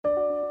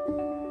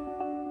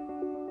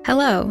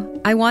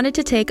Hello, I wanted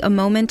to take a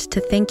moment to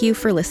thank you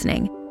for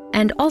listening,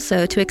 and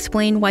also to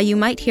explain why you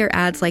might hear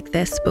ads like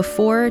this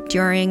before,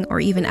 during, or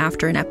even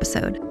after an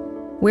episode.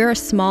 We're a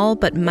small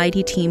but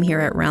mighty team here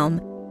at Realm,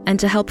 and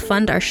to help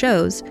fund our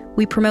shows,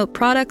 we promote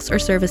products or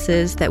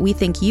services that we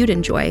think you'd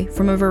enjoy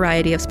from a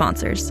variety of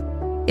sponsors.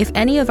 If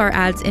any of our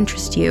ads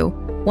interest you,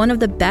 one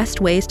of the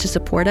best ways to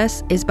support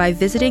us is by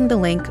visiting the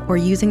link or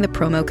using the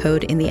promo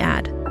code in the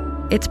ad.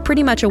 It's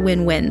pretty much a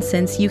win-win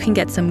since you can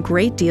get some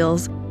great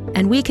deals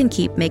and we can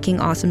keep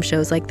making awesome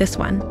shows like this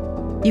one.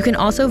 You can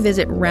also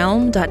visit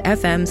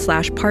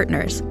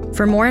realm.fm/partners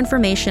for more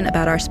information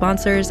about our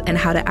sponsors and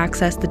how to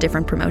access the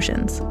different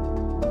promotions.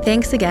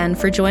 Thanks again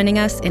for joining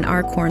us in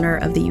our corner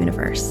of the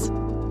universe.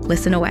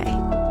 Listen away.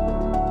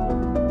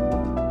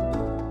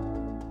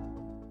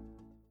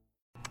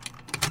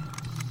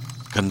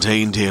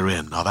 Contained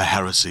herein are the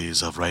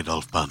heresies of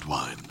Radolf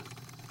Burntwine,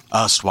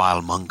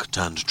 erstwhile monk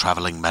turned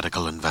traveling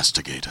medical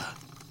investigator.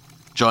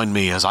 Join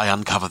me as I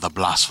uncover the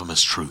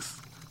blasphemous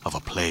truth of a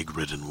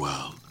plague-ridden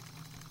world,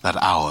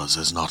 that ours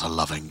is not a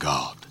loving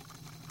God,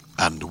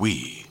 and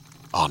we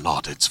are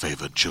not its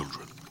favored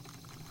children.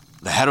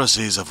 The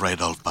Heresies of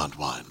Radolf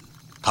Burntwine,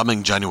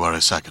 coming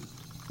January 2nd,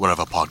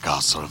 wherever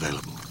podcasts are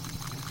available.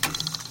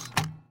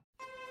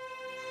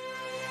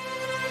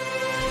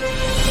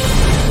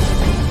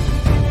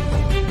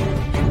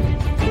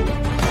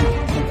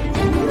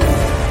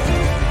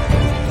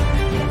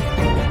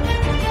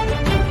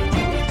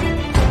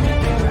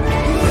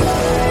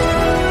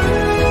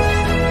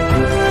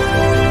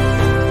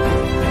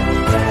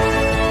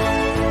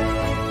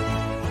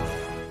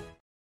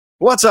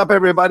 What's up,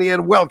 everybody,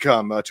 and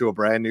welcome to a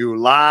brand new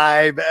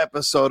live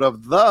episode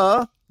of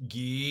the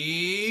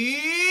Geek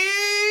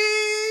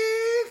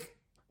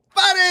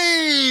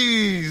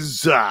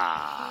Buddies.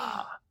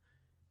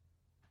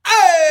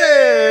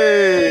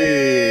 Hey!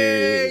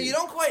 You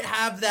don't quite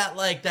have that,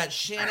 like, that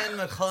Shannon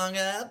McClung,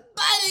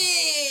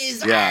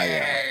 buddies!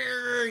 Yeah.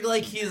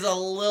 Like he's a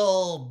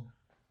little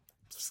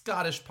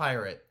Scottish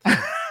pirate.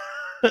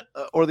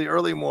 Or the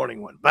early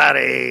morning one.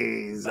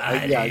 Buddies.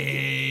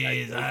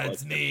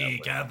 That's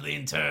me,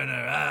 Kathleen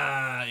Turner.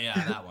 Yeah,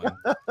 that one.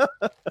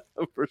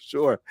 For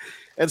sure.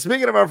 And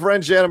speaking of our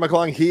friend Shannon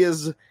McClung, he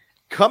is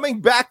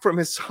coming back from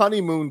his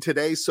honeymoon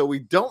today, so we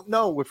don't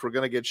know if we're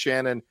going to get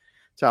Shannon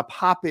to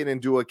pop in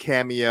and do a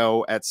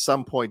cameo at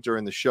some point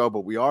during the show,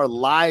 but we are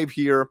live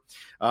here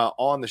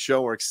on the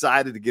show. We're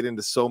excited to get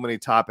into so many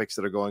topics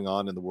that are going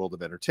on in the world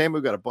of entertainment.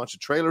 We've got a bunch of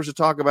trailers to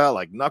talk about,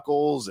 like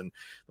Knuckles and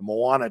the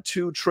Moana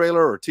 2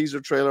 trailer or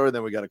teaser trailer, and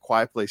then we got a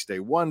Quiet Place Day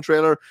 1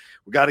 trailer.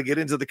 We got to get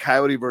into the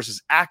Coyote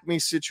versus Acme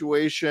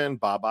situation,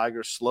 Bob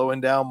Iger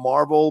slowing down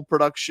Marvel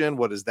production.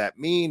 What does that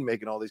mean?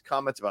 Making all these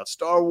comments about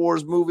Star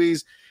Wars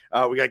movies.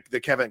 We got the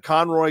Kevin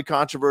Conroy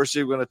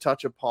controversy we're going to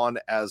touch upon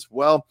as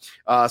well.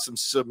 Some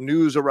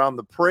news around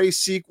the Prey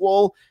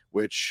sequel,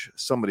 which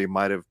somebody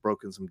might have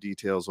broken some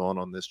details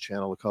on this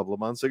channel a couple of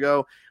months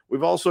ago.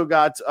 We've also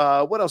got,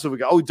 what else have we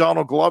got? Oh,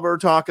 Donald Glover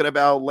talking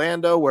about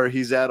Lando, where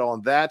he's at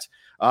on that,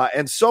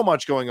 and so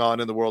much going on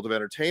in the world of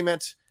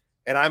entertainment.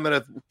 And I'm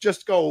going to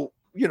just go,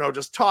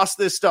 just toss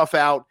this stuff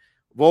out.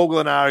 Vogel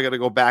and I are going to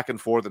go back and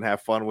forth and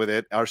have fun with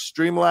it. Our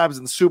Streamlabs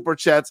and Super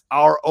Chats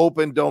are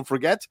open, don't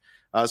forget.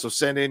 So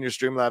send in your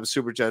Streamlabs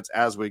Super Chats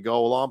as we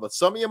go along. But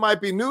some of you might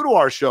be new to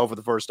our show for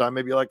the first time.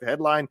 Maybe you like the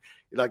headline,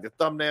 you like the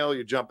thumbnail,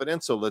 you're jumping in.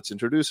 So let's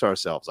introduce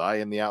ourselves. I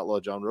am the Outlaw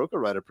John Roca,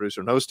 writer,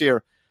 producer, and host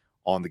here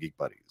on the Geek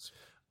Buddies.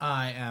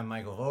 I am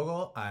Michael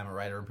Vogel. I'm a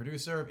writer and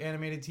producer of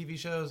animated TV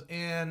shows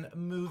and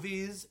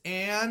movies.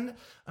 And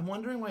I'm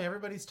wondering why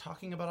everybody's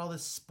talking about all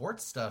this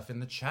sports stuff in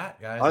the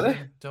chat, guys. Are they?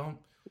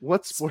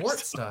 What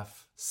sports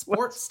stuff?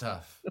 Sports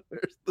stuff.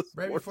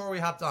 Right before we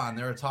hopped on,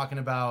 they were talking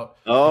about.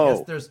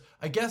 Oh,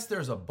 I guess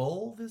there's a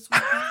bowl this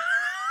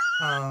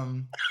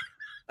weekend.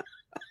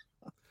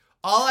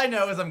 All I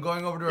know is I'm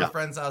going over to a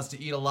friend's house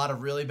to eat a lot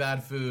of really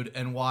bad food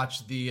and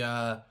watch the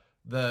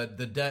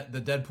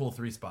Deadpool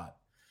 3 spot.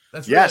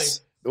 That's yes.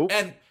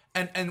 Really,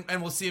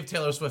 and we'll see if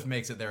Taylor Swift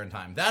makes it there in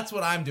time. That's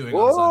what I'm doing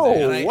on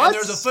Sunday. And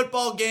there's a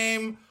football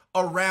game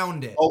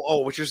around it. Oh,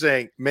 what you're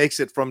saying makes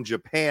it from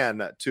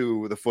Japan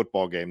to the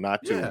football game,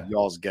 not to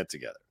y'all's get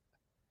together.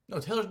 No,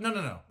 Taylor.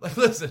 No. Like,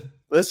 listen.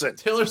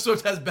 Taylor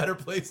Swift has better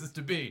places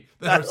to be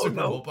than our Super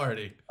Bowl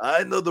party.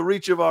 I know the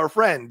reach of our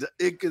friend.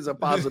 It is a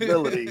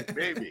possibility,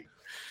 maybe.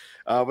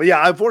 But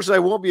yeah, unfortunately, I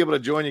won't be able to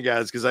join you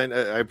guys because I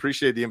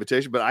appreciate the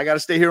invitation, but I got to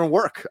stay here and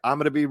work. I'm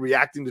going to be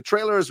reacting to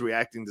trailers,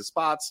 reacting to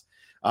spots,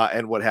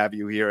 and what have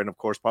you here, and of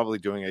course, probably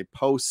doing a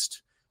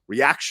post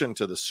reaction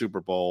to the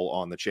Super Bowl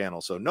on the channel.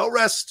 So no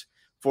rest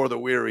for the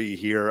weary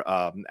here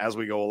as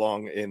we go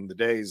along in the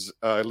days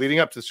leading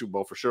up to the Super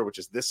Bowl for sure, which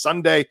is this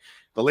Sunday.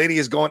 The lady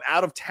is going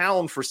out of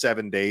town for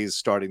 7 days,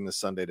 starting this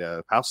Sunday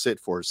to house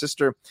sit for her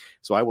sister.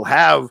 So I will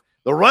have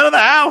the run of the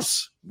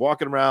house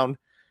walking around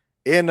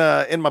in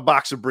my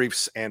box of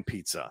briefs and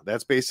pizza.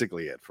 That's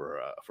basically it for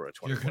a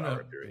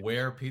 24-hour period.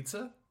 Wear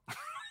pizza?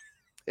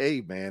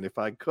 Hey, man, if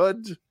I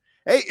could.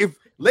 Hey, if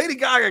Lady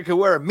Gaga can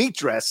wear a meat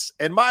dress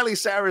and Miley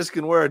Cyrus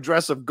can wear a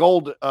dress of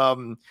gold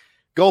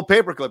gold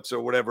paper clips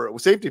or whatever,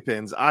 safety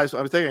pins, I was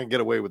thinking I can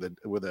get away with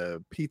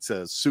a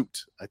pizza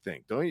suit. I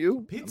think, don't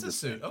you? Pizza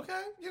suit,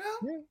 okay.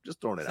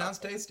 Just throwing it out. Sounds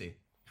tasty.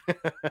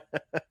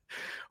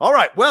 All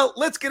right, well,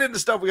 let's get into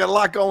stuff. We got a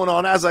lot going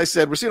on. As I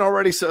said, we're seeing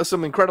already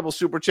some incredible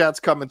super chats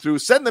coming through.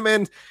 Send them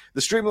in.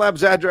 The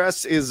Streamlabs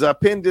address is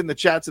pinned in the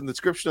chats in the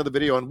description of the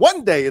video, and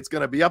one day it's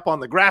going to be up on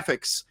the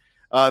graphics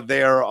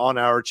there on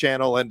our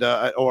channel and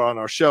or on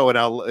our show,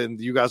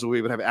 and you guys will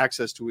even have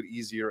access to it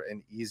easier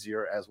and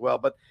easier as well.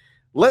 But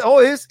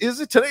is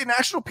it today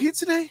National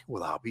Pizza Day?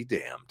 Well, I'll be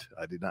damned.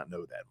 I did not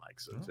know that, Mike.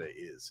 So today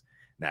is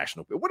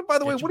National. What, by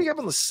the way, what do you have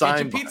on the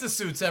sign? Get your pizza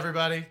suits,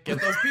 everybody. Get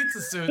those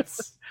pizza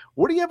suits.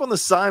 What do you have on the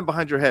sign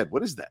behind your head?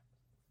 What is that?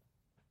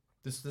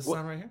 This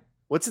sign right here.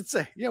 What's it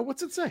say? Yeah,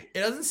 what's it say? It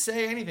doesn't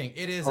say anything.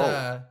 It is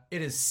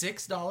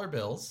 $6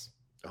 bills.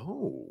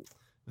 Oh.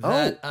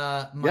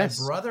 That my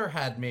brother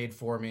had made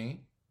for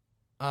me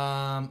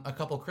a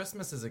couple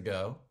Christmases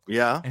ago.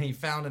 Yeah. And he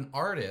found an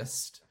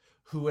artist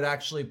who would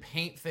actually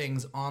paint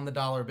things on the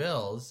dollar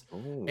bills.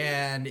 Ooh.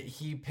 And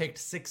he picked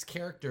 6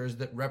 characters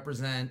that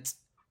represent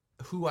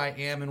who I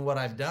am and what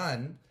I've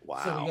done.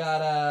 Wow.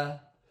 So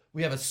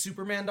we have a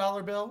Superman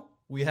dollar bill.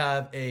 We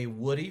have a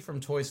Woody from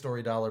Toy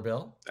Story dollar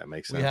bill. That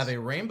makes sense. We have a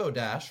Rainbow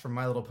Dash from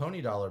My Little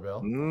Pony dollar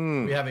bill.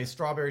 We have a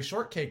Strawberry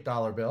Shortcake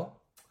dollar bill.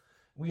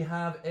 We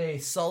have a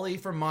Sully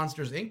from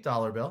Monsters, Inc.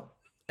 dollar bill.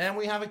 And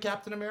we have a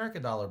Captain America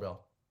dollar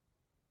bill.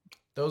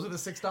 Those are the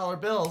 $6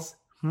 bills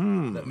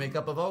that make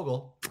up a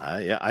Vogel.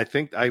 Yeah, I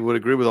think I would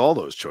agree with all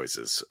those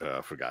choices,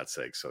 for God's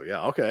sake. So,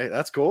 yeah, okay,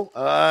 that's cool.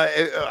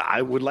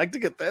 I would like to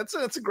get that.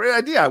 That's a great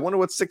idea. I wonder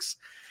what 6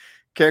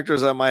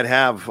 characters I might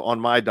have on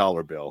my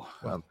dollar bill.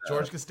 Well,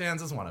 George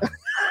Costanza's one of them.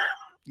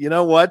 You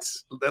know what?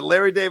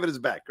 Larry David is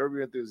back. Curb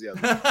Your Enthusiasm.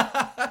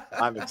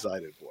 I'm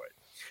excited for it.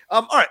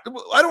 All right.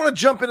 I don't want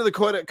to jump into the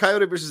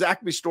Coyote versus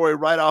Acme story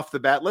right off the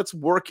bat. Let's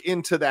work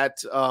into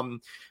that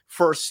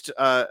first,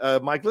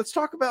 Mike. Let's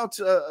talk about,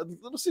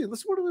 let's see.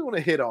 What do we want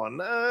to hit on?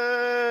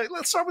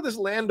 Let's start with this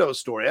Lando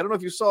story. I don't know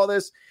if you saw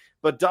this,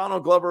 but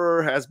Donald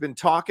Glover has been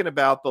talking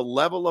about the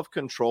level of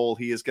control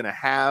he is going to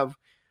have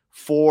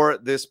for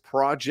this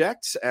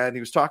project. And he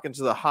was talking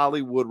to the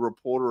Hollywood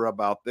Reporter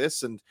about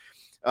this. And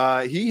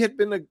he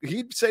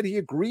said he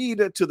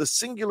agreed to the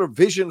singular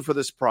vision for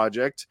this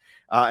project.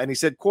 And he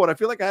said, quote, I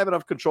feel like I have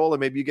enough control, and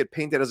maybe you get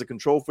painted as a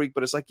control freak,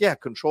 but it's like, yeah,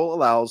 control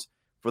allows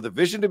for the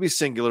vision to be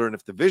singular. And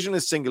if the vision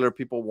is singular,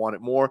 people want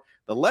it more.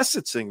 The less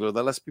it's singular,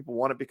 the less people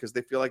want it because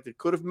they feel like they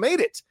could have made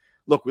it.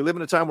 Look, we live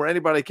in a time where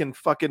anybody can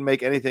fucking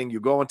make anything. You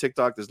go on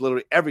TikTok, there's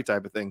literally every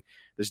type of thing.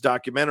 There's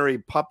documentary,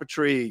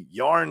 puppetry,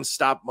 yarn,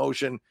 stop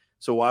motion.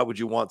 So why would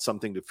you want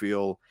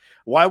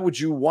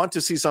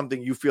to see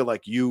something you feel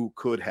like you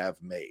could have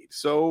made?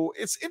 So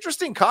it's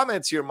interesting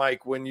comments here,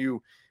 Mike, when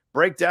you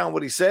break down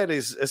what he said.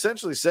 Is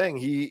essentially saying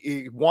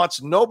he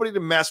wants nobody to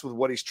mess with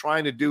what he's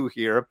trying to do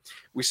here.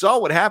 We saw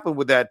what happened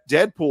with that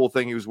Deadpool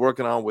thing he was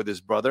working on with his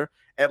brother.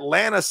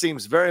 Atlanta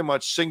seems very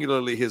much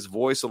singularly his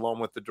voice, along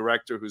with the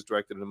director who's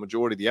directed the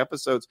majority of the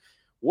episodes.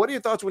 What are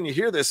your thoughts when you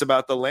hear this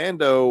about the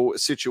Lando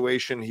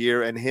situation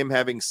here and him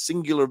having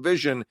singular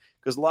vision?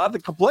 Because a lot of the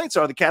complaints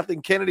are that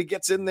Kathleen Kennedy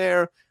gets in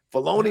there.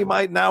 Filoni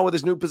might now, with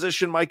his new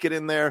position, might get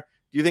in there.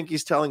 Do you think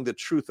he's telling the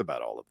truth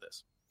about all of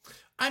this?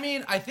 I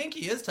mean, I think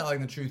he is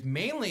telling the truth,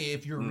 mainly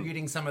if you're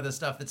reading some of the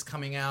stuff that's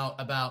coming out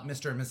about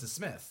Mr. and Mrs.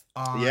 Smith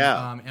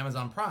on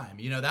Amazon Prime.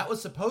 You know, that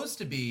was supposed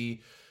to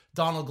be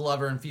Donald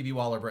Glover and Phoebe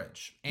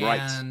Waller-Bridge.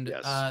 And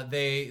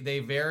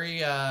they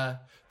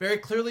very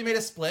clearly made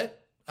a split.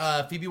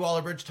 Phoebe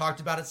Waller-Bridge talked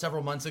about it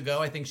several months ago.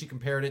 I think she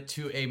compared it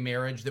to a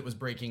marriage that was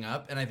breaking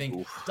up. And I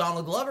think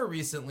Donald Glover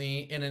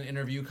recently in an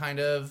interview kind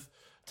of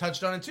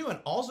touched on it too, and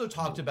also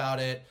talked about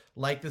it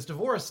like this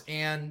divorce.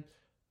 And,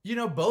 you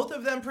know, both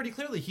of them pretty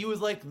clearly, he was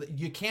like,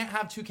 you can't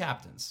have 2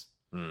 captains.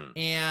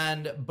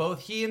 And both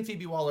he and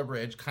Phoebe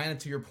Waller-Bridge, kind of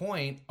to your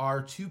point,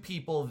 are 2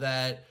 people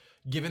that,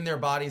 given their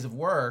bodies of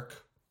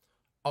work,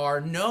 are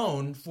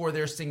known for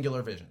their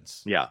singular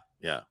visions. Yeah,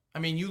 yeah. I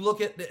mean, you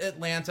look at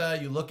Atlanta,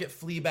 you look at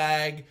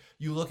Fleabag,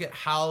 you look at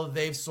how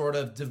they've sort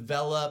of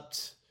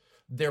developed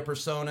their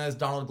personas,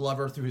 Donald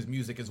Glover through his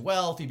music as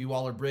well, Phoebe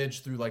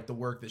Waller-Bridge through like the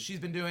work that she's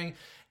been doing.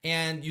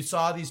 And you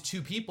saw these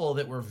 2 people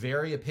that were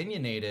very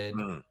opinionated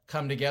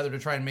come together to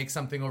try and make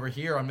something over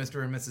here on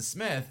Mr. and Mrs.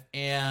 Smith.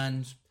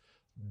 And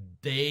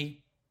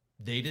they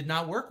did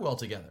not work well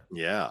together.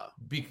 Yeah.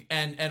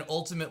 And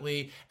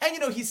ultimately, and you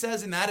know, he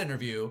says in that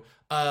interview,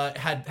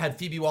 had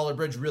Phoebe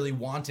Waller-Bridge really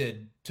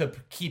wanted to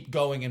keep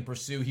going and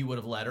pursue, he would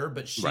have let her,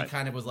 but she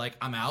kind of was like,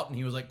 I'm out. And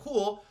he was like,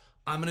 cool,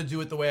 I'm going to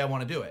do it the way I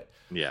want to do it.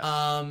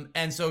 Yeah.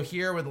 And so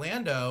here with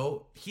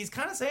Lando, he's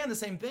kind of saying the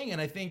same thing.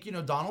 And I think, you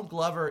know, Donald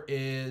Glover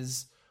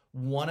is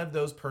one of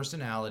those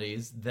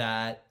personalities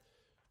that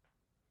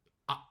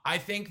I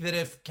think that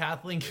if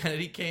Kathleen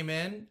Kennedy came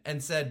in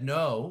and said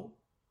no,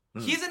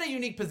 he's in a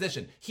unique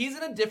position. He's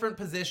in a different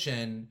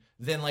position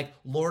than like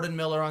Lord and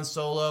Miller on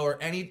Solo or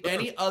any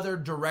other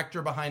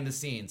director behind the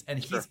scenes. And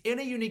he's in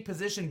a unique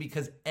position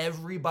because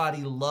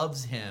everybody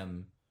loves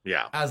him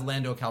as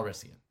Lando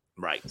Calrissian.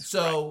 Right.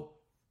 So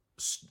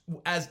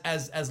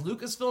as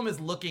Lucasfilm is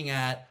looking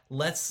at,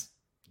 let's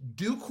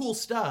do cool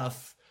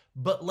stuff,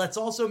 but let's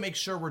also make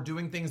sure we're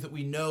doing things that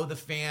we know the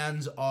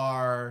fans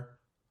are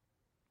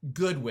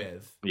good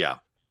with. Yeah.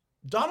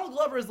 Donald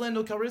Glover as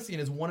Lando Calrissian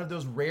is one of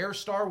those rare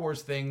Star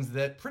Wars things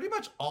that pretty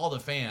much all the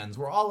fans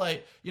were all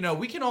like, you know,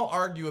 we can all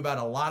argue about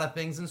a lot of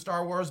things in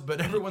Star Wars, but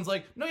everyone's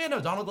like, no,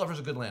 Donald Glover's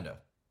a good Lando.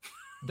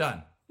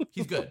 Done.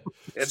 He's good.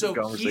 So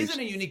he's in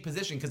a unique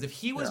position, because if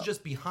he was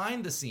just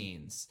behind the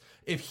scenes,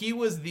 if he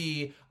was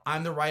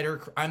I'm the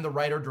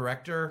writer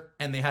director,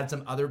 and they had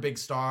some other big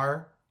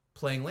star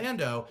playing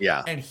Lando,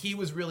 and he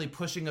was really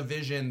pushing a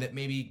vision that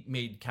maybe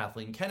made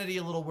Kathleen Kennedy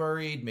a little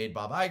worried, made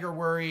Bob Iger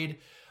worried,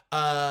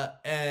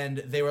 and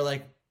they were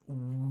like,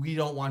 we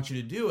don't want you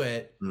to do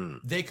it.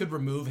 They could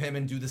remove him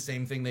and do the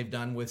same thing they've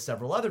done with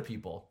several other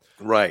people.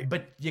 Right.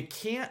 But you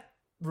can't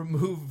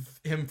remove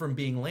him from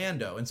being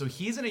Lando. And so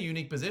he's in a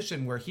unique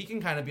position where he can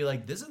kind of be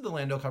like, this is the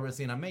Lando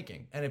Calrissian I'm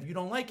making. And if you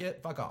don't like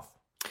it, fuck off.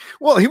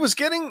 Well, he was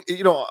getting,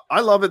 I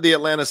love it, the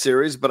Atlanta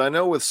series, but I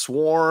know with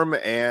Swarm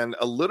and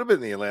a little bit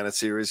in the Atlanta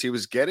series, he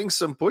was getting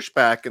some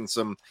pushback and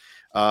some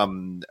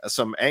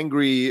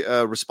angry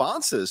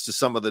responses to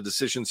some of the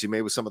decisions he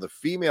made with some of the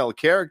female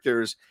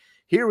characters.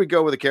 Here we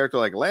go with a character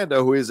like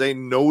Lando, who is a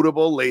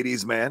notable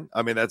ladies' man.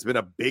 I mean, that's been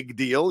a big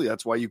deal.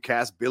 That's why you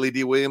cast Billy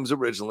D. Williams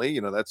originally.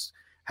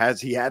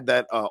 He had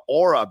that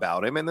aura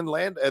about him, and then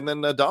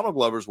Donald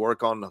Glover's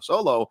work on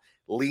Solo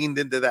leaned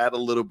into that a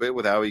little bit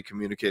with how he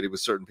communicated with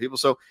certain people.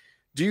 So,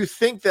 do you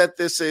think that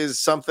this is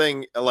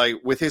something like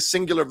with his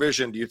singular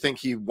vision? Do you think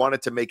he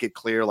wanted to make it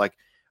clear, like,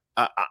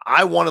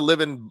 I want to live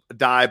and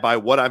die by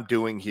what I'm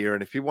doing here,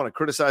 and if people want to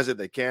criticize it,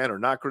 they can, or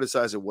not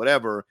criticize it,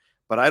 whatever.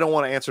 But I don't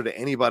want to answer to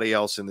anybody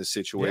else in this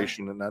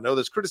situation. Yeah. And I know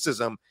there's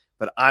criticism,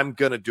 but I'm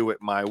gonna do it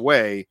my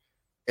way.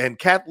 And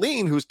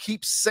Kathleen, who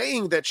keeps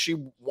saying that she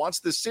wants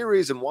this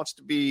series and wants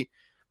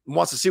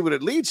to see what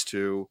it leads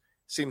to,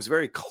 seems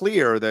very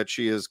clear that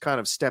she is kind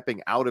of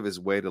stepping out of his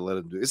way to let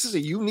him do. This is a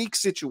unique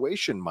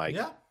situation, Mike.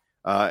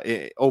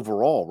 Yeah.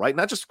 Overall, right?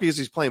 Not just because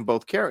he's playing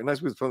both characters, not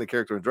because he's playing the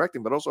character and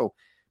directing, but also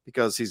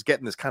because he's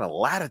getting this kind of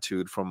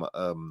latitude from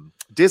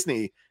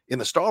Disney in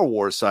the Star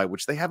Wars side,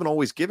 which they haven't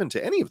always given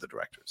to any of the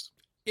directors.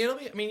 It'll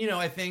be. I mean,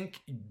 I think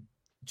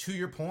to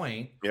your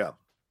point,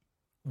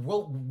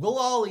 we'll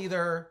all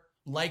either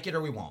like it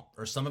or we won't,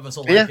 or some of us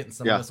will like it and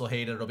some of us will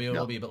hate it.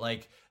 It'll be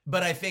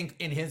but I think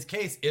in his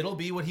case, it'll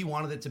be what he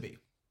wanted it to be.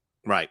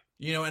 Right.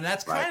 And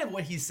that's kind of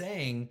what he's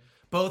saying,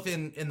 both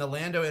in the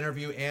Lando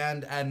interview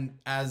and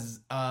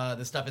as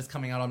the stuff is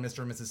coming out on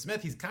Mr. and Mrs.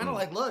 Smith. He's kind of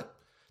like, look,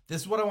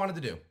 this is what I wanted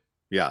to do.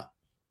 Yeah.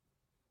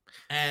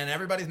 And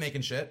everybody's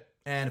making shit.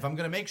 And if I'm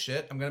going to make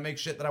shit, I'm going to make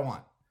shit that I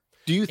want.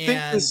 Do you think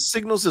this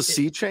signals a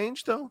sea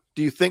change, though?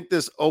 Do you think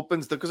this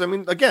opens because I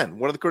mean, again,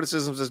 one of the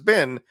criticisms has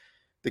been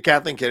the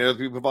Kathleen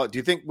Kennedy people. Do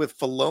you think with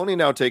Filoni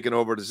now taking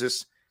over, does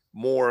this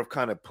more of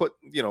kind of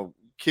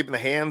keeping the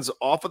hands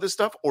off of this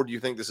stuff, or do you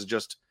think this is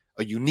just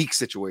a unique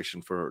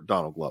situation for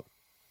Donald Glover?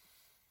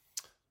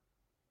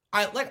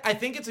 I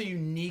think it's a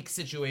unique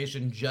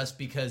situation just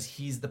because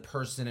he's the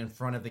person in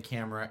front of the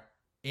camera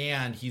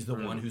and he's the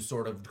one who's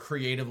sort of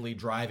creatively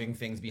driving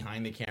things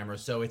behind the camera.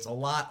 So it's a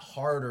lot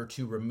harder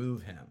to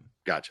remove him.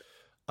 Gotcha.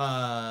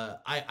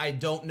 I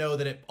don't know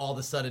that it all of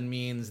a sudden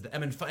means that,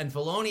 and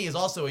Filoni is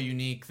also a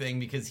unique thing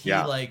because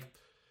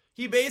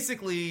he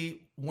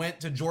basically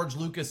went to George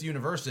Lucas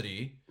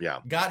University,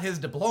 got his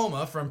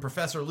diploma from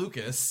Professor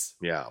Lucas,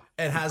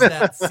 and has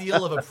that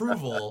seal of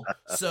approval.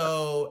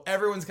 So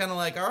everyone's kind of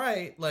like, all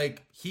right,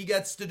 like he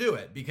gets to do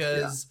it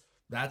because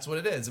that's what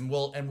it is, and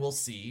we'll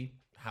see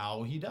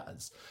how he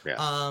does. So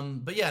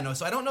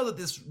I don't know that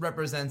this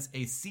represents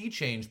a sea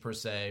change per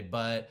se,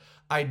 but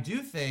I do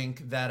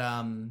think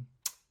that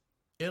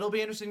it'll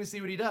be interesting to see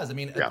what he does. I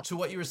mean, to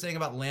what you were saying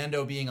about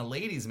Lando being a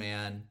ladies'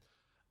 man,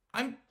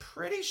 I'm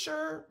pretty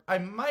sure, I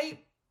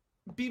might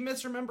be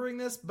misremembering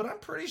this, but I'm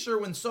pretty sure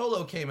when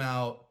Solo came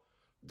out,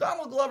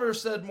 Donald Glover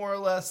said more or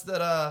less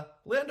that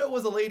Lando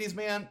was a ladies'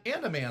 man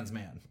and a man's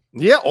man.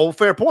 Yeah,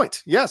 fair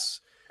point.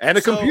 Yes. And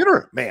a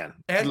computer man.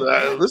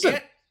 Listen.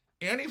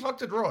 And he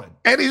fucked a droid.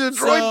 And he's a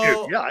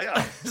droid dude.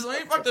 Yeah. So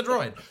he fucked a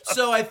droid.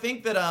 So I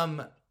think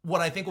that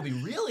what I think will be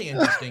really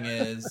interesting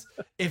is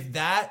if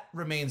that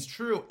remains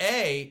true,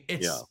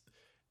 it's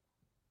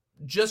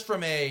just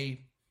from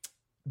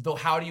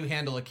how do you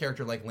handle a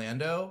character like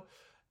Lando?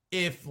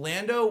 If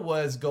Lando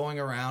was going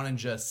around and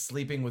just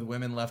sleeping with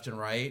women left and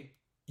right,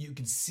 you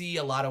could see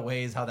a lot of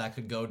ways how that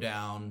could go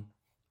down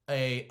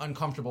a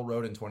uncomfortable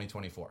road in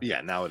 2024.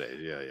 Yeah, nowadays.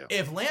 Yeah.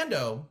 If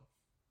Lando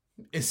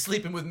is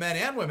sleeping with men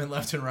and women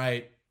left and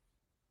right,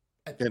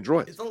 and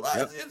droids.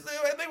 I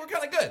think we're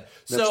kind of good.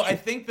 So I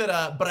think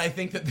that, but I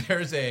think that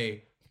there's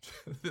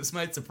this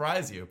might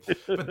surprise you,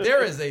 but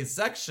there is a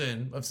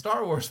section of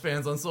Star Wars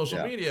fans on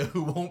social media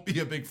who won't be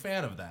a big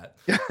fan of that.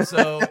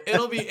 So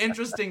it'll be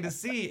interesting to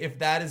see if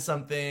that is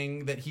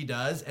something that he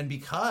does. And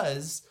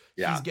because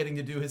he's getting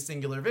to do his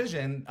singular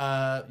vision,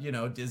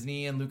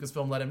 Disney and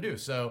Lucasfilm let him do.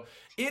 So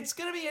it's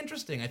going to be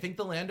interesting. I think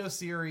the Lando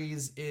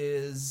series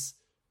is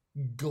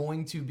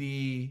going to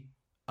be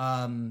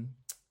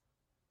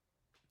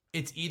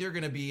it's either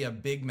going to be a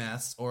big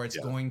mess or it's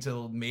going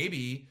to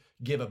maybe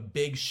give a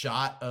big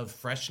shot of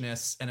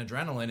freshness and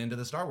adrenaline into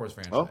the Star Wars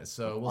franchise.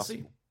 So we'll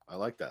see. I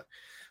like that.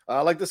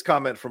 I like this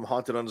comment from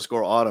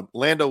Haunted_Autumn.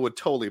 Lando would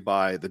totally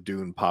buy the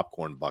Dune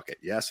popcorn bucket.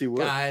 Yes, he would.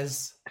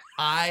 Guys,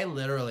 I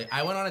went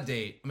on a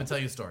date. I'm going to tell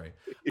you a story.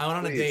 I went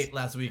on a date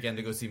last weekend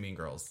to go see Mean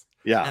Girls.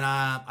 Yeah. And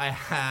I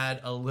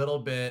had a little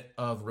bit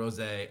of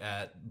rosé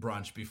at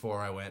brunch before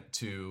I went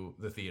to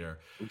the theater.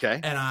 Okay.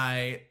 And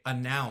I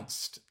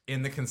announced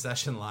in the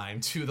concession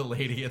line to the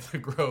lady at the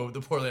Grove,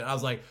 the poor lady, I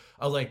was like,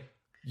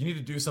 you need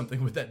to do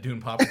something with that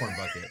Dune popcorn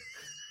bucket.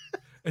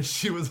 And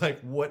she was like,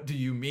 what do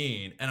you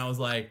mean? And I was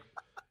like,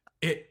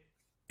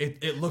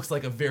 it looks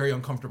like a very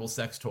uncomfortable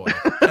sex toy.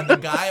 And the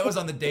guy I was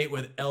on the date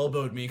with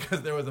elbowed me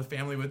because there was a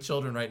family with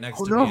children right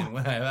next to me. And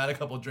when I had a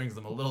couple of drinks,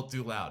 I'm a little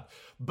too loud.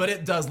 But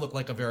it does look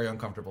like a very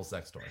uncomfortable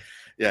sex toy.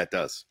 Yeah, it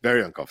does.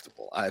 Very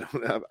uncomfortable. I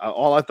don't have,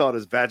 all I thought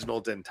is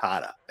vaginal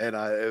dentata, and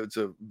it's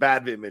a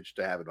bad image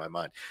to have in my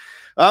mind.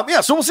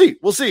 So we'll see.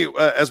 We'll see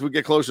as we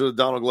get closer to the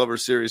Donald Glover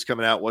series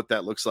coming out, what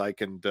that looks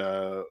like, and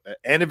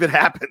if it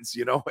happens,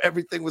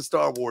 everything with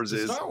Star Wars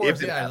is Star Wars.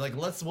 Yeah,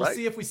 we'll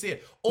see if we see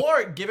it,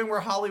 or given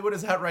where Hollywood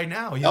is at right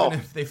now, even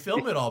if they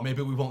film it all,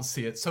 maybe we won't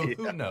see it. So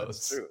who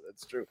knows?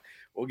 That's true.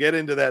 We'll get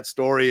into that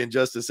story in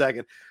just a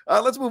second.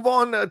 Let's move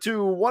on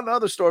to one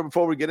other story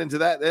before we get into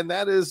that, and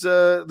that is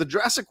the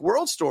Jurassic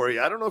World story.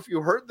 I don't know if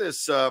you heard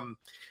this,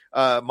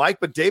 Mike,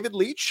 but David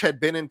Leitch had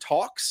been in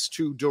talks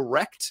to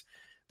direct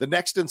the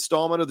next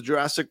installment of the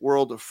Jurassic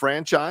World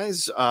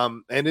franchise,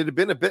 and it had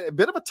been a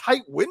bit of a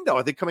tight window,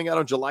 I think, coming out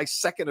on July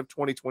 2nd of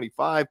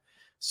 2025.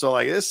 So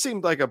this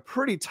seemed like a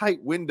pretty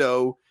tight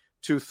window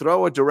to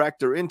throw a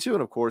director into,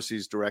 and of course,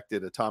 he's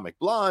directed Atomic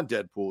Blonde,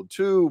 Deadpool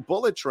 2,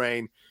 Bullet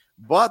Train.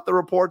 But the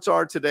reports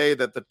are today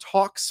that the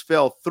talks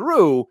fell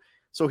through,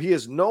 so he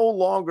is no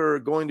longer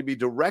going to be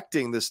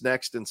directing this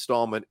next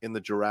installment in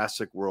the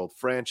Jurassic World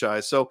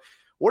franchise. So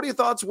what are your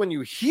thoughts when you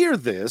hear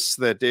this,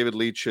 that David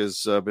Leitch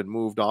has been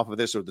moved off of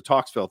this, or the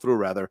talks fell through,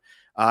 rather?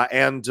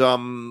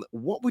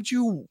 Who do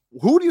you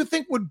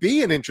think would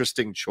be an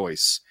interesting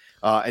choice?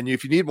 And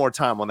if you need more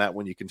time on that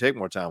one, you can take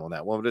more time on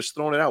that one. I'm just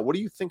throwing it out. What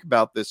do you think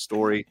about this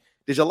story?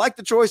 Did you like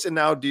the choice? And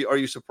now are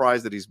you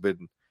surprised that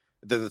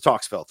the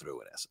talks fell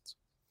through, in essence?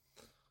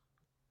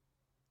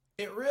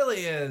 It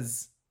really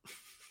is.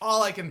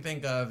 All I can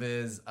think of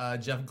is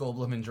Jeff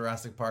Goldblum in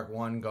Jurassic Park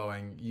 1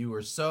 going, you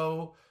were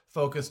so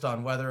focused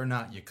on whether or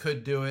not you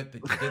could do it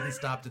that you didn't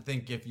stop to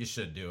think if you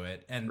should do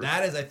it. And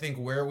that is, I think,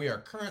 where we are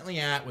currently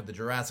at with the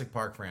Jurassic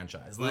Park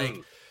franchise.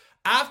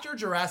 After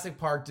Jurassic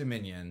Park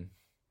Dominion,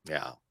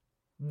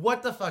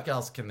 what the fuck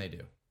else can they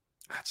do?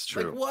 That's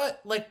true.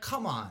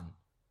 Come on.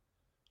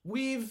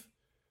 What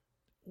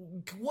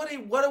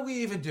are we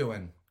even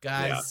doing,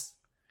 guys?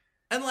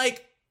 Yeah. And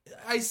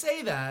I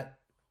say that,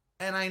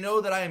 and I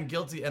know that I am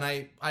guilty, and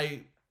I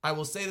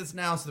will say this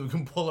now so that we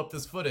can pull up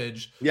this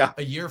footage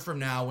a year from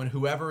now when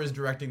whoever is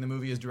directing the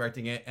movie is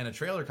directing it and a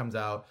trailer comes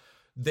out.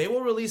 They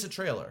will release a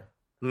trailer.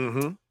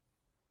 Mm-hmm.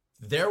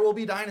 There will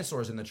be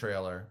dinosaurs in the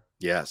trailer.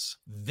 Yes.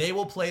 They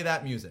will play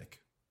that music.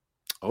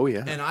 Oh,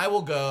 yeah. And I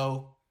will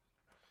go,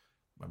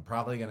 I'm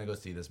probably going to go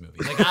see this movie.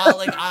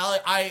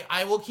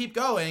 I will keep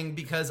going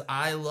because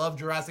I love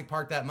Jurassic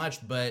Park that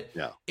much, but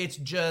it's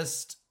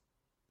just,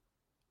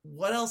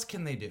 what else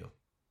can they do?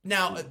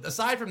 Now,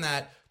 aside from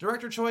that,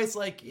 director choice,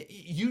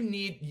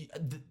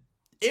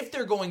 if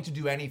they're going to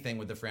do anything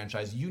with the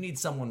franchise, you need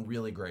someone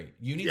really great.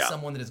 You need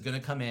someone that is going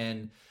to come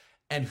in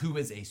and who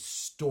is a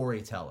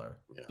storyteller,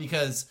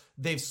 because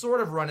they've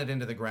sort of run it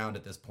into the ground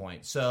at this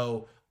point.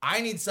 So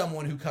I need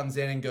someone who comes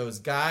in and goes,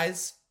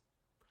 guys,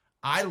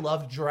 I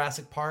loved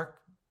Jurassic Park,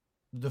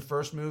 the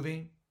first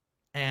movie,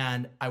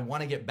 and I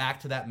want to get back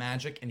to that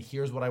magic, and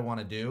here's what I want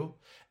to do,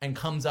 and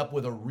comes up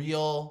with a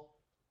real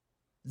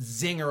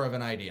zinger of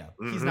an idea.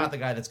 Mm-hmm. He's not the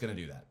guy that's going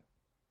to do that.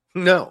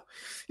 No.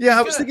 Yeah,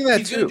 I was thinking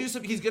that too.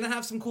 He's going to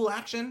have some cool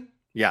action.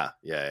 Yeah.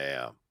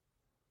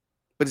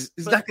 But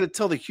he's not going to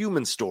tell the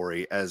human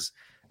story as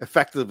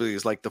effectively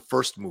as the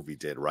first movie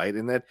did, right?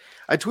 And that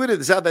I tweeted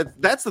this out,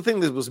 that's the thing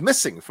that was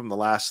missing from the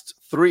last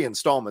 3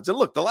 installments. And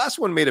look, the last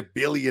one made $1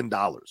 billion,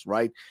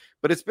 right?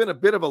 But it's been a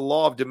bit of a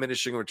law of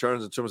diminishing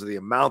returns in terms of the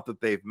amount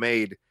that they've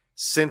made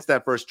since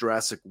that first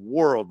Jurassic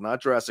World,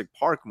 not Jurassic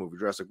Park movie,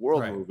 Jurassic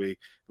World movie,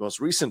 the most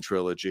recent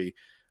trilogy.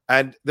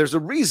 And there's a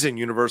reason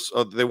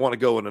they want to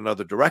go in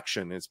another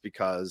direction. It's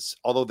because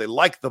although they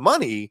like the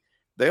money,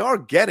 they are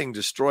getting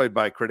destroyed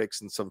by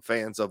critics and some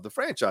fans of the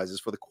franchises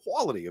for the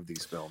quality of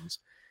these films.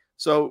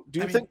 So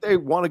do you think they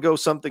want to go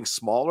something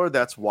smaller?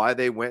 That's why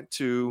they went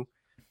to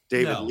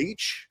David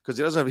Leitch? Because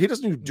he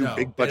doesn't do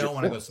big budget. They don't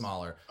want to go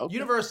smaller. Okay.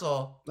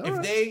 Universal,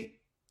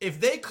 if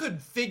they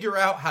could figure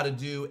out how to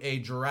do a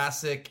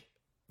Jurassic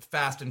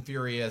Fast and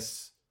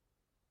Furious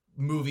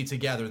movie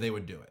together, they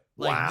would do it.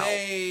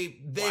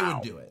 They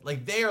would do it.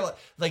 They are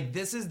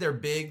this is their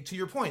big, to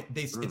your point,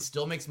 it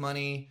still makes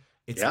money.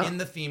 It's in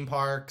the theme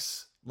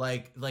parks.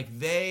 They're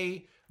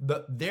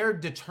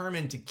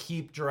determined to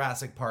keep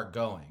Jurassic Park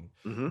going.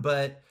 Mm-hmm.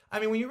 But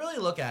when you really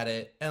look at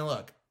it, and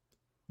look,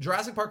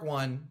 Jurassic Park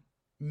 1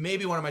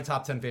 maybe one of my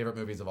top 10 favorite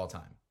movies of all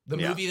time. The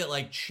movie that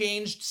like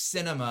changed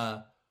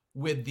cinema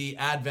with the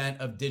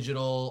advent of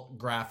digital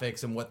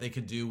graphics and what they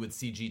could do with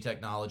CG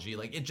technology.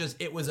 Like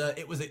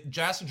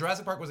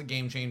Jurassic Park was a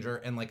game changer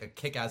and like a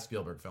kick-ass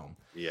Spielberg film.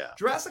 Yeah.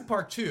 Jurassic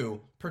Park 2,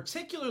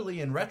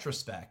 particularly in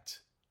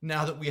retrospect,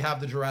 now that we have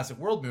the Jurassic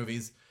World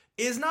movies,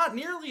 is not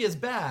nearly as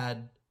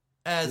bad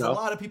as a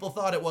lot of people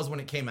thought it was when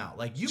it came out.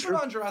 Like you put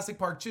on Jurassic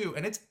Park 2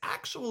 and it's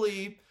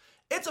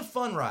a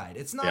fun ride.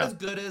 It's not as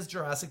good as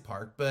Jurassic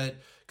Park, but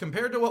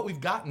compared to what we've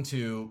gotten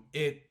to,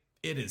 it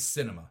is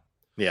cinema.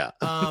 Yeah.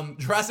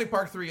 Jurassic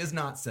Park 3 is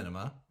not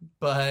cinema,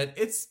 but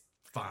it's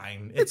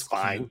fine. It's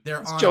fine.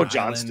 They're it's on Joe island.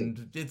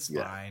 Johnston. It's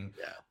Yeah. fine.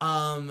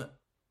 Yeah.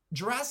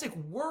 Jurassic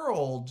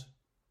World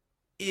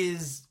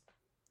is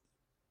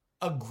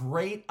a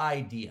great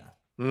idea.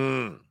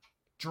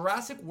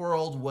 Jurassic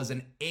World was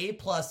an A+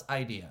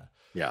 idea.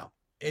 Yeah.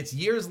 It's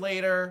years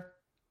later.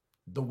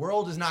 The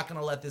world is not going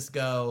to let this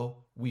go.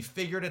 We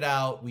figured it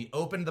out. We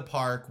opened the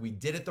park. We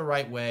did it the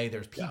right way.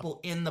 There's people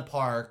in the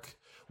park.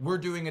 We're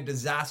doing a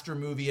disaster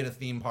movie at a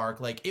theme park.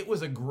 Like, it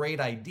was a great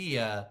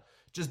idea,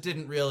 just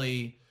didn't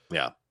really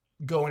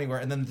go anywhere.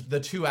 And then the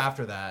two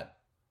after that,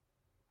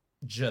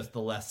 just the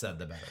less said,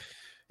 the better.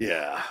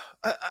 Yeah.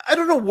 I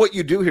don't know what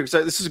you do here,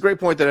 because this is a great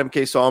point that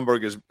MK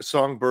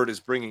Songbird is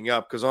bringing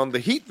up, because on the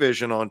Heat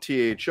Vision on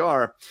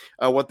THR,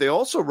 what they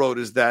also wrote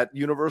is that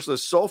Universal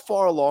is so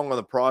far along on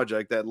the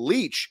project that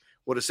Leach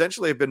would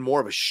essentially have been more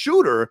of a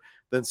shooter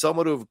than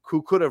someone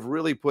who could have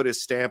really put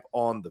his stamp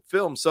on the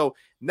film. So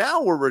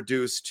now we're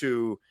reduced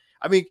to,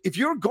 I mean, if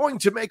you're going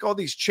to make all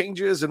these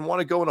changes and want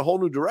to go in a whole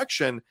new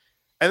direction,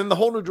 and then the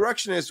whole new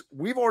direction is,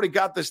 we've already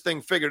got this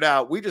thing figured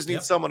out. We just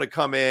need someone to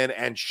come in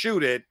and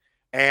shoot it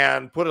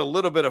and put a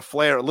little bit of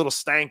flair, a little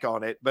stank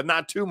on it, but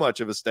not too much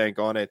of a stank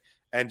on it,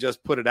 and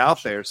just put it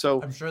out there.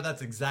 So I'm sure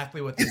that's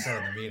exactly what they said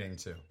in the meeting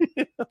too.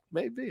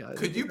 Maybe.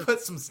 Could you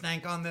put some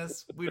stank on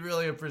this? We'd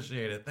really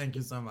appreciate it. Thank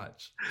you so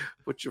much.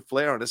 Put your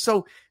flair on it.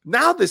 So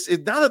now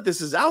that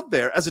this is out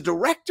there, as a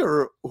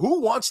director,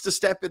 who wants to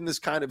step in this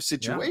kind of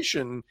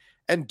situation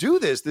and do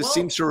this? This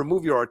seems to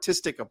remove your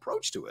artistic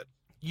approach to it.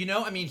 You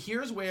know, I mean,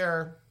 here's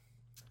where,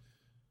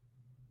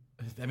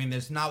 I mean,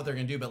 there's not what they're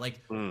going to do, but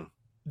like,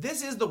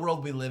 this is the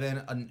world we live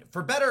in,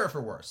 for better or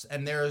for worse.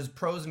 And there's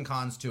pros and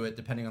cons to it,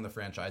 depending on the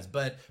franchise.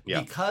 But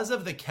because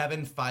of the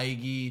Kevin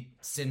Feige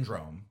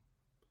syndrome,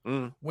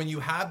 when you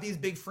have these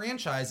big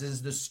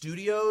franchises, the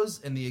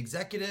studios and the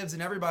executives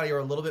and everybody are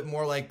a little bit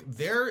more like,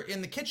 they're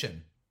in the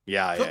kitchen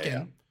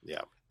cooking.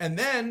 Yeah. And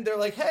then they're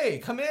like, hey,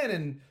 come in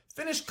and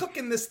finish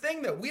cooking this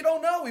thing that we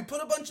don't know. We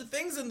put a bunch of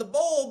things in the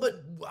bowl,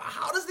 but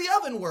how does the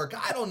oven work?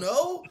 I don't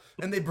know.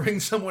 And they bring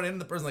someone in,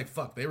 and the person's like,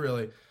 fuck,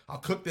 I'll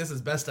cook this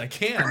as best I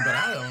can, but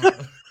I don't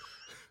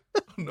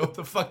know what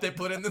the fuck they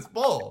put in this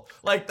bowl.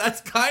 Like,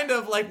 that's kind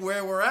of like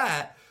where we're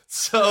at.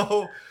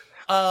 So,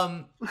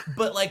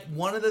 but like,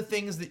 one of the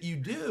things that you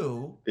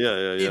do,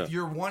 if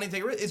you're wanting to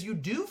take a risk, is you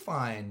do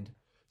find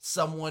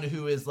someone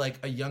who is like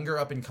a younger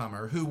up and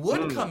comer who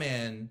would come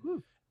in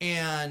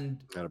and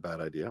not a bad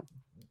idea.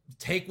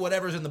 Take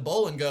whatever's in the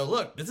bowl and go,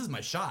 look, this is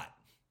my shot.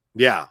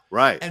 Yeah,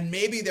 right. And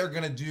maybe they're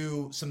going to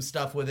do some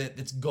stuff with it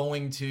that's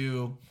going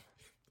to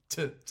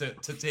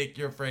take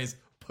your phrase,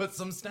 put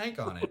some stank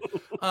on it.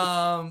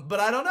 But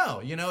I don't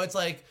know. You know, it's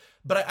like,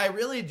 but I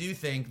really do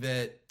think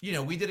that, you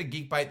know, we did a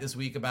Geek Bite this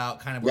week about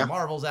kind of where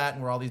Marvel's at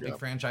and where all these big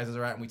franchises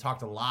are at. And we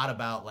talked a lot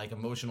about like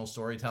emotional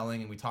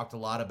storytelling, and we talked a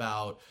lot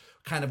about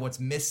kind of what's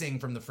missing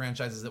from the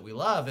franchises that we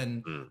love.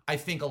 And I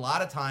think a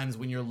lot of times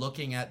when you're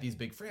looking at these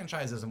big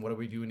franchises and what are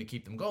we doing to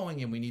keep them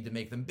going, and we need to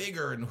make them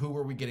bigger, and who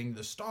are we getting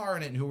the star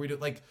in it, and who are we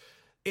doing, like,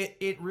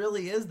 it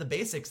really is the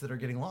basics that are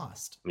getting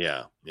lost.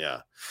 Yeah.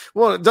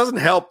 Well, it doesn't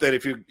help that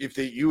if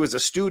you as a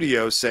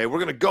studio say, we're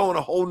going to go in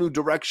a whole new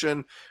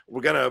direction,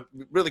 we're going to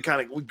really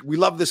we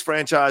love this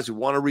franchise, we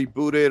want to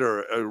reboot it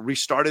or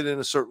restart it in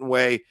a certain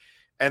way,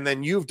 and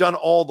then you've done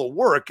all the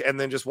work and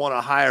then just want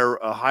to hire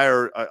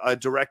a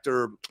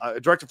director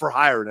for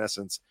hire, in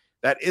essence,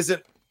 that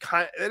isn't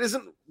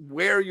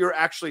where you're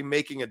actually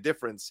making a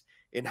difference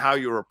in how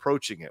you're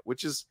approaching it,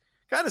 which is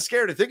kind of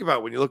scary to think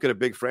about when you look at a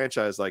big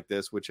franchise like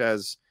this, which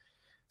has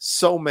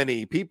so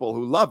many people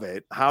who love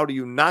it. How do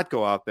you not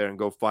go out there and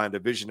go find a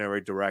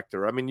visionary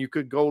director? I mean, you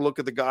could go look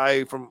at the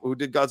guy who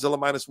did Godzilla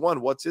 -1.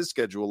 What's his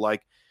schedule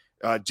like?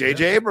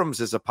 J.J.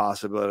 Abrams is a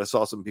possibility. I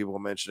saw some people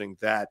mentioning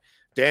that.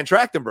 Dan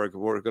Trachtenberg,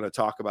 we're going to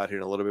talk about here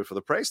in a little bit for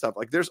the Prey stuff.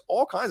 Like, there's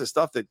all kinds of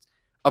stuff that's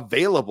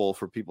available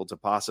for people to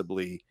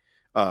possibly,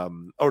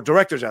 or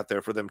directors out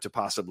there for them to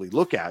possibly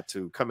look at,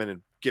 to come in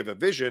and give a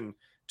vision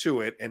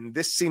to it. And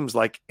this seems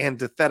like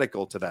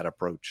antithetical to that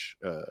approach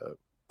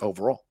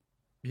overall.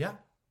 Yeah.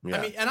 I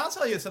mean, and I'll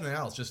tell you something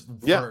else, just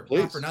not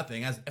for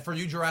nothing, as for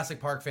you Jurassic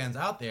Park fans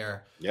out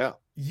there. Yeah.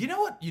 You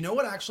know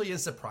what actually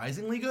is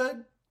surprisingly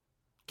good?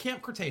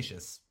 Camp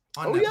Cretaceous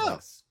on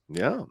Netflix.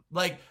 Yeah.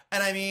 Like,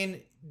 and I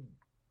mean,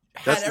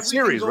 that's the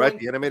series, right?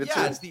 The animated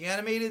series. Yeah, it's the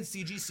animated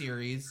CG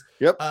series.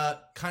 Yep.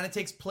 Kind of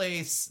takes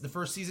place, the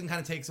first season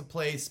kind of takes a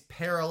place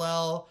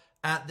parallel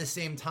at the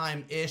same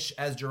time-ish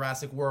as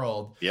Jurassic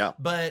World. Yeah.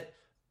 But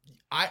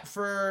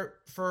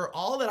for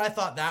all that I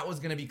thought that was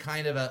going to be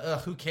kind of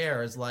a who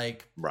cares,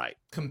 like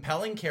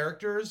compelling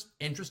characters,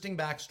 interesting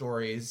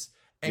backstories,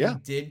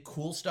 and did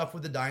cool stuff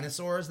with the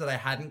dinosaurs that I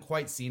hadn't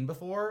quite seen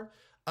before.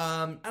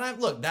 And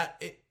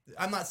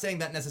I'm not saying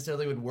that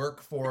necessarily would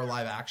work for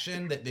live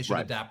action, that they should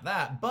adapt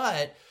that,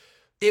 but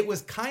it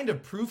was kind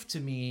of proof to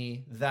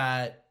me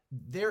that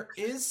there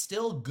is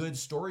still good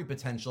story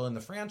potential in the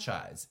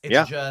franchise.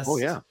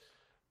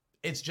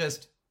 It's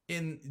just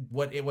in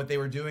what they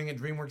were doing at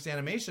DreamWorks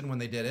Animation when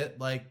they did it,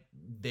 like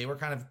they were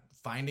kind of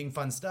finding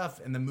fun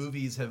stuff, and the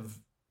movies have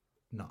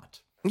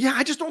not. Yeah,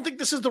 I just don't think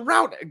this is the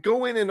route.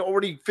 Go in and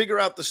already figure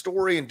out the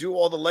story and do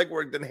all the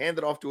legwork, then hand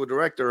it off to a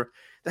director.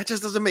 That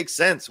just doesn't make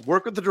sense.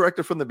 Work with the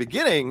director from the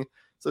beginning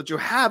so that you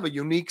have a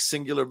unique,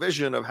 singular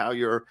vision of how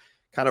you're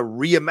kind of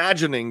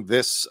reimagining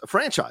this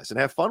franchise and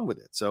have fun with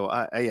it. So,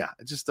 it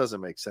just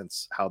doesn't make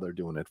sense how they're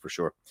doing it for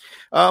sure.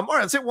 All right,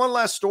 let's hit one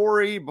last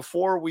story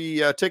before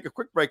we take a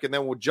quick break, and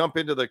then we'll jump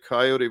into the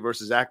Coyote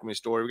versus Acme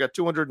story. We got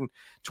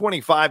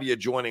 225 of you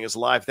joining us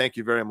live. Thank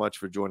you very much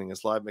for joining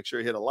us live. Make sure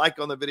you hit a like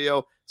on the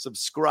video,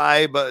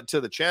 subscribe to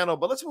the channel.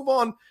 But let's move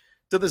on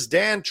to this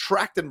Dan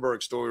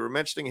Trachtenberg story. We're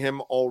mentioning him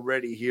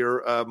already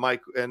here,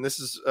 Mike, and this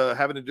is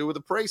having to do with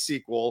the Prey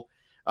sequel.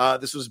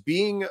 This was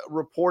being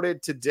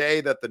reported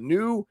today that a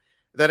new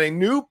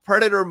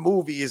Predator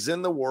movie is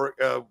in the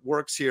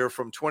works here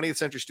from 20th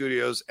Century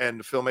Studios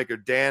and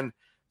filmmaker Dan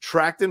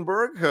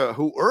Trachtenberg,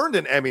 who earned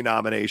an Emmy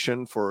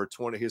nomination for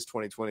his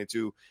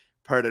 2022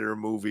 Predator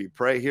movie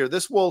Prey. Here,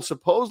 this will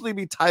supposedly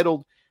be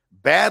titled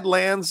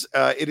Badlands.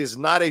 It is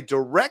not a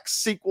direct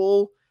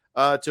sequel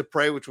to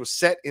Prey, which was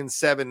set in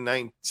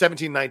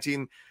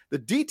 1719. The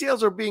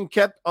details are being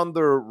kept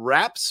under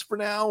wraps for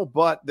now,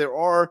 but there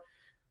are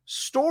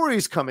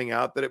stories coming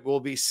out that it will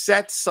be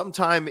set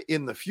sometime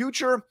in the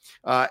future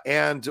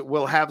and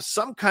will have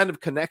some kind of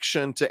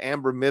connection to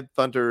Amber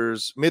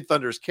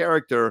Midthunder's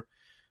character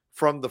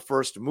from the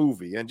first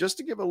movie. And just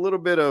to give a little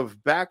bit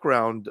of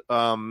background,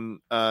 one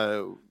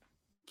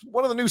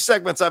of the new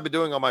segments I've been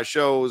doing on my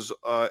shows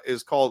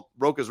is called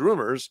Roka's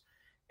Rumors.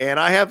 And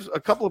I have a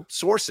couple of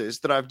sources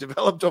that I've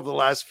developed over the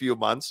last few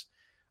months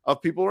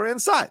of people who are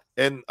inside.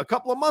 And a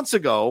couple of months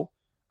ago,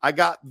 I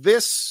got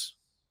this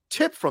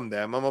tip from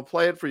them. I'm gonna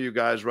play it for you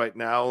guys right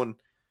now, and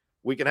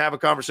we can have a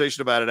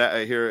conversation about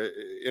it here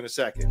in a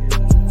second.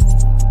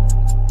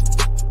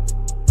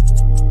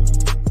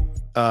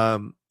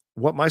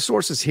 What my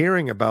source is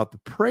hearing about the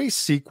Prey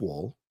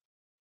sequel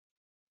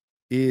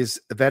is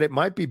that it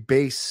might be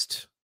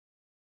based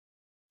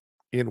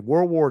in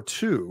World War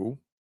II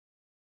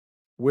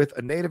with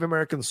a Native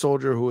American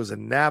soldier who is a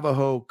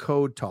Navajo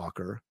code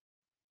talker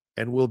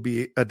and will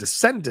be a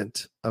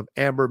descendant of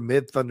Amber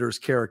Midthunder's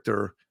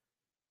character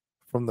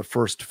from the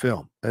first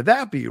film. And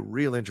that'd be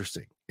real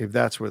interesting if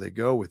that's where they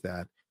go with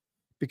that.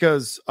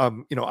 Because,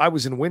 I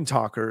was in Wind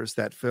Talkers,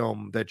 that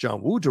film that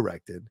John Woo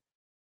directed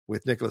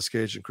with Nicolas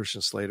Cage and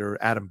Christian Slater,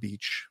 Adam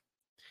Beach,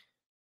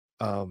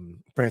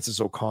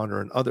 Francis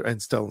O'Connor, and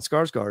Stellan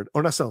Skarsgård,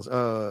 or not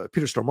Stellan,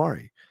 Peter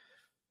Stormare.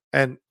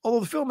 And although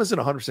the film isn't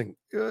 100%,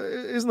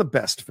 isn't the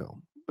best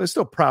film, but I'm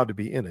still proud to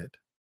be in it.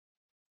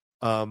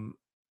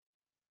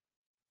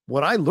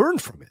 What I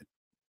learned from it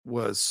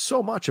was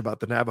so much about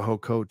the Navajo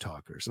code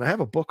talkers. And I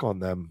have a book on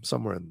them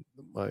somewhere in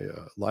my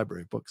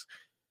library of books.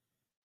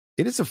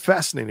 It is a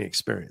fascinating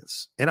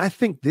experience. And I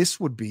think this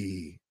would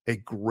be a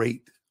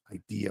great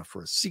idea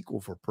for a sequel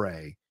for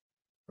Prey.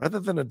 Rather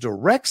than a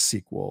direct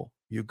sequel,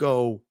 you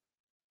go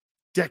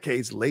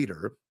decades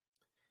later,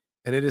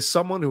 and it is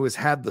someone who has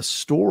had the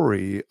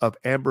story of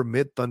Amber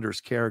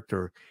Midthunder's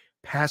character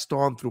passed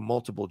on through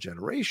multiple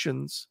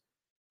generations.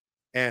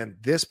 And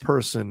this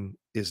person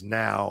is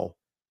now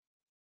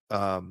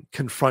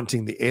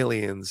confronting the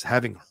aliens,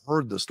 having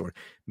heard the story.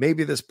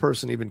 Maybe this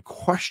person even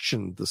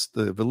questioned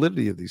the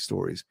validity of these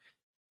stories,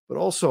 but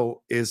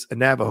also is a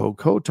Navajo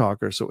code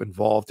talker, so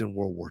involved in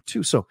World War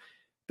II. So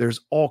there's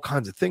all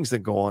kinds of things that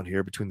go on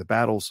here between the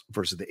battles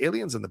versus the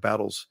aliens and the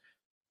battles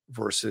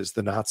versus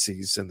the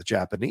Nazis and the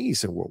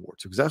Japanese in World War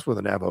II, because that's where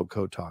the Navajo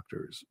code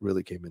talkers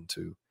really came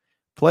into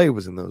play,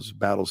 was in those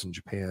battles in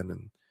Japan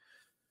and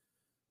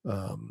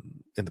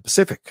in the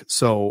Pacific.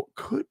 So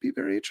could be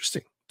very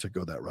interesting to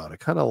go that route. I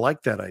kind of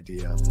like that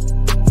idea.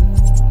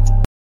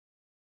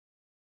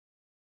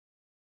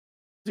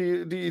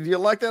 Do you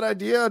like that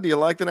idea? Do you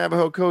like the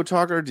Navajo code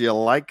talker? Do you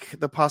like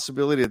the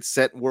possibility it's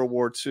set in World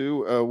War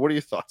II? What are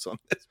your thoughts on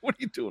this? What are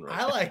you doing right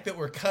now? I like that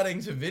we're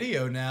cutting to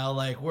video now.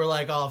 Like, we're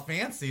like all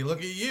fancy. Look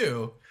at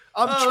you.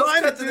 I'm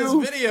trying to do this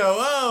video.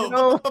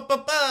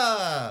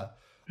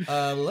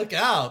 Look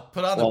out.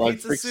 Put on the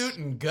pizza suit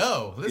and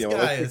go. This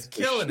guy is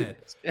killing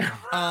it.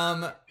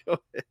 I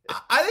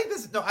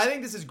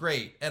think this is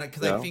great. And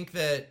because I think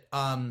that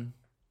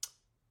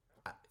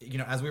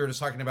as we were just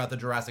talking about the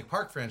Jurassic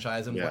Park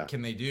franchise and what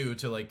can they do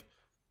to like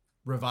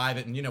revive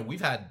it. And,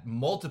 we've had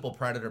multiple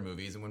Predator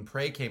movies, and when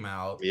Prey came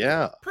out,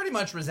 pretty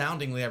much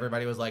resoundingly,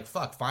 everybody was like,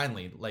 fuck,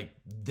 finally, like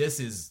this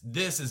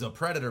is a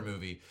Predator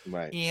movie.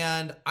 Right.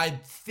 And I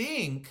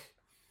think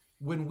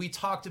when we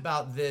talked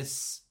about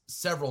this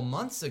several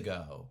months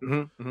ago,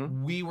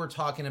 we were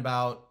talking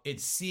about,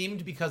 it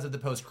seemed because of the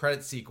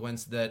post-credit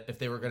sequence that if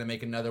they were going to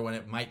make another one,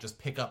 it might just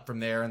pick up from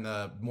there and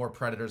the more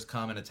predators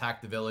come and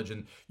attack the village.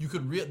 And you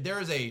could there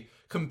is a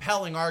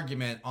compelling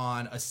argument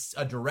on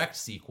a direct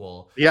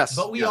sequel. Yes.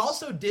 But we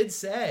also did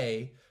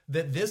say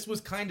that this was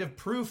kind of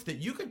proof that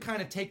you could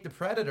kind of take the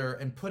Predator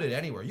and put it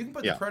anywhere. You can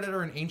put the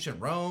Predator in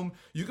ancient Rome.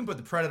 You can put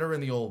the Predator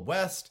in the Old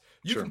West.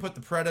 You can put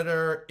the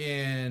Predator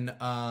in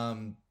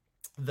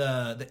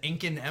the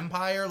Incan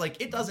Empire. Like,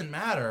 it doesn't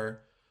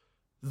matter.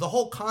 The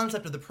whole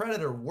concept of the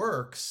Predator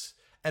works,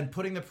 and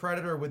putting the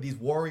Predator with these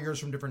warriors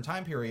from different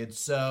time periods.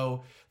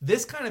 So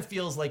this kind of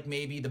feels like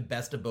maybe the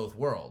best of both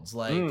worlds.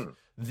 Like,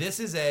 this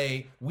is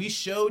we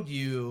showed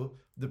you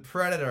the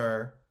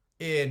Predator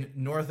in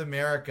North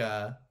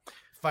America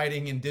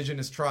fighting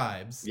indigenous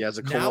tribes. Yeah,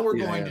 now we're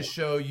going to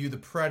show you the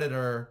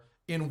Predator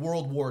in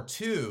World War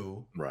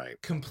II.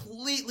 Right.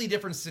 Completely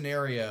different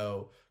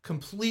scenario,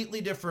 completely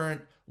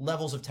different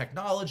levels of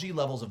technology,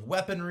 levels of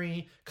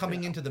weaponry,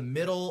 coming into the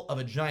middle of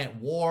a giant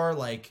war.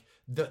 Like,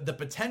 the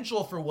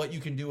potential for what you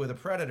can do with a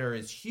Predator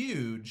is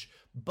huge,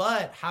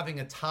 but having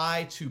a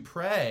tie to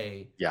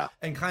Prey,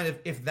 and kind of,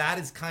 if that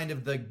is kind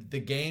of the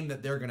game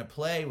that they're going to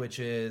play, which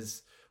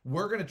is,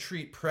 we're going to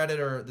treat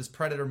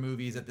Predator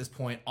movies at this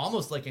point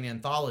almost like an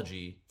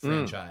anthology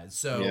franchise.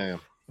 So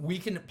we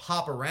can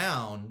pop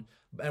around,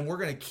 and we're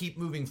going to keep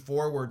moving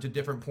forward to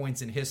different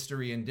points in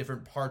history and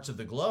different parts of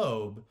the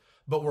globe,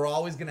 but we're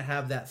always going to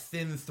have that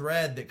thin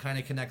thread that kind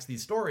of connects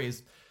these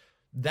stories.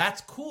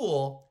 That's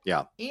cool.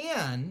 Yeah.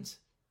 And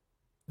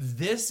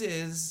this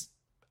is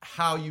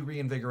how you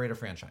reinvigorate a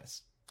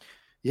franchise.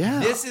 Yeah.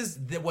 This is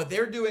what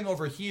they're doing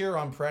over here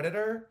on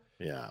Predator.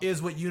 Yeah.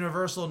 Is what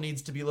Universal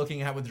needs to be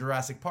looking at with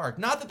Jurassic Park.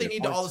 Not that they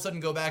need to all of a sudden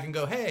go back and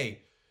go,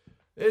 hey,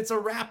 it's a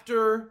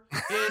raptor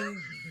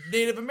in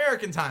Native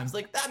American times.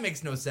 Like, that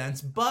makes no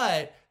sense.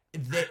 But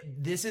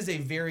this is a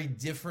very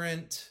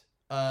different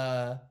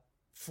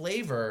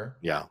flavor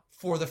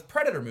for the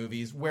Predator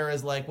movies.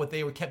 Whereas, like, what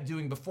they kept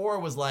doing before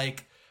was,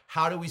 like,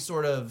 how do we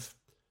sort of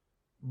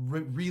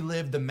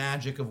relive the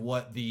magic of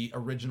what the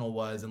original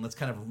was? And let's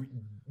kind of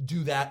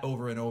do that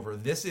over and over.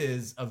 This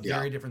is a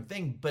very different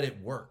thing, but it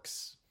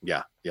works.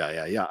 Yeah.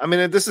 I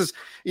mean, this is,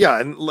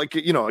 and like,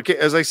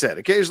 as I said,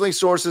 occasionally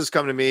sources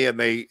come to me and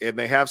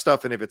they have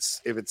stuff, and if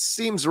it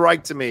seems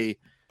right to me,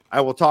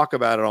 I will talk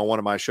about it on one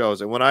of my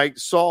shows. And when I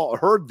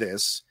heard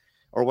this,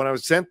 or when I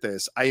was sent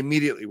this, I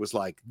immediately was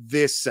like,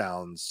 this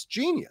sounds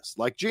genius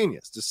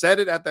to set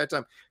it at that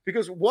time.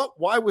 Because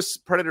why was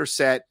Predator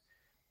set?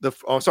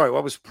 Why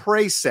was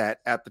Prey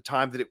set at the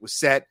time that it was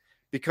set?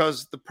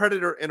 Because the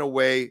Predator, in a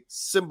way,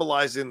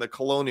 symbolizing the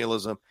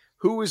colonialism.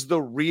 Who is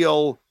the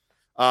real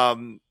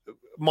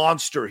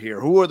monster here?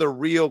 Who are the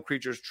real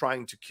creatures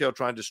trying to kill,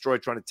 trying to destroy,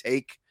 trying to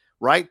take?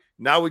 Right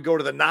now, we go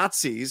to the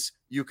Nazis.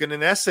 You can,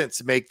 in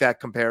essence, make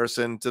that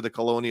comparison to the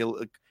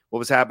what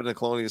was happening in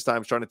colonialist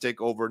times, trying to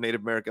take over Native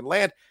American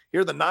land.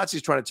 Here, the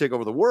Nazis trying to take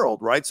over the world.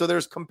 Right. So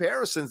there's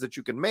comparisons that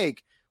you can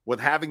make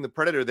with having the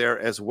Predator there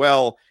as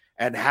well,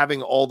 and having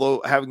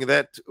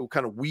that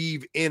kind of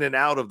weave in and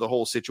out of the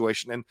whole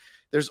situation. And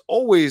there's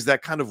always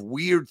that kind of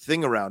weird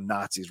thing around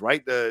Nazis,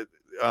 right? The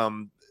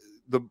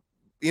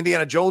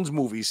Indiana Jones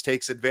movies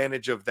takes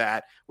advantage of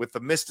that with the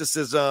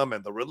mysticism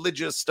and the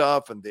religious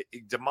stuff and the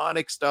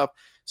demonic stuff.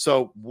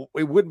 So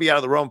it wouldn't be out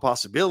of the realm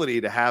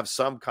possibility to have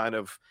some kind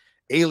of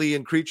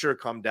alien creature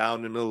come down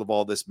in the middle of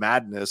all this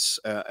madness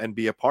and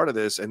be a part of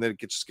this. And then it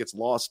just gets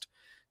lost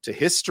to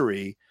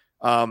history.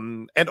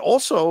 And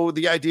also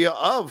the idea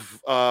of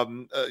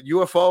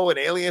UFO and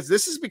aliens.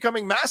 This is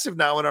becoming massive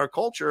now in our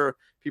culture.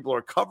 People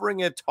are covering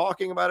it,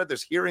 talking about it.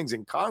 There's hearings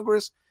in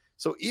Congress.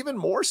 So even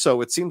more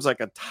so, it seems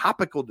like a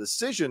topical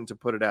decision to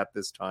put it at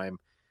this time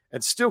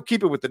and still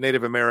keep it with the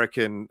Native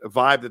American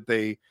vibe that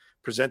they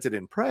presented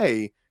in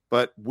Prey,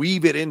 but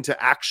weave it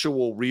into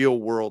actual real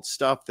world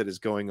stuff that is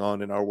going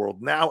on in our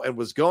world now and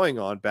was going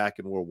on back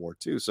in World War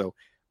II. So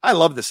I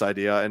love this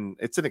idea, and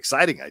it's an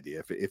exciting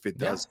idea if it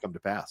does come to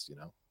pass,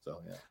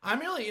 So yeah, I'm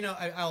really,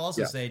 I'll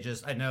also say,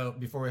 just, I know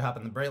before we hop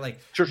in the break,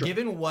 like, sure.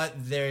 Given what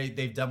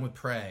they've done with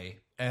Prey,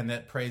 and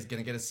that Prey is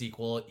going to get a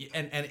sequel,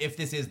 and if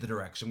this is the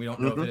direction, we don't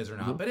know if it is or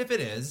not, but if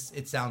it is,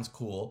 it sounds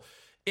cool.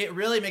 It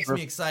really makes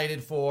me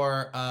excited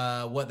for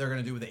what they're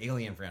going to do with the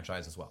Alien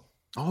franchise as well.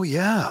 Oh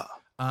yeah.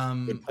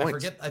 I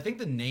forget. I think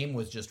the name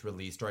was just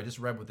released, or I just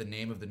read what the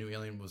name of the new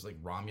alien was, like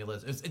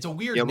Romulus. It's a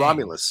weird name.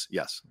 Romulus.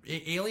 Yes.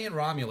 Alien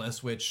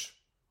Romulus, which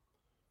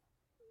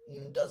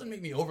doesn't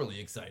make me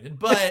overly excited,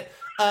 but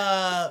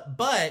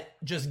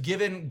just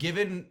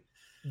given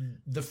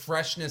the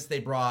freshness they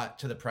brought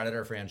to the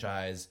Predator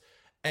franchise,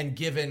 and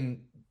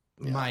given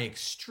my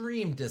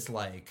extreme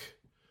dislike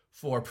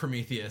for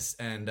Prometheus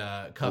and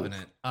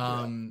Covenant,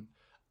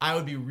 I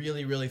would be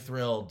really, really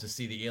thrilled to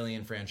see the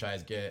Alien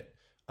franchise get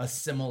a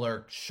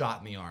similar shot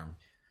in the arm.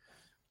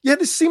 Yeah,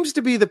 this seems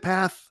to be the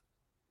path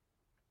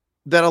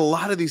that a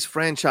lot of these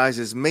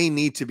franchises may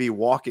need to be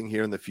walking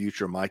here in the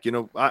future, Mike.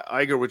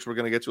 Iger, which we're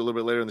going to get to a little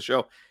bit later in the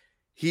show,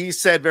 he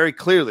said very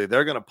clearly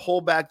they're going to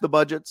pull back the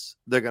budgets.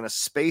 They're going to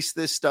space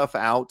this stuff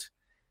out.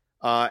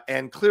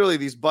 And clearly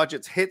these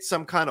budgets hit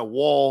some kind of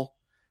wall,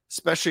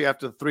 especially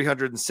after the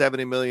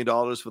 $370 million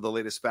for the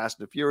latest Fast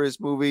and Furious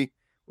movie,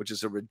 which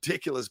is a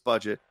ridiculous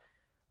budget,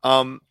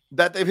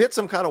 that they've hit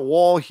some kind of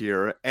wall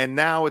here. And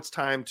now it's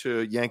time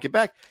to yank it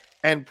back.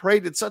 And Prey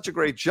did such a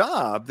great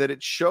job that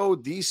it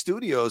showed these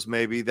studios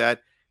maybe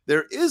that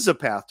there is a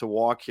path to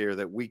walk here,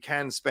 that we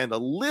can spend a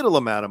little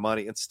amount of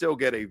money and still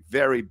get a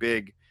very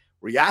big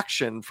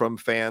reaction from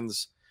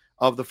fans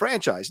of the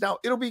franchise. Now,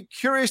 it'll be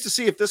curious to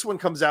see if this one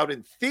comes out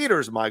in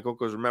theaters, Michael,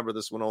 because remember,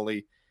 this one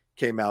only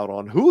came out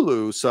on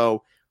Hulu.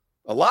 So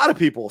a lot of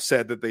people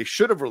said that they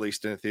should have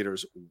released it in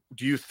theaters.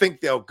 Do you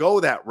think they'll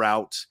go that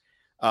route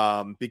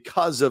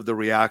because of the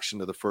reaction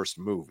to the first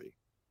movie?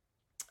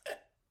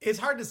 It's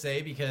hard to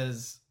say,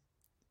 because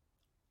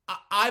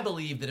I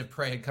believe that if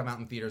Prey had come out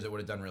in theaters, it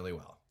would have done really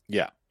well.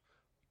 Yeah.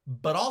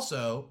 But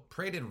also,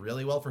 Prey did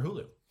really well for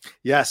Hulu.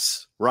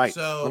 Yes, right.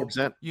 So,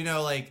 100%. you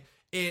know, like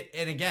it,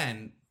 and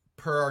again,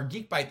 per our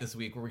Geek Bite this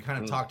week, where we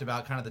kind of talked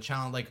about kind of the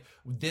challenge, like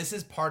this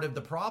is part of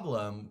the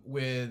problem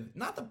with,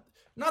 not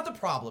the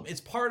problem,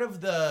 it's part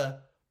of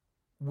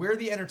where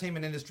the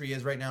entertainment industry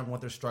is right now and what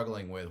they're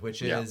struggling with,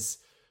 which is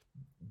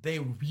they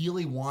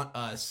really want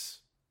us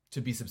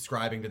to be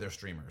subscribing to their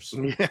streamers.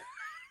 Yeah.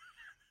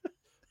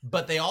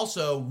 But they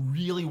also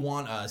really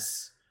want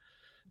us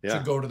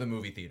to go to the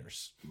movie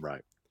theaters.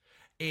 Right.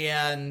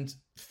 And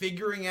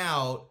figuring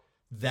out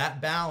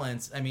that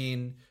balance. I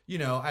mean, you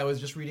know, I was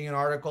just reading an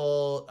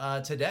article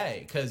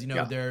today, because, you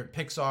know,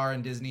 Pixar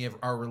and Disney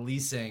are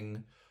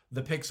releasing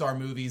the Pixar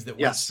movies that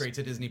went straight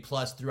to Disney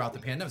Plus throughout the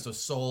pandemic. So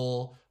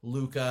Soul,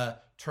 Luca,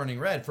 Turning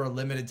Red, for a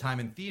limited time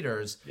in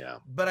theaters. Yeah.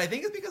 But I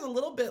think it's because a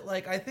little bit,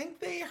 like, I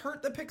think they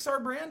hurt the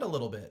Pixar brand a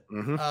little bit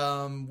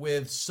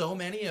with so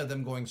many of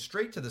them going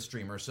straight to the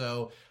streamer.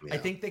 So I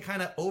think they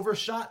kind of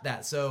overshot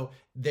that. So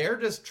they're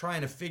just trying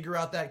to figure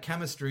out that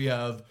chemistry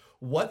of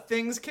what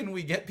things can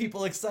we get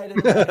people excited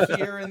about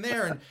here and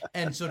there.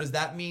 And so does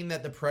that mean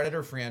that the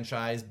Predator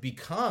franchise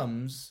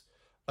becomes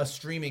a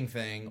streaming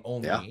thing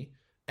only? Yeah.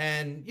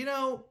 And, you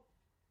know,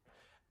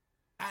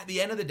 at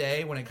the end of the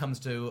day, when it comes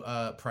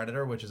to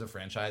Predator, which is a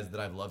franchise that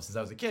I've loved since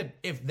I was a kid,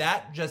 if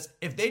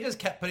they just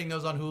kept putting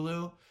those on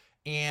Hulu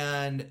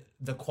and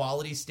the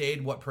quality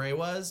stayed what Prey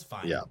was,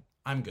 fine. Yeah.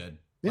 I'm good.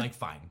 Yeah. Like,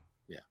 fine.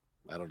 Yeah.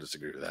 I don't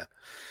disagree with that.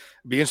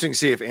 It'd be interesting to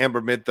see if Amber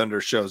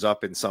Midthunder shows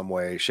up in some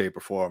way, shape,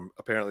 or form.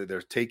 Apparently,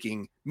 they're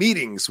taking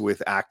meetings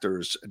with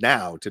actors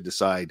now to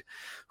decide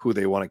who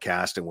they want to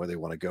cast and where they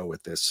want to go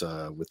with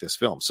this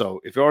film. So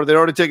if they're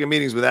already taking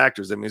meetings with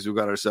actors, that means we've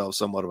got ourselves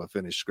somewhat of a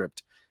finished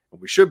script. And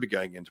we should be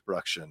going into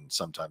production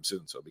sometime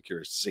soon. So I'll be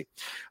curious to see.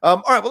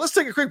 All right, well, let's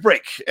take a quick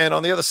break. And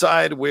on the other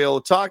side, we'll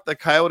talk the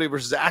Coyote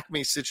versus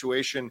Acme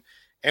situation.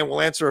 And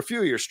we'll answer a few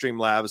of your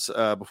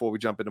Streamlabs before we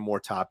jump into more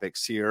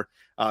topics here.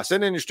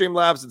 Send in your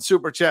Streamlabs and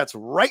Super Chats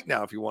right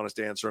now if you want us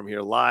to answer them here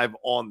live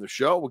on the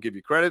show. We'll give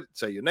you credit,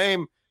 say your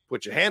name,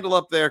 put your handle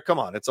up there. Come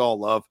on, it's all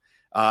love.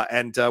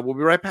 And we'll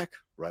be right back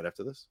right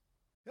after this.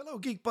 Hello,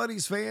 Geek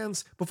Buddies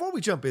fans. Before we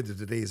jump into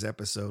today's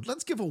episode,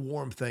 let's give a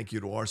warm thank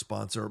you to our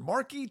sponsor,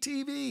 Marquee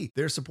TV.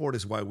 Their support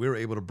is why we're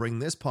able to bring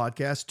this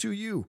podcast to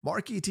you.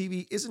 Marquee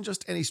TV isn't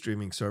just any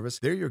streaming service.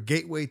 They're your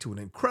gateway to an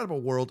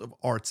incredible world of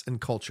arts and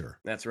culture.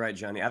 That's right,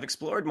 Johnny. I've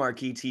explored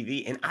Marquee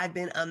TV, and I've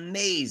been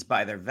amazed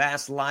by their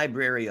vast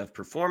library of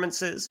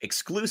performances,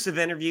 exclusive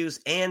interviews,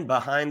 and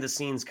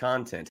behind-the-scenes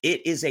content.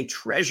 It is a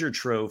treasure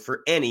trove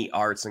for any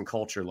arts and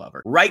culture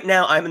lover. Right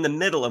now, I'm in the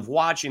middle of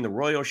watching the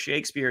Royal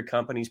Shakespeare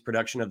Company's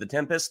production of The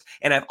Tempest,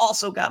 and I've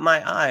also got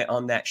my eye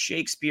on that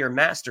Shakespeare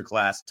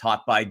masterclass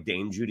taught by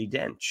Dame Judi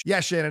Dench.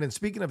 Yeah, Shannon, and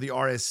speaking of the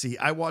RSC,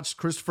 I watched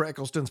Christopher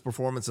Eccleston's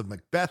performance of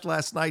Macbeth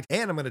last night,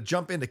 and I'm going to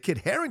jump into Kit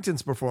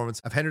Harington's performance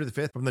of Henry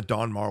V from the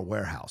Donmar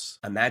Warehouse.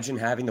 Imagine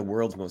having the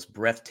world's most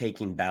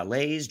breathtaking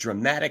ballets,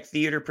 dramatic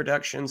theater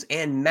productions,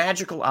 and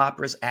magical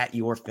operas at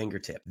your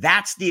fingertip.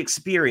 That's the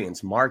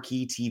experience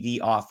Marquee TV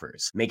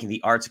offers, making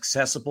the arts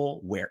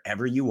accessible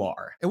wherever you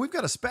are. And we've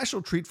got a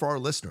special treat for our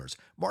listeners.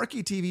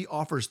 Marquee TV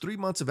offers 3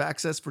 months of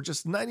access for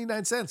just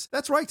 99 cents.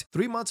 That's right,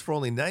 3 months for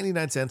only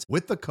 99 cents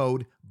with the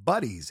code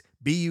BUDDIES,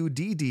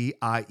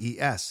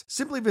 BUDDIES.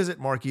 Simply visit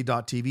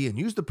marquee.tv and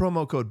use the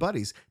promo code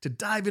BUDDIES to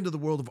dive into the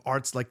world of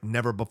arts like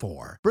never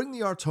before. Bring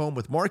the arts home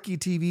with Marquee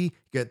TV.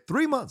 Get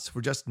 3 months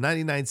for just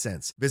 99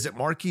 cents. Visit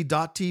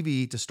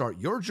marquee.tv to start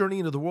your journey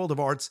into the world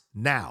of arts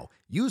now.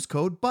 Use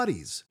code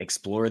BUDDIES.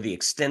 Explore the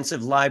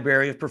extensive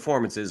library of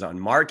performances on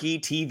Marquee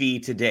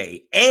TV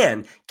today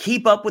and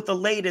keep up with the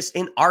latest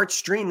in art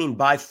streaming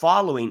by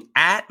following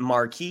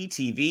 @Marquee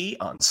TV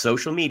on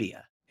social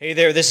media. Hey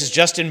there, this is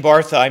Justin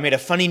Bartha. I made a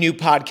funny new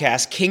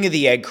podcast, King of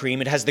the Egg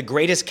Cream. It has the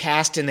greatest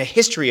cast in the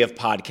history of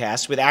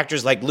podcasts with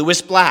actors like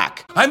Louis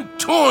Black. I'm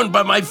torn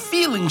by my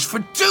feelings for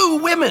two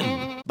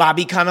women.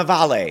 Bobby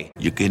Cannavale.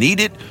 You can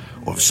eat it,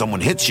 or if someone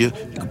hits you,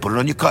 you can put it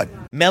on your cut.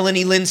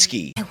 Melanie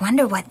Linsky, I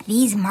wonder what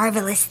these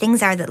marvelous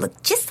things are that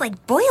look just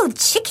like boiled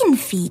chicken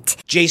feet.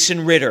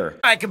 Jason Ritter,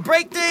 I can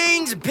break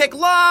things and pick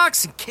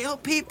locks and kill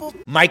people.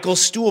 Michael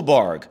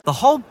Stuhlbarg, The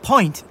whole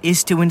point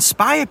is to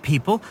inspire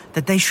people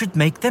that they should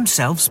make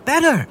themselves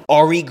better.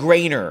 Ari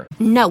Grainer,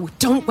 No,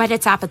 don't whet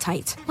its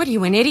appetite. What are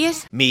you, an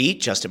idiot? me,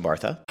 Justin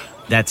Bartha,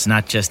 That's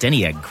not just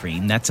any egg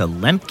cream, that's a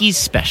Lemke's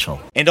special.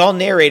 and all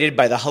narrated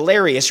by the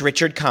hilarious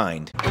Richard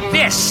Kind.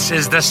 This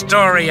is the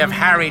story of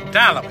Harry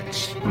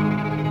Dalowitz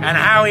and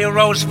how he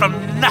rose from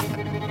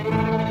nothing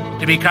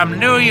to become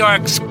New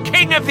York's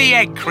King of the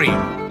Egg Cream.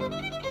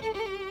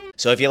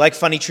 So if you like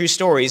funny true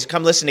stories,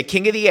 come listen to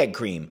King of the Egg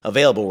Cream,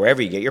 available wherever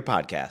you get your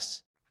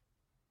podcasts.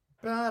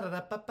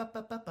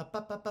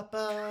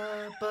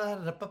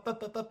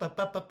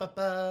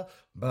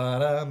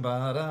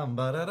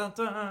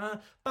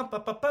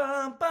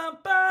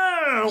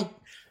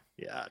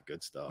 Yeah,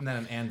 good stuff. And then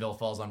an anvil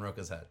falls on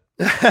Roka's head.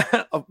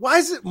 Why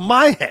is it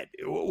my head?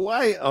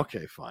 Why?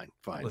 Okay, fine.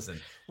 Listen,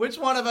 which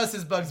one of us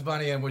is Bugs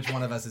Bunny and which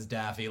one of us is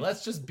Daffy?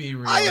 Let's just be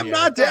real. I am here.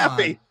 not Come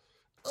Daffy.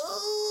 on.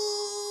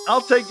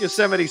 I'll take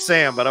Yosemite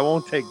Sam, but I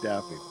won't take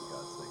Daffy.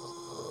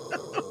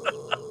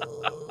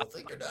 I'll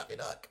take your Daffy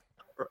Duck.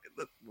 All right,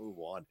 let's move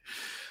on.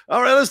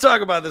 All right, let's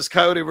talk about this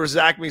Coyote versus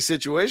Acme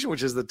situation,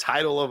 which is the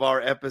title of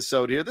our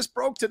episode here. This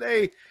broke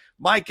today,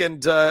 Mike,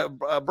 and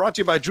brought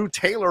to you by Drew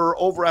Taylor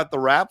over at The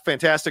Wrap.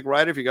 Fantastic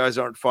writer. If you guys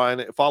aren't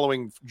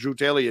following Drew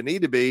Taylor, you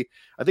need to be.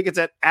 I think it's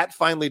at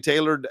Finely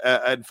Tailored,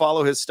 and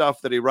follow his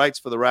stuff that he writes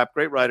for The Wrap.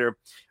 Great writer.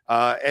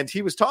 And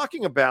he was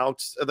talking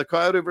about the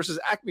Coyote versus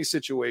Acme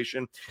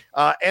situation.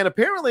 And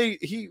apparently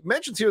he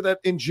mentions here that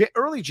in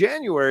early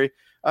January,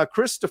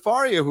 Chris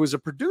Stefaria, who is a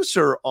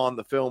producer on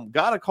the film,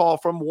 got a call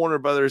from Warner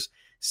Brothers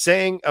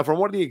saying, from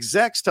one of the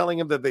execs telling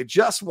him that they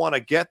just want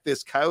to get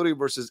this Coyote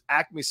versus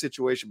Acme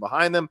situation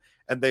behind them,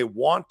 and they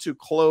want to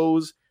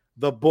close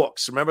the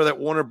books. Remember that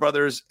Warner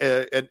Brothers,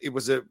 and it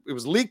was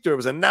leaked, or it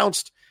was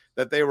announced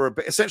that they were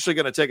essentially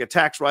going to take a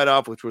tax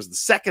write-off, which was the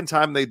second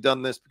time they'd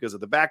done this because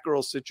of the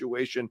Batgirl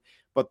situation.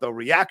 But the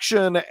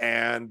reaction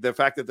and the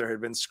fact that there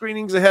had been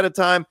screenings ahead of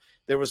time,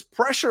 there was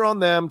pressure on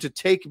them to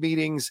take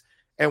meetings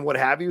and what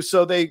have you.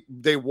 So they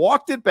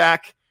walked it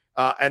back,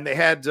 and they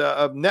had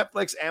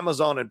Netflix,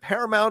 Amazon, and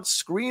Paramount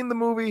screen the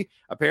movie.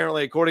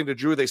 Apparently, according to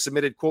Drew, they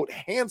submitted, quote,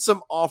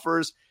 handsome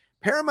offers.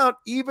 Paramount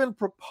even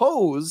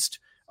proposed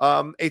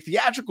a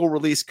theatrical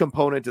release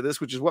component to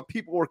this, which is what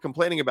people were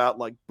complaining about,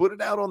 like put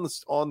it out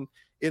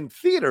in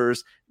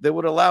theaters that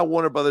would allow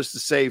Warner Brothers to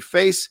save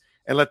face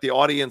and let the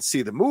audience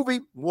see the movie.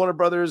 Warner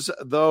Brothers,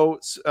 though,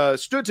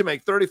 stood to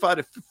make $35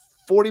 to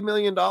 $40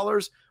 million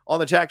on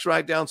the tax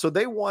write-down, so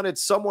they wanted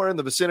somewhere in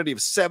the vicinity of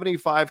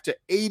 $75 to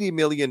 $80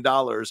 million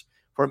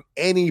from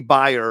any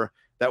buyer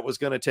that was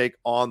going to take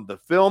on the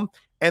film,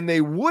 and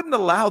they wouldn't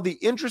allow the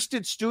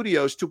interested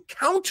studios to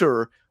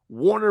counter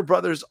Warner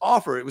Brothers'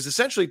 offer. It was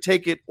essentially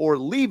take it or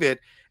leave it.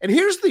 And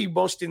here's the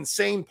most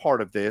insane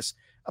part of this.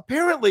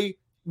 Apparently,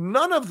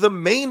 none of the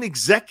main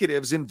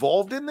executives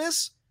involved in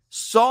this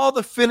saw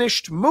the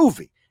finished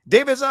movie.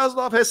 David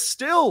Zaslav has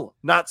still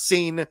not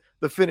seen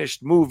the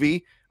finished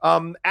movie.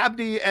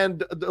 Abdi and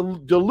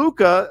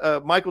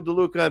DeLuca, Michael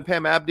DeLuca and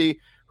Pam Abdi,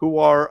 who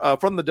are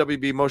from the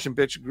WB Motion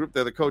Picture Group,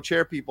 they're the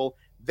co-chair people,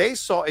 they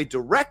saw a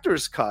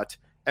director's cut,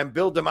 and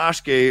Bill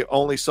Damashke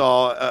only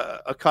saw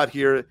a cut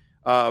here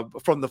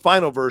from the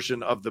final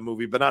version of the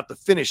movie, but not the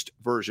finished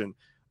version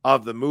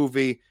of the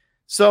movie.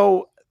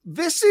 So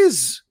this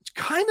is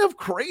kind of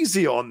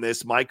crazy on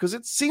this, Mike, because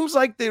it seems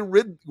like they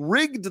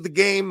rigged the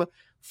game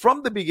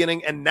from the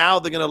beginning, and now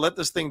they're going to let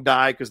this thing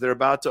die because they're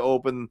about to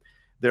open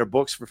their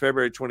books for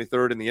February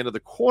 23rd and the end of the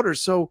quarter.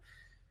 So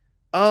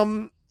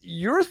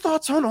your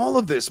thoughts on all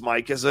of this,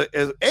 Mike, as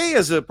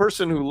a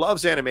person who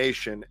loves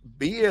animation,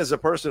 B, as a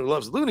person who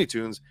loves Looney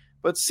Tunes,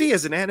 but C,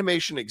 as an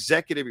animation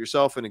executive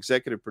yourself, an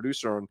executive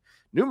producer on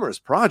numerous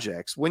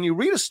projects. When you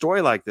read a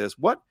story like this,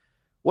 what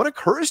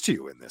occurs to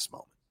you in this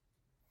moment?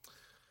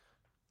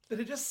 That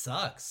it just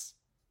sucks.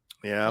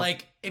 Yeah.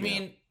 Like, I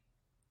mean,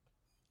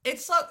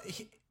 it's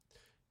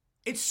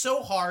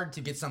so hard to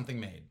get something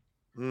made.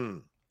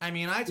 I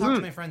mean, I talk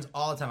to my friends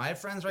all the time. I have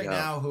friends right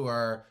now who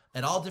are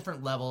at all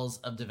different levels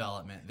of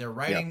development. They're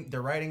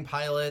writing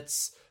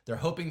pilots. They're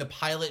hoping the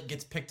pilot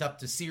gets picked up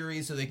to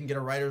series so they can get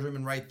a writer's room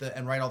and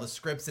write all the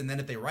scripts. And then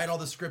if they write all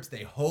the scripts,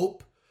 they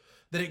hope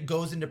that it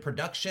goes into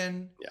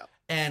production. Yeah.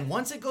 And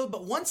once a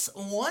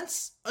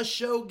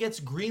show gets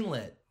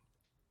greenlit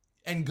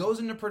and goes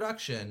into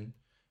production,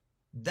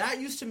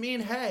 that used to mean,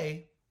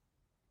 hey,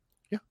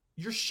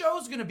 your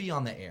show's going to be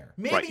on the air.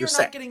 Maybe you're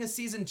not getting a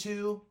season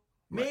 2.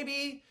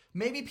 Maybe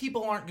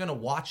people aren't going to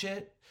watch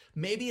it.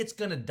 Maybe it's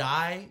going to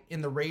die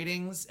in the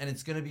ratings and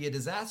it's going to be a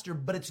disaster,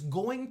 but it's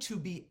going to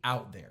be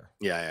out there.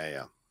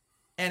 Yeah.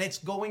 And it's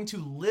going to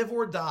live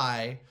or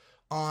die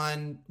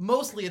on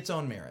mostly its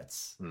own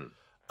merits.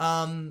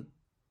 And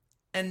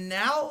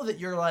now that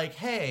you're like,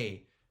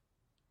 hey,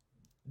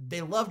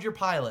 they loved your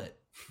pilot.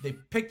 They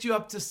picked you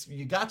up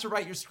you got to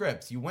write your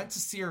scripts. You went to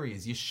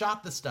series. You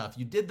shot the stuff.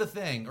 You did the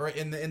thing. Or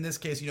in this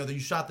case, you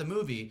shot the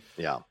movie.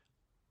 Yeah.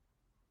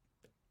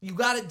 you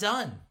got it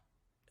done.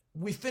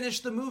 We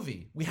finished the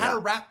movie. We had a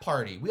rap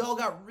party. We all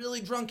got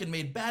really drunk and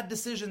made bad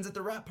decisions at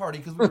the rap party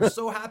because we were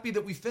so happy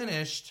that we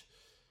finished.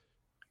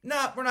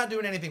 Nah, we're not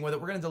doing anything with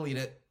it. We're going to delete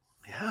it.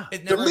 Yeah.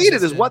 It never delete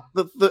existed. it is what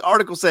the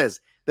article says,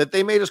 that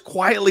they made us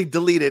quietly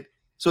delete it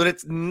so that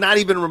it's not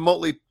even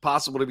remotely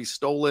possible to be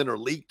stolen or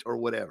leaked or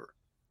whatever.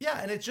 Yeah,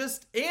 and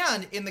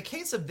and in the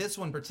case of this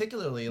one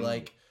particularly,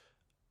 like,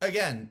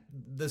 again,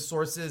 the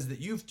sources that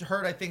you've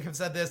heard, I think, have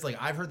said this. Like,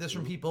 I've heard this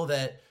from people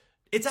that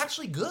it's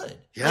actually good.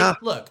 Yeah.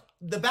 Like, look,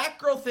 the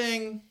Batgirl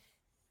thing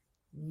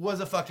was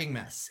a fucking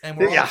mess, and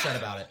we're all upset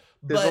about it.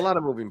 There's a lot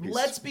of moving pieces.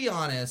 Let's be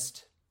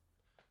honest.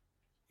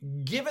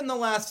 Given the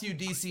last few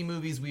DC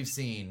movies we've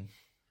seen,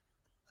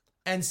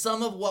 and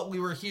some of what we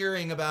were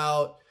hearing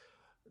about,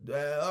 which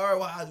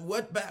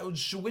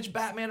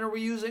Batman are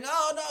we using?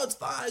 Oh, no, it's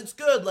fine. It's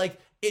good. Like,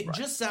 it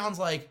just sounds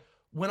like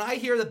when I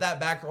hear that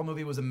Batgirl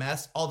movie was a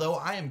mess, although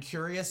I am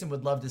curious and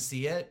would love to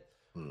see it,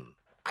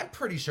 I'm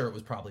pretty sure it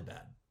was probably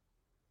bad.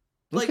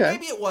 Like,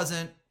 maybe it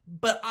wasn't,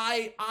 but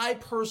I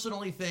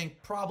personally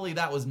think probably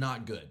that was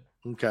not good.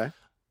 Okay.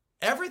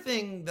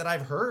 Everything that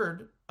I've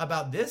heard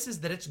about this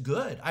is that it's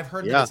good. I've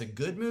heard that it's a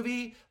good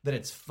movie, that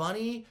it's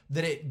funny,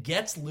 that it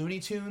gets Looney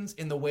Tunes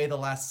in the way the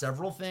last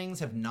several things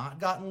have not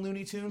gotten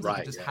Looney Tunes. Like,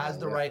 it just has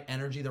the right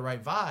energy, the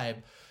right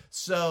vibe.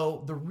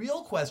 So the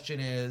real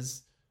question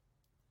is,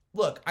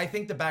 look, I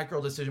think the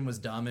Batgirl decision was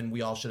dumb and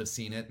we all should have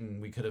seen it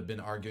and we could have been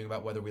arguing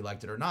about whether we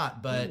liked it or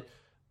not. But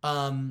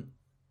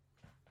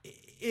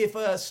if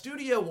a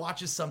studio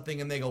watches something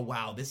and they go,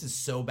 wow, this is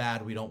so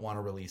bad, we don't want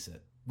to release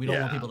it. We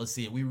don't want people to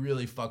see it. We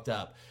really fucked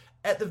up.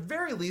 At the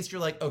very least, you're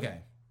like, okay,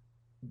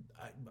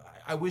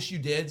 I wish you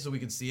did so we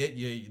could see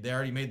it. They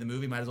already made the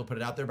movie. Might as well put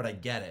it out there, but I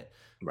get it.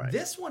 Right.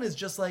 This one is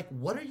just like,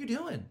 what are you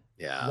doing?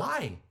 Yeah.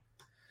 Why?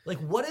 Like,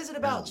 what is it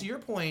about? To your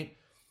point,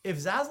 if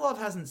Zaslav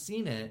hasn't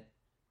seen it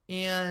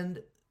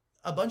and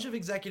a bunch of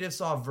executives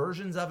saw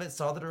versions of it,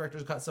 saw the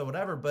director's cut, so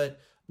whatever,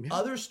 but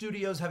other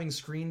studios having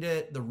screened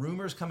it, the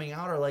rumors coming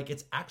out are like,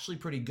 it's actually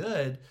pretty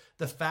good.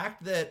 The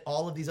fact that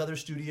all of these other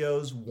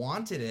studios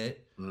wanted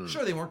it,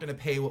 sure, they weren't going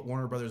to pay what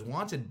Warner Brothers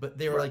wanted, but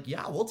they were like,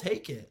 yeah, we'll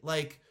take it.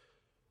 Like,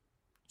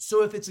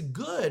 so if it's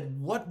good,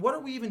 what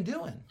are we even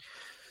doing?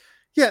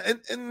 Yeah,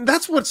 and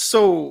that's what's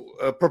so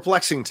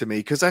perplexing to me,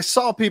 because I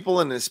saw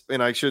people in this,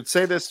 and I should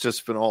say this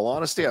just in all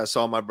honesty, I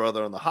saw my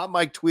brother on the hot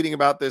mic tweeting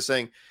about this,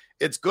 saying,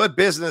 it's good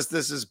business,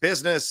 this is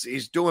business,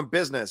 he's doing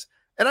business.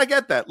 And I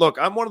get that. Look,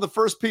 I'm one of the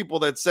first people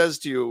that says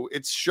to you,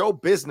 it's show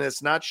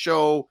business, not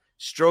show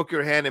stroke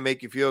your hand and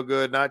make you feel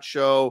good, not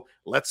show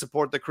let's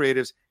support the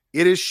creatives.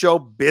 It is show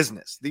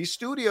business. These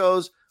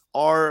studios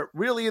are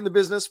really in the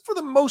business for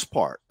the most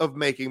part of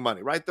making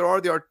money, right? There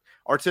are the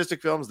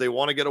artistic films they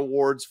want to get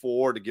awards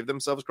for, to give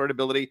themselves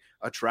credibility,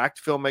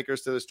 attract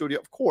filmmakers to the studio,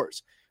 of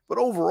course. But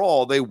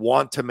overall, they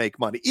want to make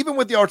money. Even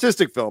with the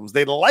artistic films,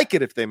 they'd like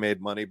it if they made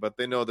money, but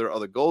they know there are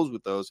other goals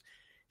with those.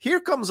 Here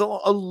comes a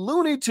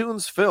Looney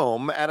Tunes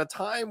film at a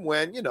time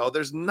when,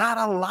 there's not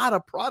a lot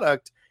of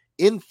product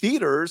in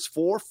theaters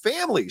for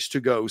families to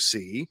go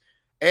see.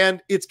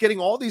 And it's getting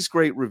all these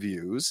great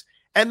reviews.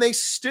 And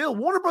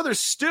Warner Brothers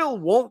still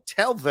won't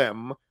tell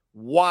them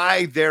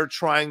why they're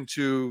trying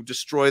to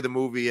destroy the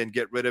movie and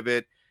get rid of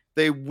it.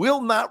 They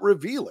will not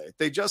reveal it.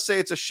 They just say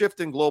it's a shift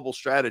in global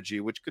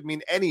strategy, which could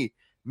mean any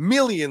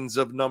millions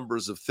of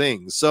numbers of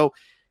things. So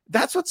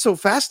that's what's so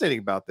fascinating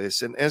about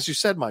this. And as you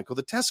said, Michael,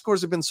 the test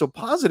scores have been so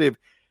positive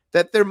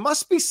that there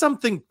must be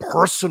something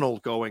personal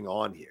going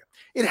on here.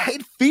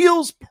 It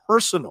feels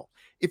personal.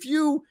 If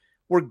you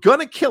were going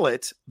to kill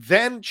it,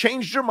 then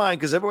changed your mind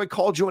because everybody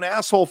called you an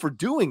asshole for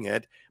doing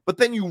it, but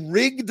then you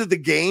rigged the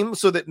game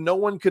so that no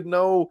one could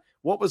know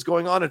what was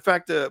going on. In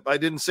fact, I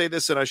didn't say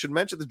this, and I should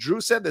mention that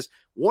Drew said this.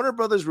 Warner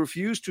Brothers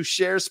refused to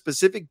share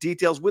specific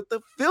details with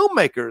the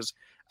filmmakers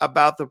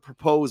about the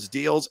proposed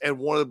deals, and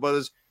Warner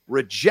Brothers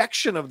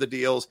rejection of the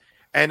deals,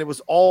 and it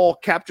was all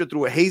captured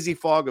through a hazy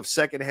fog of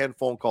secondhand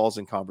phone calls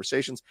and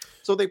conversations.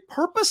 So they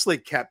purposely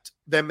kept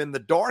them in the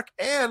dark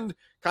and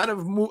kind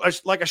of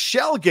like a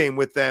shell game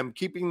with them,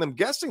 keeping them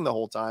guessing the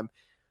whole time,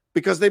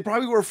 because they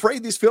probably were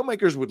afraid these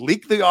filmmakers would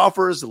leak the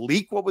offers,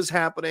 leak what was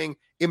happening,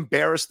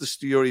 embarrass the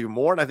studio even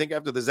more. And I think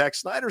after the Zack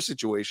Snyder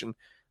situation,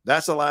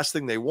 that's the last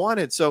thing they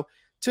wanted. So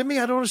to me,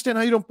 I don't understand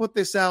how you don't put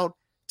this out,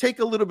 take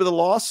a little bit of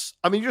loss.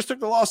 I mean, you just took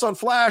the loss on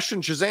Flash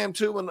and Shazam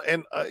 2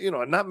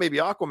 and not maybe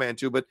Aquaman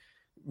 2, but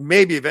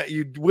maybe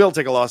you will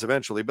take a loss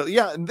eventually. But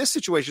yeah, in this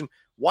situation,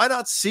 why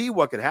not see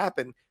what could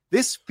happen?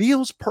 This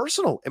feels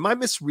personal. Am I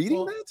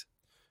misreading that?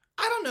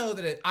 I don't know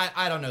that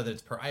I don't know that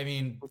it's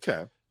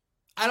okay.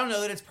 I don't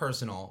know that it's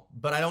personal,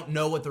 but I don't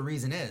know what the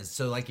reason is.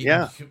 So like,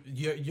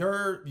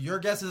 your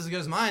guess is as good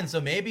as mine.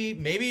 So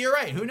maybe you're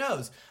right. Who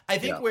knows? I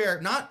think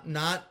we're not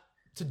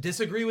to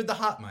disagree with the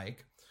hot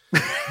mic,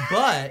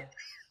 but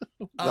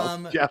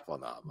Jeff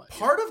on the hot mic.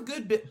 Part of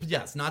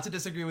yes, not to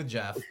disagree with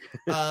Jeff.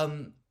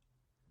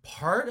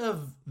 Part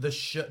of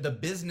the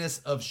business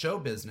of show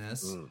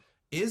business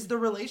is the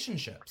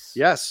relationships.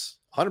 Yes,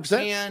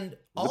 100%. And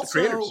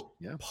also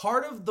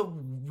part of the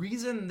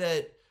reason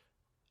that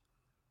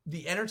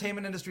the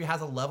entertainment industry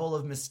has a level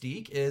of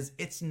mystique is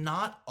it's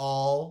not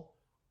all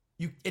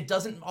it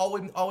doesn't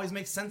always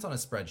make sense on a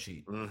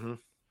spreadsheet. Mm-hmm.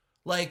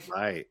 Like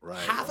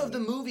half of the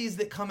movies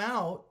that come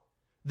out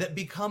that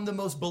become the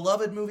most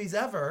beloved movies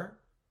ever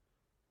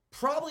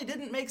probably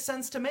didn't make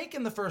sense to make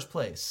in the first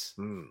place.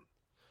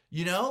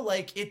 You know,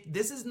 like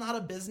this is not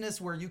a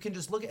business where you can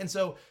just look at, and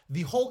so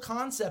the whole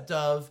concept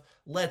of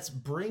let's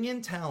bring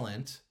in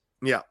talent,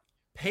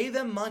 pay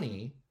them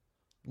money,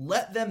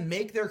 let them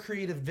make their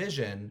creative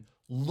vision,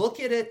 look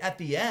at it at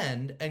the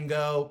end and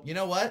go, you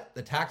know what?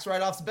 The tax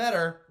write-off's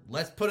better.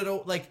 Let's put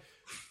it like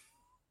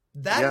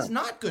that is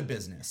not good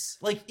business.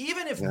 Like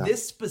even if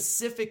this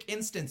specific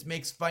instance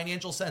makes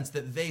financial sense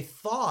that they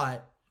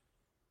thought,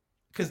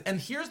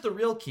 and here's the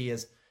real key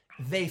is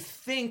they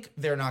think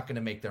they're not going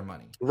to make their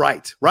money.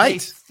 Right. They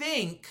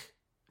think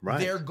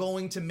they're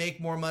going to make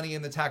more money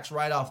in the tax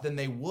write-off than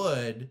they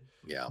would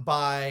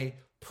by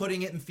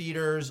putting it in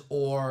theaters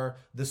or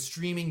the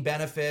streaming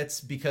benefits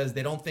because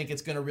they don't think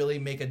it's going to really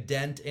make a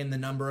dent in the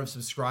number of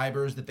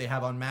subscribers that they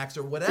have on Max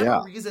or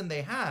whatever reason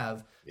they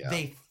have.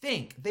 They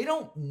think. They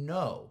don't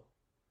know.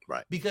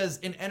 Right. Because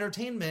in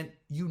entertainment,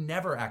 you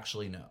never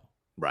actually know.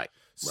 Right.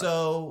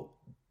 So,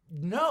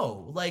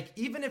 no. Like,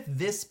 even if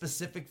this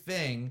specific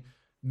thing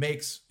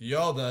makes,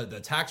 the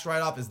tax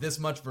write-off is this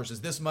much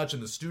versus this much,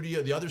 and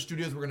the other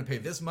studios were going to pay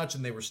this much,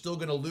 and they were still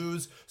going to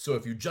lose. So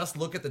if you just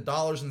look at the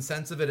dollars and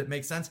cents of it, it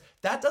makes sense.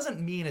 That doesn't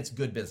mean it's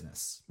good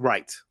business.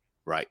 Right.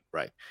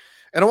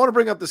 And I want to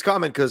bring up this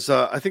comment because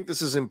I think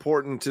this is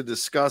important to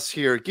discuss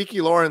here.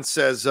 Geeky Lawrence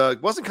says,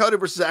 wasn't Coyote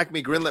versus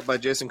Acme greenlit by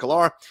Jason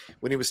Kilar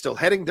when he was still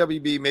heading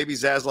WB? Maybe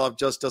Zaslav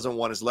just doesn't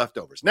want his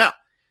leftovers. Now,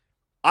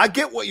 I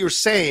get what you're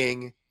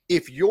saying.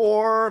 If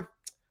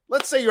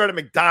let's say you're at a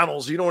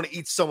McDonald's, you don't want to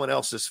eat someone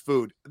else's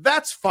food.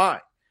 That's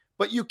fine.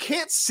 But you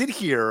can't sit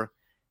here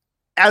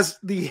as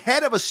the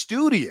head of a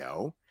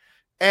studio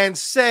and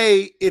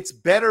say it's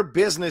better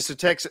business to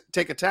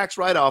take a tax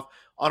write-off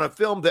on a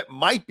film that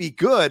might be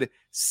good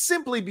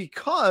simply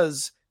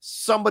because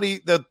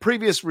the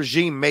previous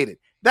regime made it.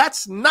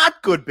 That's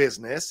not good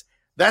business.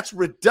 That's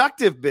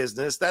reductive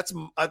business. That's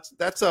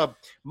a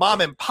mom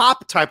and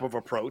pop type of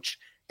approach.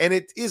 And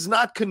it is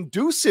not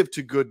conducive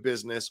to good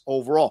business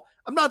overall.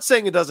 I'm not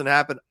saying it doesn't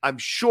happen. I'm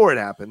sure it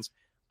happens.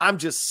 I'm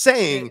just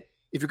saying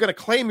if you're going to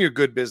claim your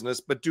good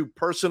business, but do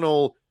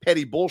personal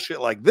petty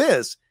bullshit like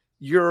this,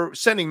 you're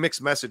sending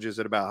mixed messages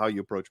about how you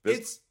approach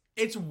business.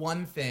 It's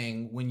one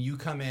thing when you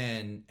come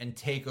in and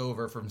take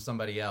over from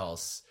somebody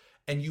else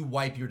and you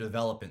wipe your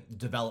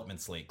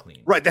development slate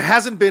clean. Right. That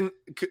hasn't been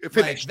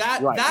finished.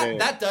 Like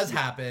that does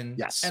happen.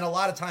 Yes. And a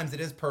lot of times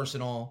it is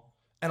personal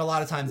and a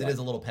lot of times it is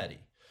a little petty.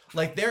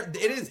 Like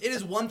it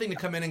is one thing to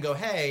come in and go,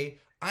 hey,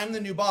 I'm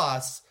the new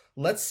boss.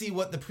 Let's see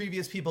what the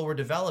previous people were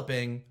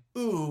developing.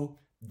 Ooh,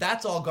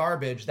 that's all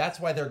garbage. That's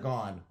why they're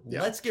gone.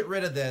 Yeah. Let's get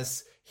rid of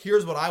this.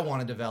 Here's what I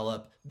want to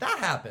develop. That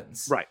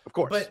happens. Right, of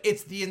course. But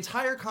it's the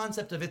entire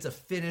concept of it's a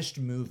finished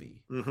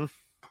movie. Mm-hmm.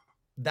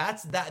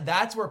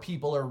 That's where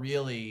people are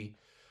really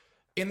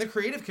in the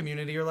creative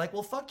community are like,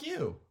 well, fuck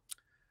you.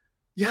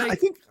 Yeah, I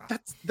think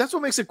that's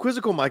what makes it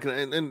quizzical, Mike.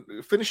 And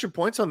finish your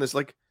points on this.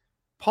 Like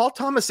Paul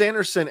Thomas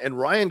Anderson and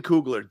Ryan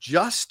Coogler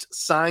just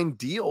signed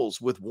deals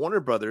with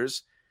Warner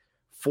Brothers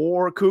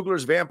for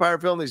Coogler's vampire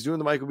film that he's doing,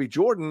 the Michael B.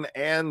 Jordan,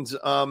 and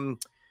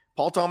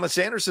Paul Thomas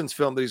Anderson's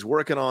film that he's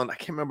working on. I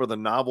can't remember the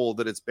novel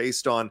that it's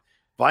based on.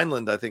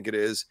 Vineland, I think it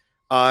is.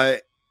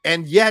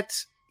 And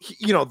yet,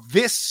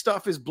 this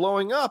stuff is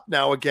blowing up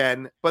now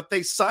again, but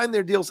they signed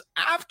their deals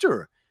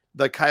after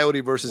the Coyote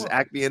versus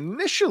Acme.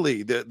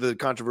 Initially, the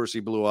controversy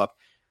blew up.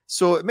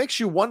 So it makes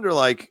you wonder,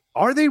 like,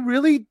 are they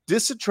really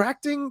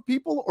disattracting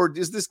people, or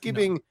is this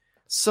giving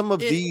some of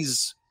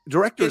these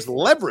directors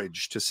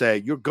leverage to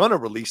say, you're going to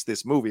release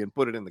this movie and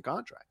put it in the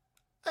contract?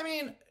 I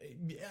mean,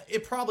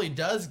 it probably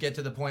does get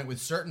to the point with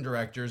certain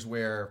directors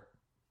where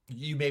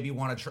you maybe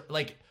want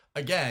to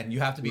again, you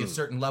have to be a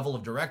certain level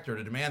of director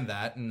to demand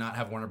that and not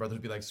have Warner Brothers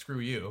be like, screw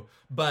you.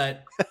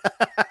 But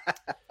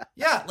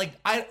yeah, look,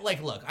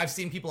 I've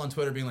seen people on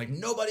Twitter being like,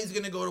 nobody's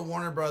going to go to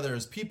Warner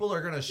Brothers. People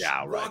are going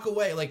to walk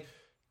away. Like,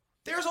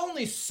 there's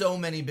only so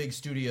many big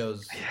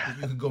studios that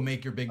you can go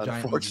make your big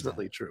giant.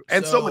 Unfortunately, true.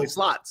 And so many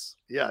slots.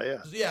 Yeah.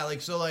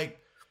 Yeah.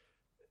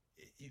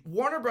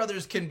 Warner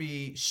Brothers can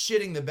be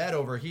shitting the bed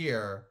over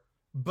here,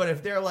 but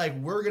if they're like,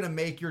 we're going to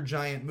make your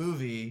giant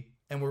movie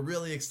and we're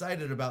really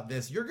excited about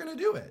this, you're going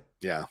to do it.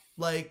 Yeah.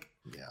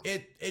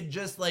 It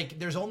just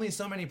there's only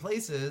so many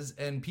places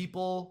and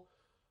people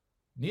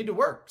need to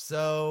work.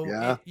 So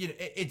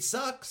it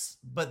sucks,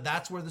 but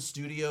that's where the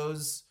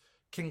studios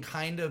can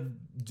kind of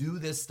do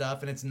this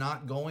stuff. And it's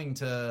not going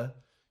to,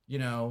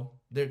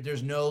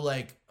 there's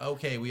no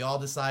okay, we all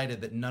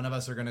decided that none of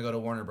us are going to go to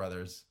Warner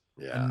Brothers.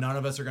 Yeah. And none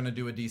of us are going to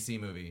do a DC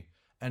movie.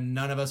 And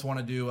none of us want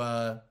to do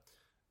a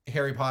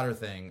Harry Potter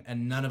thing.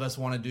 And none of us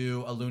want to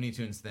do a Looney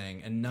Tunes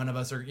thing. And none of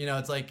us are,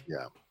 it's like,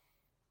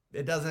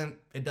 it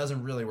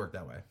doesn't really work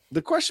that way.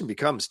 The question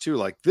becomes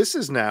too, this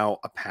is now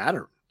a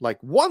pattern.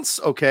 Once,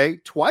 okay,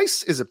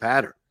 twice is a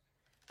pattern.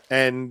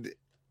 And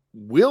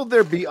will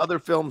there be other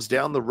films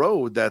down the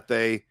road that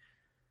they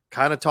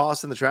kind of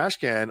toss in the trash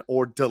can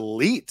or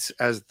delete,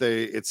 as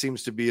it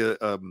seems to be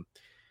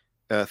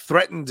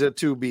threatened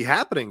to be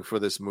happening for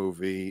this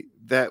movie?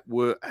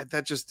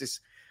 That just is,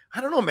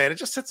 I don't know, man. It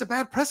just sets a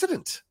bad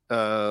precedent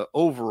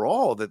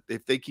overall. That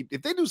if they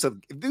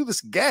do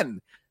this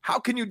again, how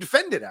can you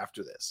defend it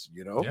after this?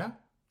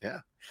 Yeah.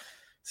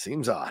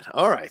 Seems odd.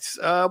 All right.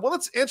 Well,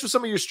 let's answer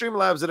some of your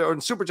Streamlabs that are in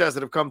Super Chats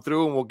that have come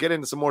through, and we'll get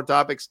into some more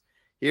topics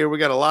here. We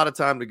got a lot of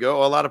time to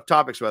go, a lot of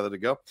topics rather to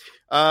go.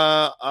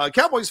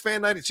 Cowboys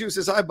Fan 92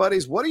 says, "Hi,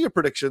 buddies. What are your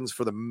predictions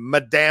for the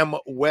Madame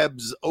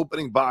Web's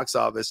opening box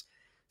office?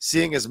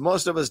 Seeing as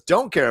most of us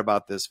don't care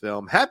about this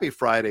film. Happy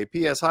Friday.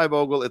 P.S. Hi,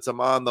 Vogel. It's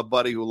Amon, the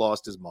buddy who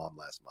lost his mom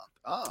last month."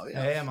 Oh,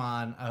 yeah. Hey,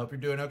 Amon. I hope you're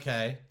doing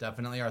okay.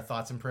 Definitely our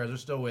thoughts and prayers are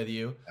still with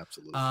you.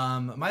 Absolutely.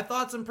 My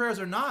thoughts and prayers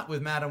are not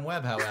with Madame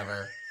Web,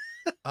 however.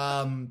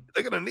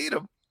 They're gonna need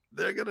them.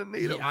 They're gonna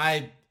need them.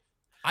 I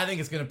think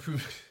it's gonna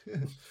prove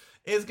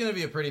it's gonna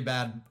be a pretty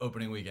bad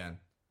opening weekend.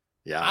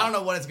 Yeah, I don't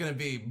know what it's gonna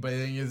be, but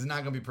it's not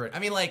gonna be pretty. I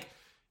mean, like,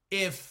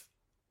 if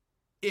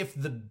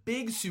the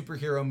big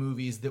superhero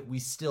movies that we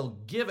still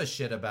give a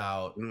shit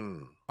about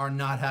are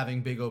not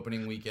having big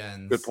opening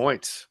weekends, good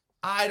point.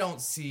 I don't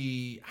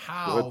see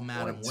how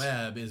Madame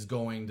Web is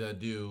going to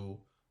do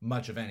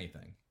much of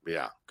anything.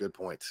 Yeah, good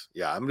point.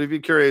 Yeah, I'm gonna be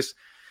curious.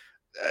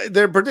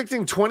 They're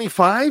predicting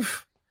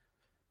 25.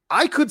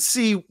 I could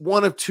see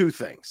one of two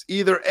things.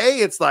 Either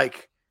A, it's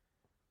like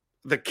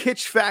the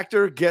kitsch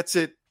factor gets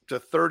it to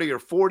 30 or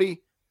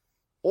 40,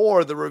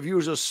 or the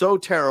reviews are so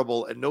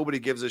terrible and nobody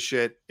gives a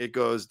shit, it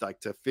goes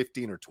like to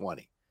 15 or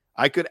 20.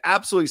 I could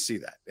absolutely see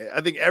that.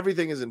 I think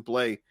everything is in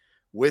play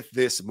with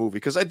this movie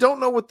because I don't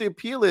know what the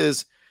appeal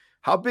is.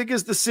 How big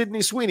is the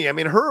Sydney Sweeney? I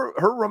mean, her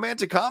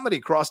romantic comedy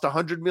crossed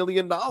 $100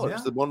 million,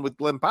 the one with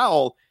Glenn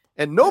Powell.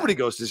 And nobody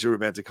goes to see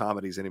romantic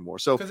comedies anymore.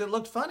 So because it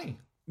looked funny.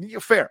 Yeah,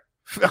 fair.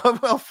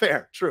 Well,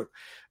 fair. True.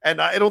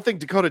 And I don't think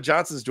Dakota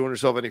Johnson's doing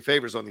herself any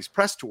favors on these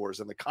press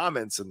tours and the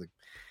comments and the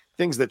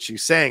things that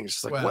she's saying. It's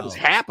just like, what is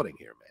happening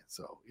here, man?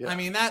 So, yeah. I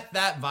mean, that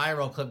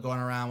viral clip going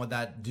around with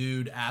that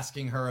dude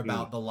asking her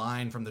about the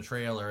line from the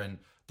trailer, and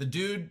the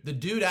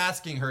dude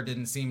asking her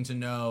didn't seem to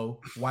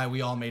know why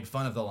we all made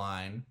fun of the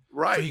line.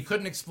 Right. So he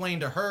couldn't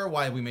explain to her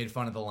why we made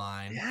fun of the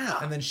line. Yeah.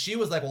 And then she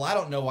was like, well, I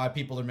don't know why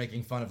people are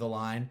making fun of the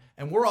line.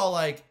 And we're all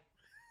like,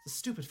 it's a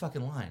stupid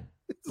fucking line.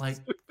 Like,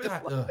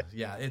 God,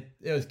 yeah, it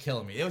was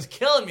killing me. It was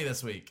killing me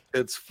this week.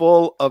 It's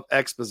full of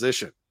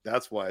exposition.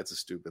 That's why it's a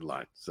stupid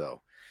line.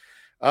 So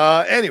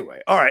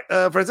anyway, all right.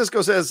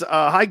 Francisco says,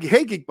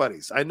 hey, Geek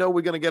Buddies. I know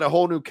we're going to get a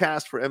whole new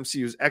cast for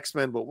MCU's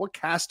X-Men, but what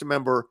cast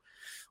member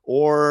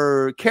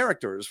or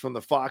characters from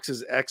the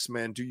Fox's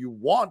X-Men do you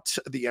want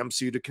the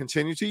MCU to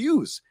continue to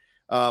use?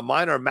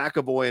 Mine are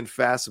McAvoy and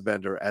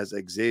Fassbender as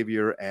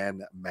Xavier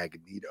and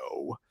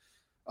Magneto.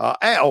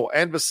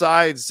 And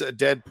besides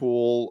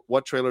Deadpool,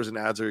 what trailers and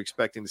ads are you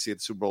expecting to see at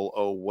the Super Bowl?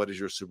 Oh, what is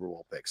your Super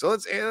Bowl pick? So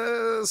let's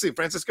see,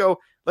 Francisco,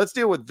 let's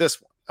deal with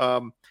this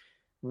one.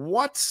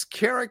 What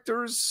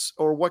characters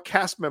or what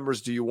cast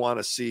members do you want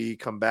to see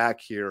come back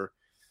here,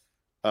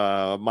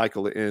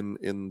 Michael,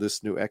 in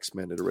this new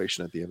X-Men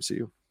iteration at the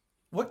MCU?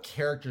 What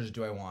characters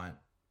do I want?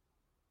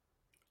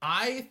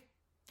 I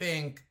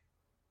think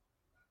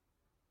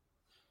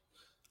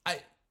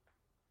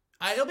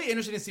it'll be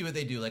interesting to see what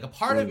they do. Like, a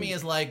part of me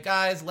is like,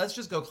 guys, let's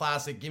just go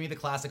classic. Give me the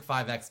classic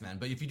 5 X-Men.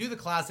 But if you do the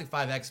classic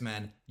 5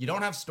 X-Men, you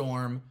don't have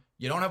Storm,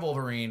 you don't have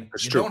Wolverine,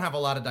 don't have a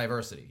lot of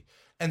diversity.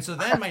 And so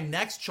then my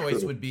next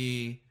choice would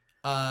be,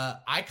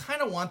 I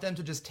kind of want them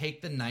to just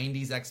take the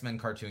 90s X-Men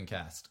cartoon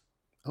cast.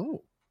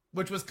 Oh.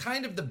 Which was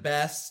kind of the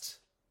best.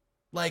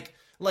 Like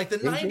the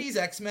 90s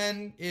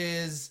X-Men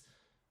is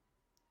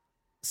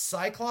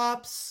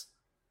Cyclops,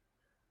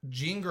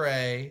 Jean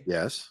Grey.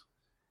 Yes.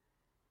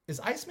 Is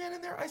Iceman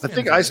in there? I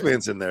think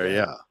Iceman's in there,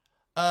 yeah.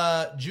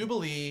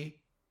 Jubilee,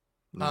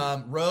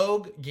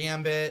 Rogue,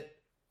 Gambit,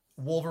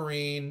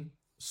 Wolverine,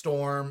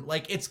 Storm.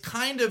 Like, it's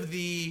kind of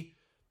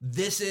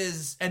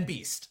and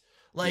Beast.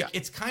 Like,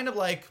 it's kind of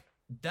like,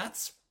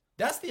 that's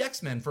the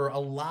X-Men for a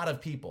lot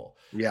of people.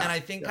 Yeah. And I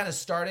think kind of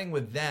starting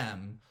with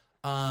them.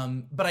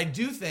 But I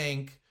do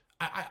think,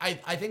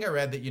 I think I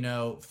read that,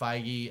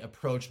 Feige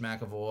approached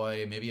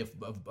McAvoy, maybe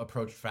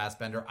approached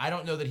Fassbender. I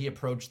don't know that he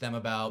approached them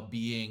about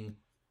being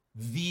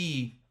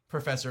the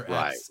Professor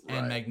X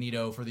and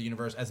Magneto for the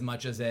universe as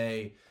much as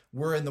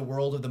we're in the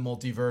world of the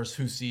multiverse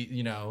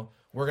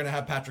we're going to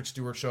have Patrick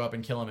Stewart show up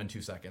and kill him in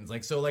 2 seconds.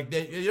 Like, so like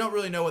you don't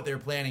really know what they're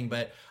planning,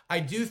 but I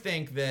do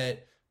think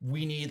that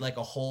we need like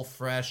a whole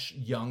fresh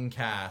young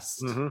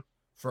cast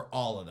for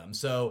all of them.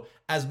 So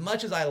as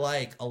much as I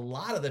like a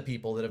lot of the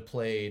people that have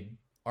played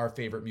our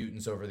favorite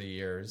mutants over the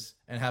years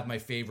and have my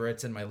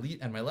favorites and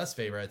my less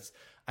favorites,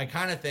 I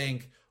kind of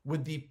think,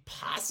 with the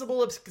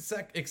possible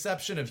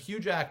exception of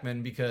Hugh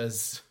Jackman,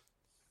 because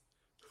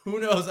who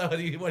knows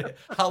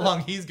how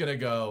long he's gonna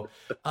go.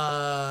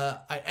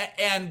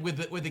 And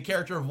with the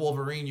character of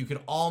Wolverine, you could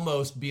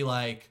almost be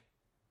like,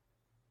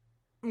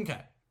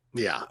 okay,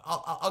 yeah,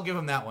 I'll give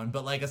him that one.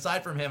 But like,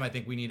 aside from him, I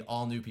think we need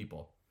all new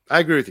people. I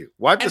agree with you.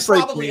 Wipe the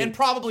slate clean. And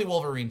probably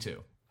Wolverine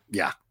too.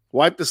 Yeah.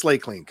 Wipe the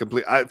slate clean.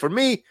 Complete. For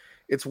me,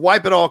 it's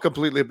wipe it all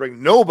completely,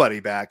 bring nobody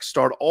back,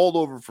 start all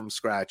over from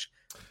scratch,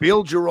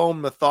 build your own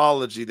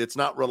mythology that's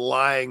not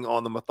relying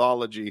on the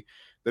mythology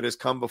that has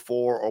come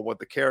before or what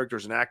the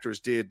characters and actors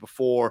did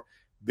before.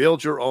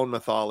 Build your own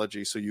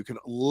mythology so you can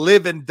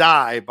live and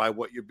die by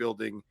what you're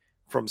building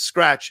from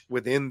scratch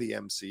within the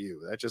MCU.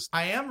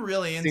 I am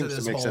really into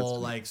this whole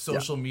like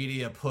social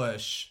media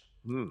push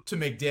to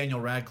make Daniel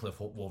Radcliffe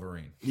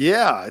Wolverine.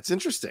 Yeah, it's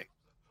interesting.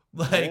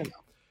 Like,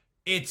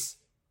 it's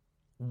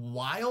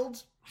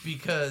wild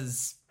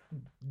because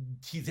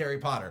he's Harry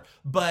Potter,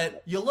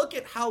 but you look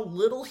at how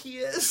little he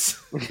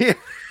is,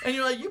 and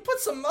you're like, you put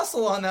some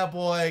muscle on that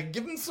boy,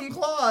 give him some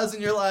claws,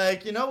 and you're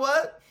like, you know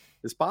what?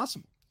 It's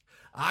possible.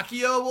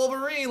 Akio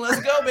Wolverine,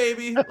 let's go,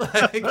 baby!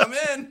 Like, come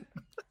in.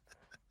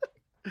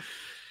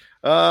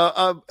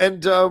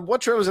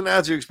 What trailers and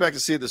ads do you expect to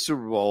see at the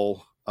Super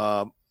Bowl?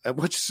 And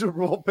which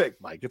Super Bowl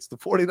pick, Mike? It's the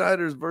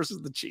 49ers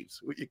versus the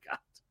Chiefs. Who you got?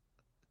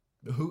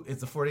 Who?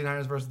 It's the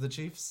 49ers versus the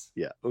Chiefs?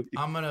 Yeah.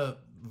 I'm going to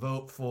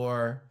vote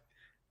for,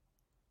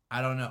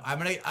 I don't know. I'm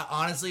going to,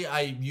 honestly,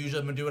 I'm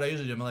going to do what I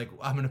usually do.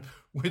 I'm going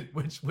to,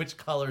 which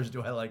colors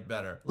do I like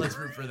better? Let's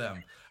root for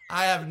them.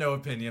 I have no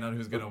opinion on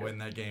who's going to win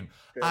that game.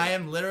 I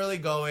am literally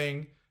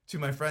going to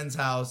my friend's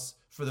house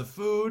for the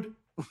food,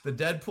 the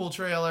Deadpool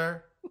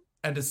trailer,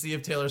 and to see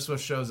if Taylor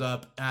Swift shows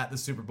up at the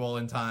Super Bowl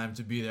in time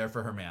to be there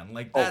for her man.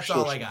 Like, that's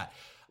all I got.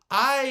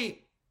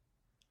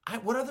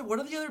 What are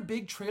the other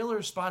big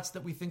trailer spots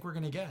that we think we're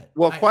going to get?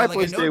 Well, Quiet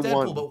Place Day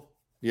Deadpool, 1.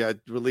 Yeah, it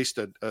released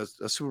a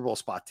Super Bowl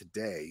spot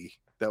today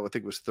that I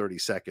think was 30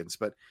 seconds.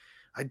 But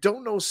I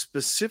don't know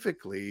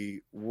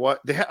specifically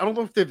what I don't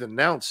know if they've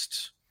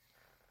announced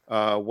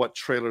what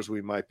trailers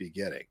we might be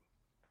getting.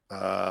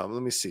 Let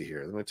me see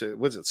here.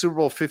 What's it? Super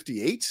Bowl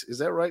 58? Is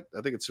that right?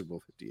 I think it's Super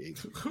Bowl 58.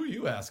 Who are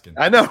you asking?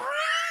 I know.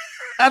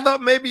 I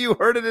thought maybe you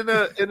heard it in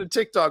a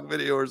TikTok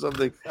video or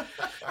something.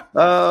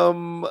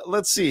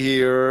 Let's see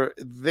here.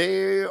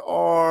 They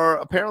are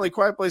apparently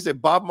Quiet Place Day.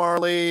 Bob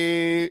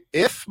Marley,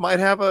 might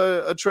have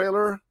a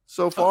trailer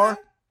so far.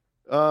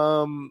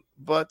 Okay.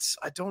 But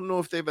I don't know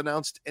if they've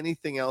announced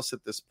anything else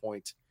at this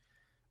point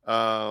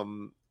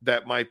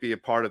that might be a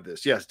part of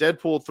this. Yes,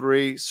 Deadpool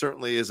 3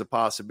 certainly is a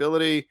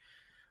possibility.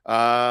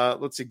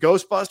 Let's see.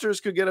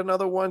 Ghostbusters could get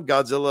another one.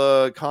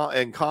 Godzilla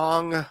and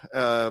Kong,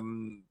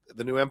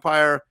 the New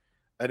Empire,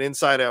 an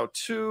Inside Out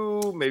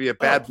 2, maybe a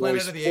Bad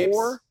Boys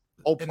 4.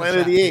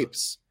 Planet of the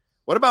Apes.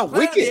 What about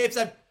Wicked?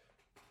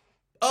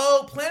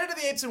 Planet of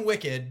the Apes and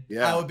Wicked,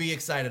 I would be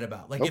excited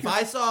about. Like, if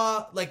I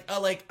saw like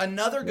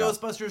another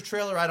Ghostbusters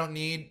trailer, I don't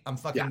need. I'm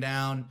fucking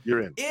down.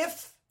 You're in.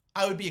 If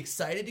I would be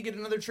excited to get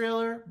another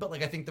trailer, but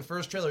like I think the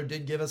first trailer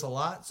did give us a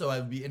lot, so I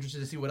would be interested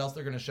to see what else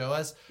they're going to show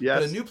us. Yes.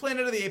 But a new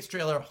Planet of the Apes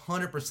trailer,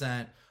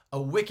 100%. A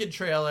Wicked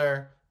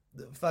trailer,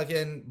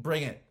 fucking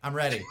bring it. I'm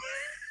ready.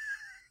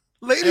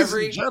 Ladies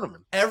and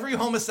gentlemen, every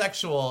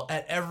homosexual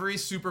at every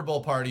Super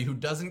Bowl party who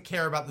doesn't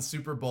care about the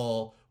Super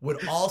Bowl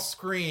would all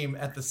scream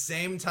at the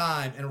same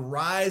time and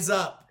rise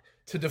up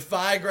to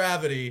defy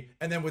gravity,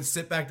 and then would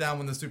sit back down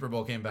when the Super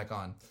Bowl came back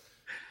on.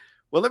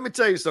 Well, let me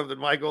tell you something,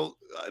 Michael.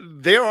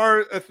 There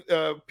are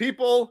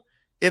people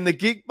in the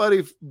Geek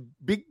Buddies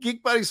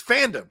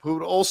fandom who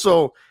would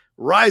also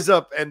rise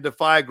up and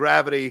defy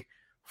gravity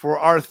for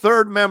our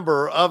third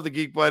member of the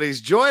Geek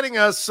Buddies, joining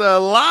us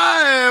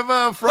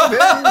live from his...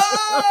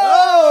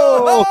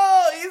 Oh,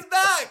 he's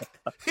back.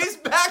 He's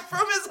back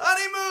from his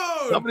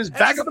honeymoon. Somebody's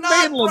back on the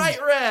mainland. Bright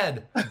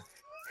red.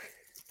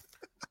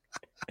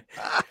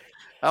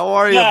 How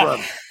are you,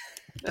 brother?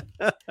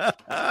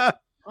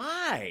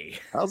 Hi.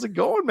 How's it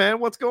going, man?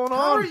 What's going on?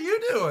 How are you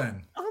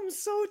doing? I'm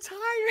so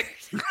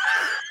tired.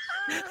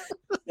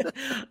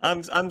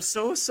 I'm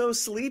so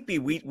sleepy.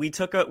 We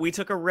took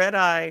a red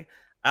eye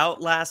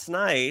out last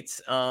night.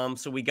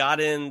 So we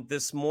got in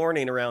this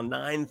morning around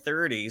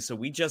 9:30. So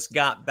we just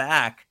got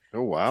back a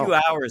few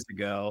hours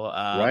ago.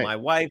 Right. My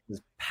wife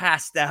was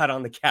passed out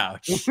on the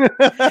couch. And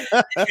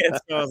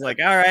so I was like,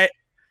 all right,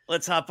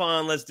 let's hop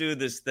on. Let's do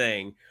this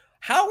thing.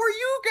 How are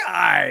you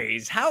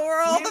guys? How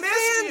are all the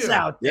fans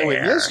out there? Yeah,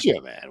 we missed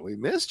you, man. We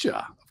missed you.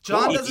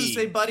 John doesn't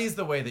say buddies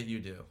the way that you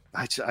do.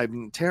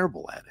 I'm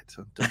terrible at it.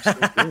 I'm so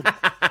good.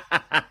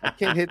 I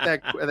can't hit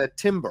that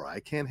timbre. I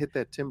can't hit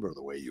that timbre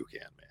the way you can,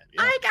 man.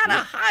 Yeah. I got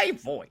a high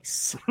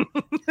voice.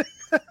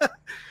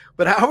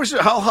 But how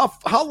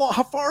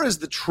far is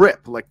the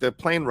trip? Like the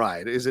plane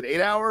ride? Is it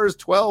 8 hours,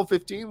 12,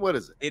 15? What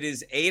is it? It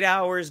is 8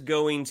 hours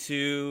going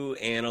to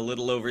and a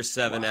little over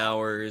 7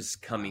 hours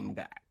coming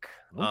back.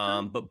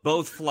 Okay. But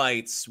both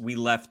flights we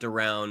left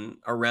around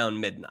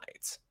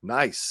midnight.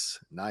 Nice.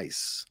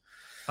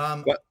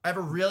 I have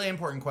a really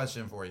important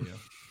question for you.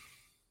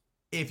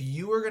 If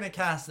you were going to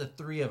cast the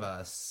three of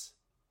us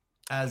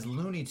as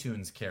Looney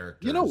Tunes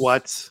characters, you know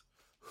what?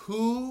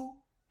 Who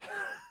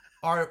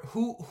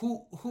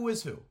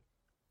is who?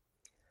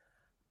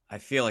 I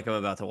feel like I'm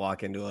about to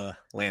walk into a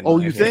landmine. Oh,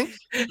 you think?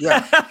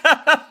 Yeah.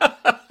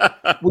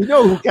 We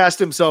know who cast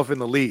himself in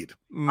the lead.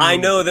 I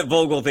know that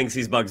Vogel thinks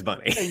he's Bugs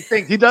Bunny.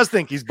 He does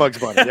think he's Bugs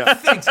Bunny. Yeah.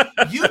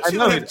 You two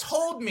have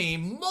told me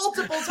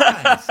multiple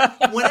times,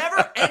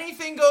 whenever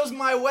anything goes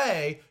my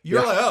way,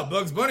 you're like, oh,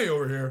 Bugs Bunny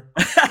over here.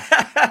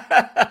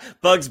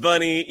 Bugs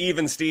Bunny,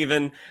 even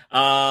Steven.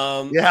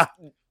 Yeah.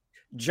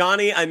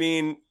 Johnny, I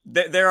mean,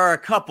 there are a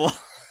couple.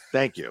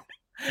 Thank you.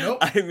 Nope.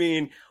 I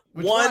mean,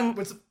 Which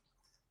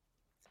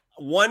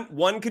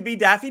one could be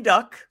Daffy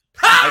Duck.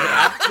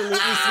 I could absolutely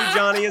see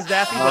Johnny as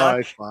Daffy Duck. All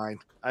right, fine.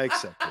 I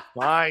accept it.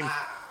 Fine.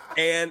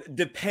 And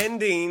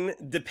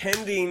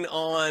depending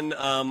on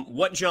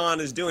what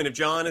John is doing, if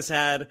John has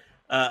had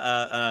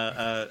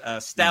a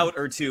stout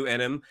or two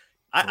in him,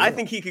 I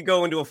think he could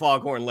go into a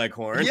Foghorn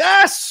Leghorn.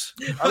 Yes,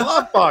 I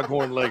love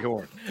Foghorn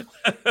Leghorn.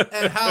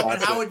 And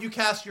how would you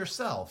cast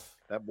yourself?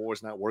 That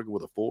boy's not working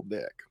with a full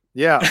deck.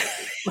 Yeah.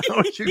 How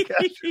would you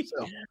cast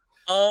yourself?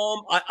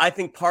 I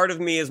think part of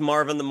me is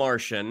Marvin the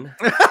Martian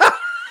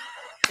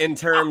in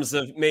terms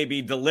of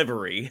maybe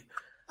delivery.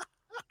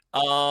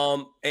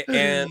 And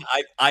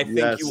I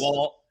think you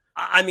all,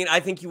 I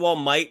think you all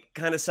might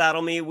kind of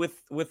saddle me with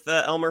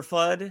Elmer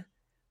Fudd.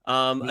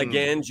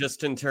 Again,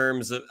 just in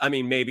terms of,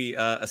 maybe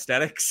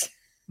aesthetics.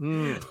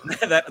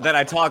 that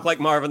I talk like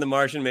Marvin the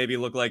Martian, maybe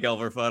look like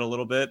Elmer Fudd a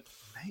little bit.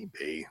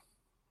 Maybe.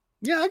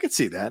 Yeah, I could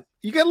see that.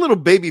 You got a little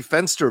baby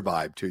Fenster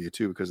vibe to you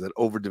too, because of that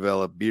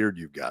overdeveloped beard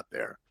you've got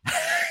there.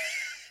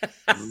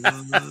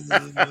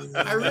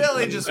 I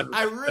really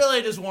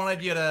just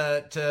wanted you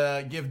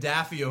to give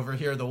Daffy over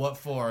here the what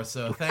for,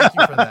 so thank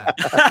you for that.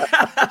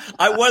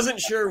 I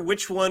wasn't sure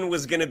which one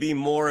was going to be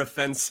more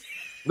offensive.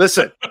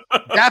 Listen,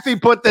 Daffy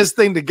put this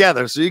thing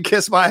together, so you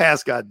kiss my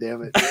ass,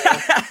 goddammit.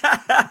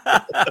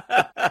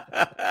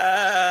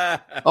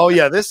 Oh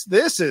yeah, this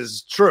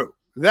is true.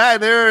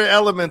 That there are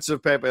elements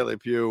of Pepe Le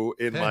Pew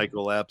in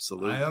Michael,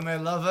 absolutely. I am a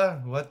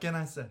lover. What can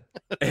I say?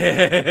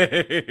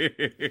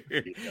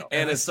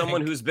 And as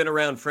someone who's been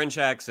around French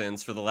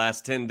accents for the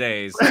last 10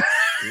 days,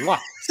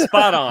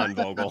 spot on,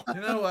 Vogel.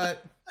 You know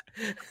what?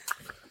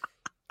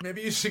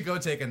 Maybe you should go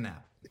take a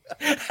nap.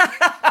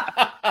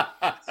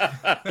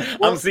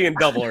 I'm seeing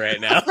double right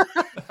now.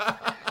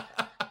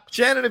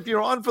 Shannon, if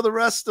you're on for the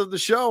rest of the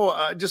show,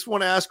 I just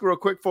want to ask real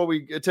quick before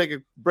we take a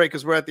break,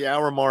 because we're at the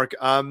hour mark.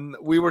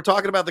 We were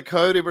talking about the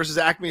Coyote versus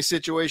Acme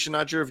situation.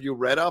 Not sure if you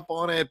read up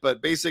on it,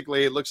 but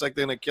basically it looks like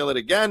they're going to kill it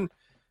again.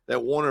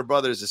 That Warner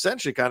Brothers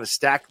essentially kind of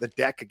stacked the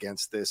deck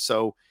against this.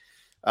 So,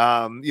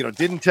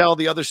 didn't tell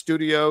the other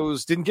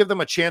studios, didn't give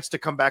them a chance to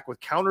come back with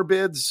counter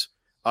bids,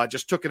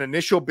 just took an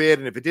initial bid.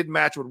 And if it didn't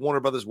match what Warner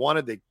Brothers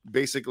wanted, they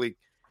basically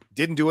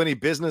didn't do any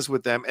business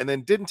with them, and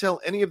then didn't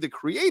tell any of the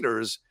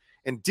creators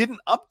and didn't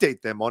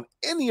update them on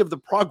any of the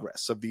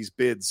progress of these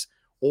bids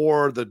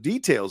or the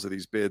details of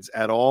these bids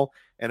at all.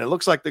 And it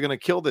looks like they're going to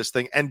kill this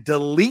thing and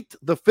delete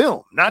the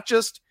film, not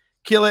just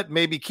kill it,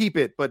 maybe keep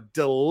it, but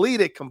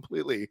delete it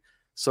completely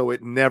so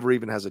it never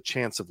even has a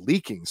chance of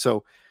leaking.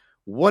 So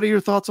what are your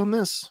thoughts on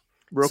this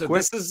real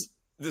quick?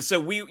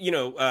 So we,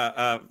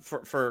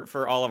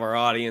 for all of our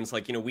audience,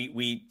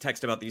 we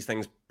text about these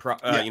things,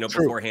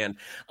 beforehand.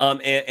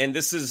 And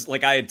this is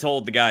like I had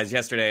told the guys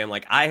yesterday. I'm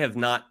like, I have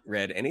not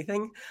read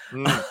anything.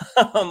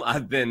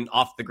 I've been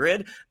off the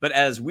grid. But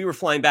as we were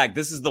flying back,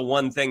 this is the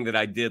one thing that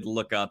I did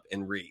look up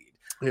and read.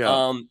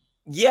 Yeah.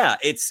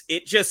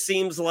 It just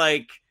seems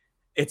like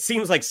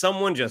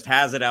someone just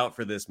has it out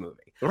for this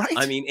movie. Right.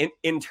 I mean,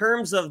 in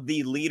terms of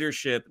the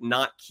leadership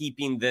not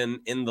keeping them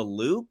in the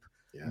loop.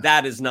 Yeah.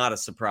 That is not a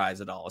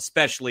surprise at all,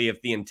 especially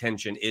if the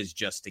intention is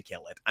just to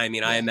kill it. I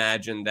mean, I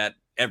imagine that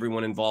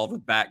everyone involved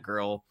with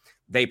Batgirl,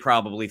 they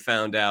probably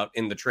found out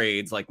in the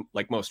trades, like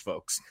most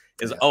folks,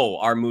 is,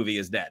 our movie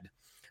is dead.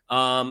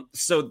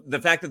 So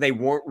the fact that they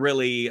weren't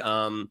really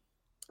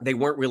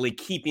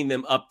keeping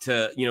them up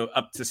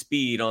to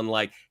speed on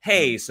like,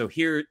 hey, so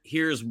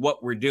here's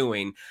what we're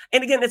doing.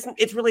 And again,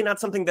 it's really not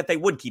something that they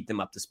would keep them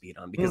up to speed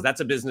on, because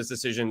that's a business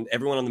decision.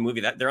 Everyone on the movie,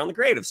 that they're on the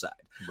creative side.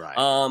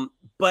 Right.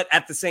 But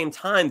at the same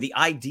time, the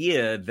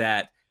idea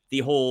that the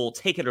whole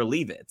take it or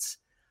leave it,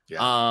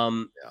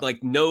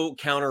 like no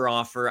counter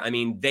offer. I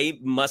mean, they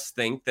must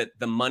think that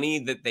the money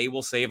that they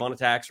will save on a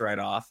tax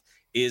write-off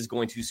is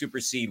going to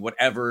supersede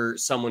whatever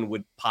someone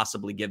would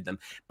possibly give them.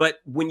 But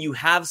when you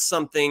have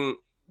something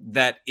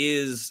that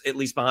is, at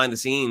least behind the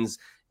scenes,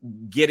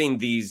 getting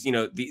these,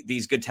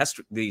 these good test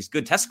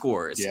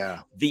scores.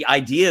 Yeah. The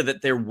idea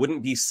that there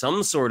wouldn't be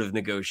some sort of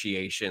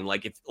negotiation,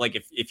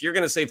 if you're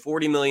going to save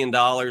 $40 million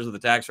with the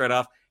tax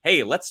write-off,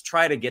 hey, let's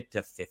try to get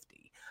to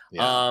 50.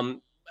 Yeah.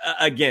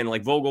 Again,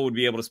 like Vogel would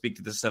be able to speak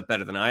to this stuff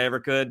better than I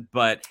ever could,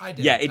 but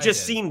it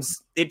just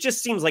seems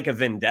like a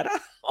vendetta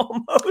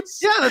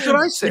almost. Yeah, that's what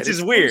I said. Which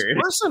is weird.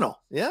 Personal.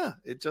 Yeah,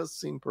 it just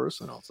seemed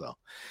personal. So,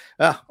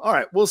 all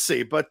right, we'll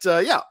see. But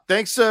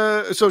thanks.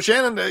 So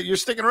Shannon, you're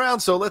sticking around.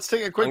 So let's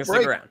take a quick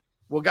break.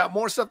 We'll got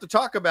more stuff to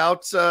talk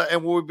about,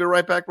 and we'll be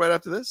right back right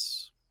after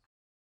this.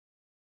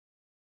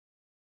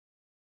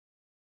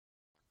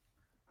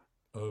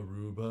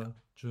 Aruba,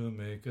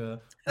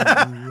 Jamaica.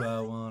 Ooh, I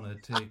want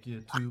to take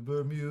you to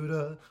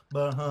Bermuda,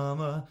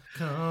 Bahama.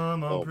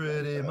 Come on,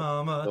 pretty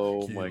mama.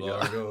 Key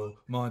Largo,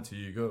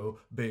 Montego.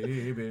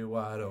 Baby,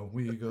 why don't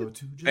we go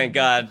to Jamaica? Thank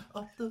God.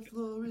 Up the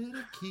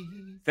Florida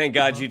Keys. Thank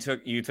God you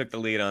took the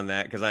lead on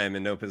that, because I am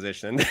in no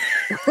position.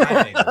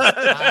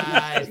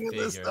 I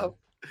figured.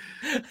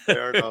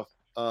 Fair enough.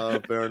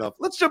 Fair enough.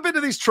 Let's jump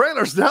into these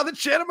trailers now that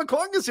Shannon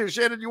McClung is here.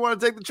 Shannon, you want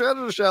to take the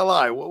trailers or shall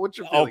I? What's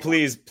your feeling? Oh,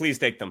 please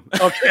take them.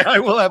 Okay, I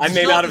will have. I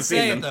may not have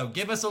seen them though.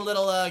 Give us a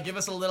little.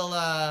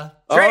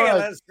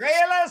 Trailers.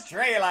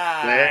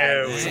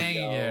 There we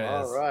go.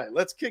 All right,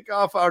 let's kick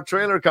off our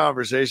trailer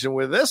conversation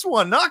with this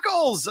one.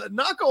 Knuckles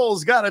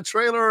got a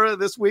trailer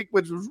this week,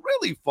 which was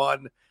really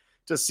fun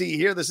to see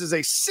here. This is a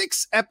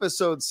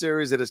 6-episode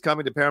series that is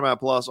coming to Paramount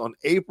Plus on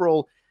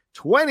April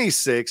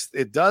 26th.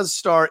 It does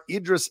star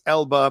Idris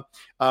Elba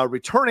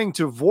returning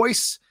to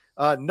voice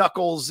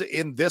Knuckles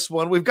in this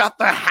one. We've got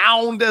the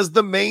Hound as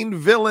the main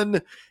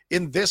villain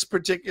in this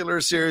particular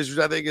series,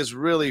 which I think is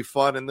really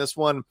fun. And this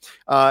one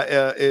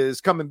is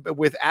coming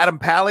with Adam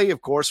Pally,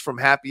 of course, from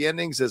Happy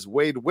Endings as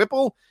Wade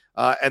Whipple.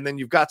 And then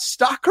you've got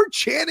Stockard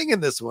Channing in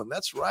this one.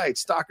 That's right.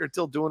 Stockard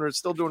still doing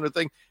her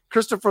thing.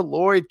 Christopher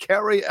Lloyd,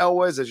 Carrie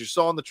Elwes, as you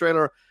saw in the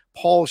trailer,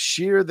 Paul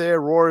Scheer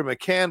there, Rory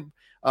McCann,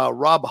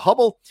 Rob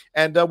Hubble.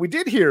 And we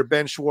did hear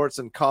Ben Schwartz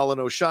and Colin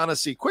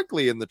O'Shaughnessy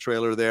quickly in the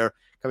trailer there,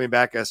 coming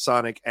back as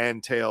Sonic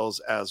and Tails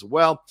as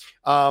well.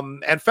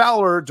 And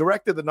Fowler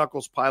directed the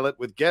Knuckles pilot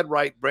with Ged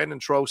Wright, Brandon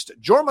Trost,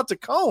 Jorma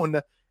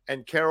Taccone,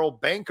 and Carol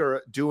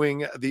Banker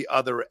doing the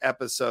other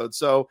episode.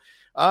 So,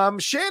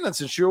 Shannon,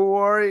 since you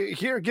are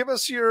here, give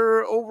us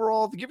your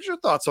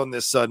thoughts on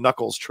this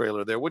Knuckles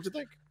trailer there. What'd you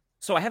think?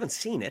 So I haven't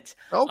seen it.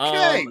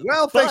 Okay.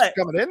 Well, thanks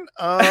for coming in.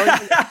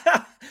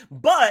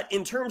 But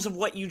in terms of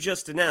what you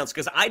just announced,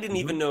 because I didn't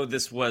even know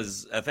this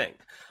was a thing.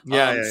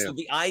 So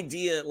the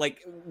idea,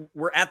 like,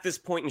 we're at this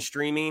point in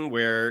streaming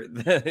where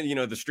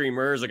the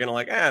streamers are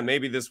going to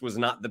maybe this was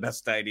not the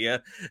best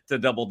idea to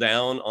double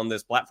down on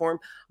this platform.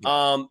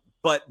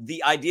 But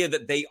the idea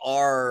that they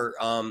are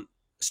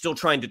still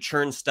trying to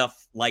churn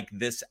stuff like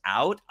this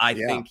out, I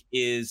think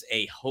is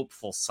a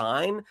hopeful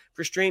sign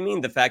for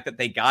streaming. The fact that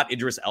they got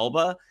Idris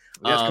Elba,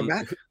 come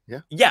back.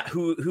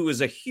 Who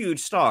is a huge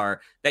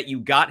star, that you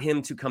got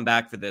him to come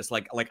back for this.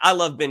 Like I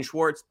love Ben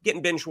Schwartz.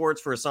 Getting Ben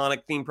Schwartz for a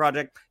Sonic theme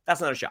project,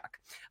 that's not a shock.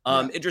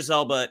 Idris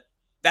Elba,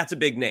 that's a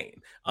big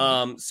name.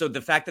 So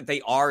the fact that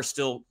they are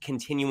still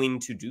continuing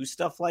to do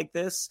stuff like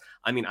this,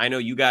 I mean, I know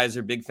you guys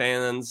are big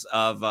fans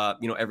of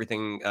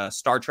everything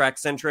Star Trek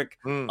centric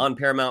on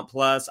Paramount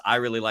Plus. I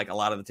really like a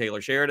lot of the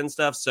Taylor Sheridan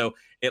stuff. So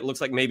it looks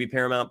like maybe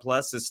Paramount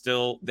Plus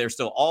they're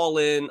still all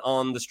in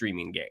on the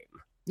streaming game.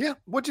 Yeah.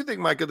 What do you think,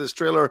 Mike, of this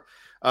trailer?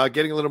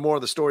 Getting a little more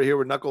of the story here,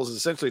 where Knuckles is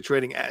essentially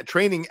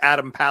training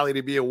Adam Pally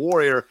to be a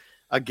warrior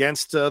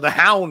against the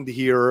Hound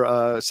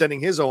here, sending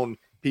his own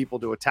people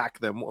to attack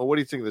them. What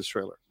do you think of this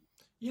trailer?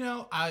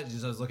 I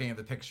was looking at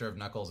the picture of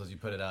Knuckles as you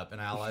put it up,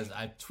 and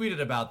I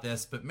tweeted about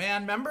this, but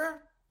man,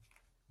 remember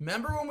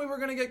when we were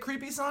going to get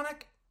creepy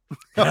Sonic?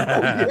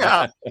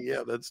 Yeah,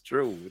 that's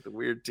true, with the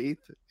weird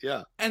teeth.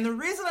 Yeah. And the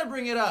reason I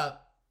bring it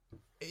up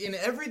in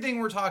everything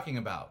we're talking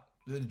about,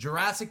 the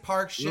Jurassic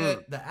Park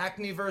shit, the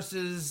Acme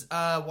versus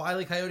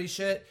Wile E. Coyote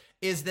shit,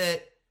 is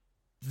that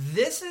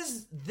this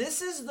is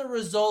the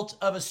result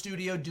of a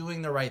studio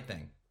doing the right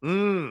thing.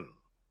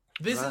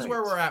 This is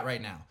where we're at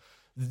right now.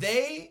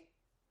 They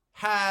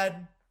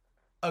had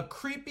a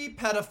creepy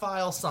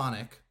pedophile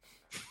Sonic.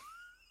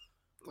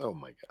 Oh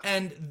my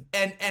God.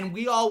 And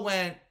we all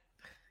went,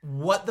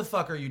 what the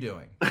fuck are you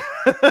doing?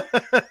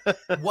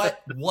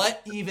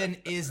 What even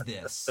is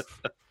this?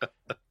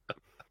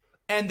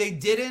 And they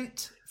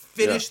didn't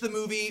finish the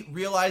movie,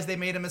 realize they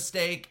made a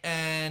mistake,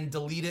 and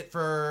delete it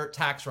for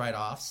tax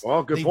write-offs.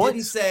 Well, good They point.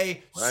 didn't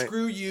say,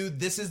 screw you,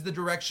 this is the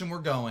direction we're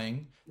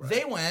going. Right.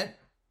 They went,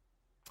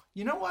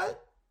 you know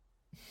what?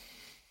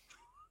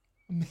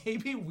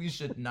 Maybe we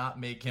should not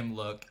make him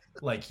look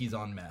like he's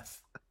on meth.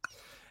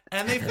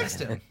 And they fixed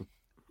him.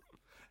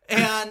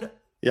 And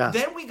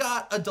then we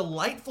got a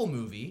delightful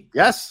movie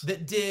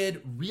that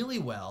did really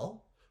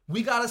well.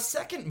 We got a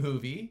second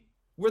movie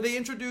where they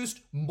introduced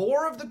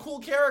more of the cool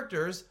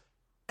characters,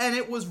 and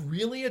it was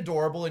really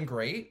adorable and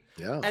great.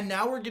 Yeah. And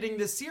now we're getting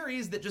this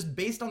series that, just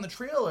based on the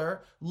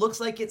trailer, looks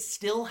like it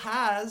still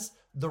has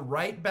the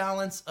right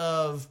balance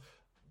of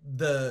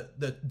the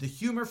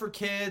humor for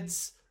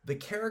kids. The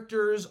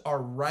characters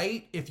are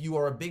right if you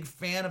are a big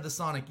fan of the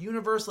Sonic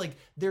universe. Like,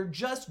 they're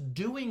just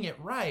doing it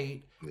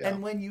right. Yeah.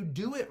 And when you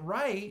do it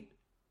right,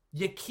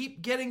 you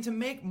keep getting to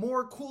make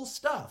more cool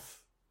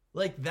stuff.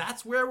 Like,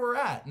 that's where we're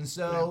at. And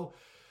so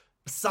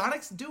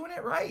Sonic's doing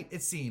it right,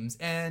 it seems.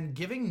 And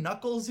giving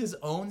Knuckles his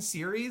own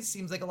series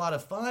seems like a lot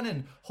of fun.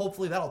 And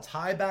hopefully that'll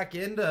tie back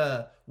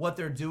into what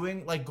they're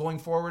doing, like, going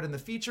forward in the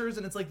features.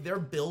 And it's like they're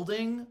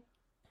building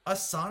a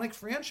Sonic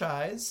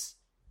franchise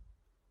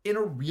in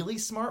a really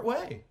smart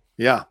way.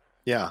 Yeah.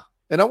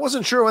 And I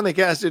wasn't sure when they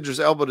cast Idris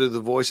Elba to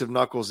the voice of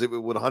Knuckles if it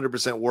would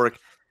 100% work.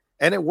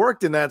 And it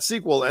worked in that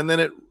sequel. And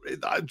then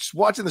just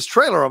watching this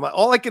trailer,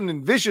 all I can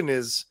envision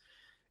is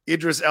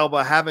Idris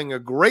Elba having a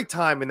great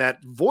time in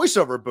that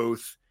voiceover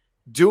booth,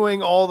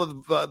 doing all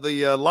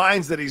the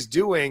lines that he's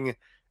doing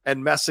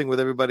and messing with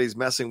everybody's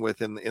messing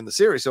with in the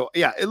series. So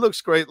yeah, it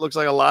looks great. Looks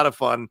like a lot of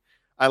fun.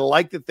 I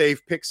like that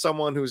they've picked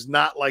someone who's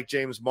not like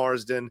James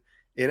Marsden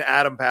in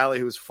Adam Pally,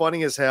 who's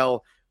funny as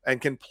hell and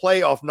can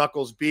play off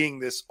Knuckles being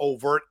this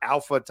overt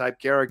alpha type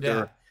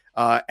character,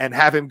 and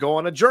have him go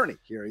on a journey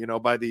here.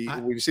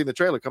 We've seen the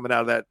trailer coming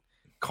out of that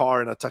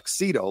car in a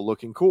tuxedo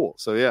looking cool.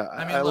 So yeah,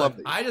 I love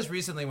it. I just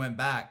recently went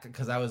back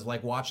because I was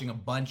like watching a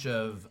bunch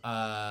of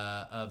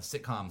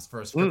sitcoms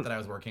for a script that I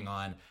was working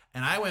on,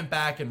 and I went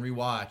back and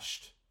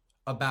rewatched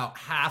about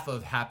half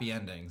of Happy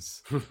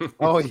Endings.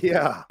 Oh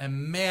yeah. And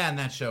man,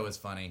 that show is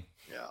funny.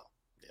 Yeah.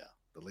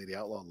 The Lady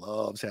Outlaw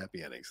loves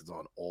Happy Endings. It's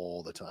on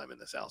all the time in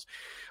this house.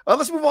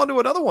 Let's move on to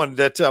another one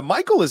that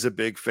Michael is a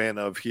big fan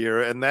of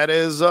here, and that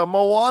is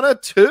Moana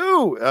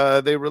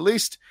 2. They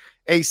released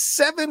a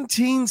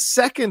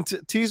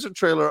 17-second teaser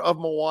trailer of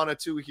Moana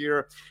 2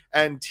 here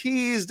and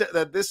teased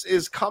that this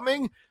is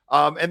coming.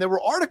 And there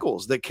were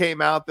articles that came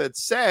out that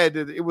said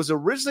it was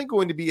originally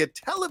going to be a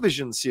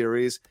television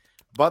series,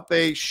 but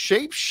they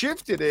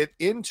shape-shifted it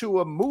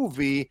into a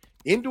movie,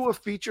 into a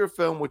feature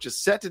film, which is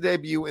set to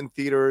debut in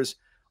theaters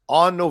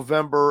on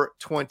November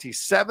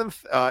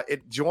 27th.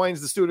 It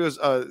joins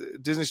the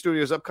Disney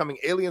Studios' upcoming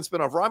Alien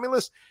spinoff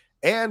Romulus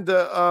and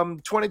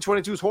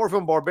 2022's horror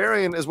film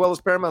Barbarian, as well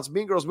as Paramount's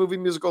Mean Girls movie,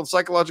 musical, and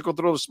psychological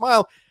thriller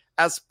Smile,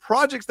 as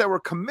projects that were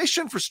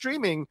commissioned for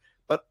streaming,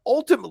 but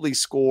ultimately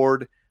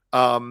scored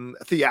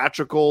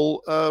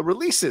theatrical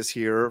releases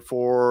here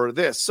for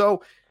this.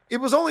 So it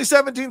was only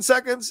 17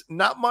 seconds.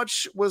 Not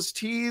much was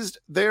teased.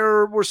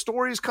 There were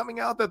stories coming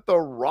out that The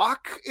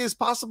Rock is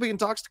possibly in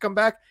talks to come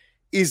back.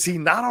 Is he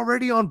not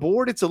already on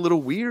board? It's a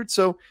little weird.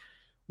 So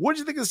what do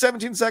you think of the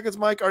 17 seconds,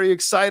 Mike? Are you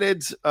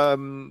excited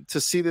to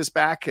see this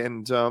back?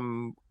 And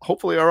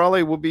hopefully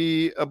Arale will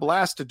be a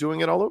blast to doing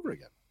it all over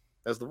again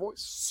as the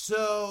voice.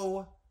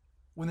 So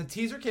when the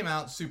teaser came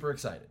out, super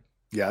excited.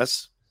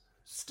 Yes.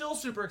 Still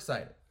super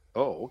excited.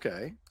 Oh,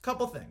 okay.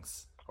 Couple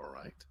things. All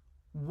right.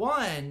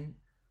 One,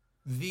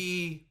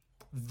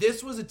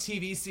 this was a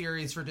TV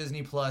series for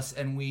Disney Plus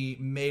and we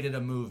made it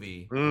a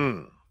movie.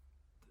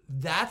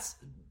 That's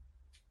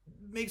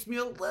makes me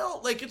a little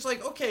like, it's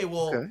like, okay,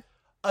 well,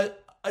 a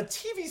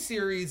TV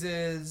series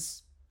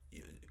is,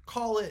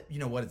 call it,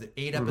 what is it?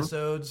 8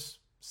 episodes,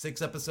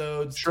 6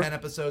 episodes, 10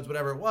 episodes,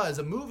 whatever it was.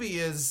 A movie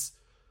is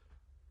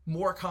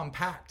more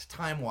compact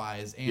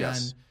time-wise,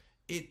 and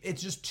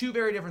it's just two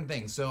very different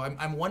things. So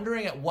I'm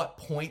wondering at what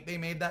point they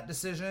made that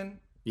decision.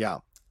 Yeah.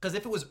 Because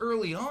if it was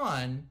early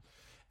on,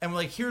 and we're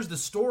like, here's the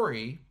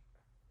story.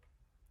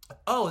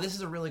 Oh, this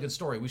is a really good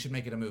story. We should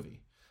make it a movie.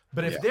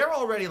 But if they're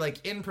already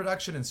like in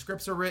production and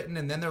scripts are written,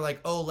 and then they're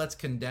like, oh, let's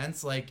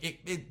condense, like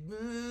it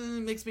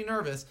makes me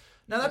nervous.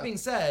 Now, that being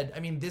said, I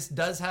mean, this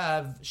does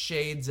have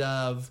shades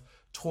of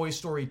Toy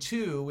Story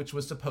 2, which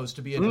was supposed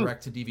to be a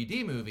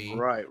direct-to-DVD movie.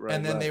 Right.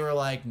 And then they were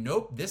like,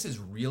 nope, this is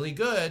really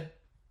good.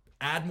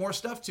 Add more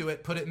stuff to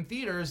it, put it in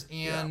theaters,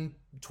 and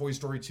Toy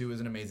Story 2 is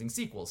an amazing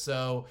sequel.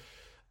 So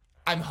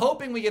I'm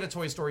hoping we get a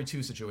Toy Story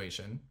 2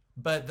 situation.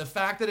 But the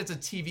fact that it's a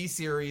TV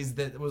series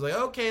that was like,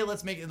 okay,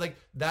 let's make it, like,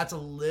 that's a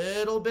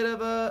little bit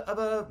of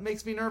a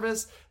makes me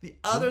nervous. The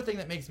other thing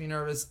that makes me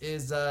nervous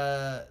is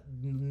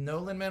no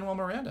Lin-Manuel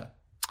Miranda.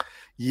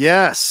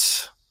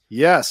 Yes.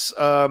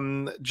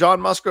 John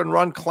Musker and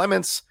Ron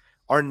Clements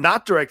are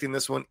not directing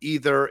this one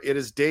either. It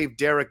is Dave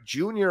Derrick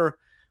Jr.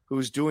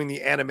 who's doing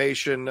the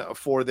animation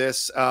for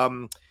this.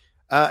 And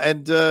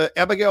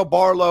Abigail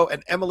Barlow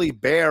and Emily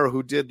Bear,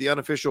 who did the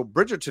unofficial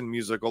Bridgerton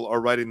musical, are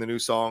writing the new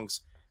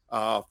songs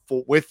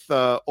with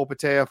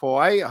Opatea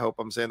Foai, I hope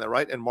I'm saying that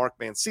right, and Mark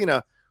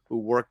Mancina, who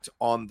worked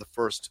on the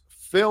first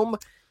film.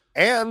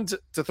 And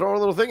to throw a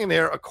little thing in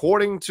there,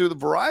 according to the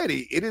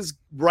Variety, it is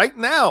right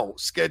now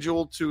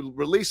scheduled to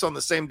release on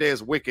the same day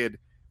as Wicked,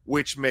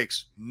 which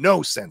makes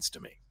no sense to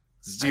me.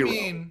 Zero. I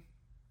mean,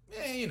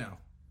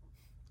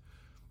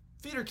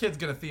 theater kid's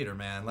gonna theater,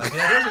 man. Like,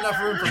 there's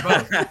enough room for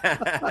both.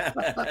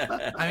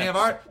 I mean,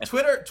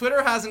 if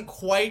Twitter hasn't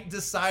quite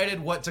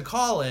decided what to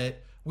call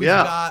it. We've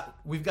got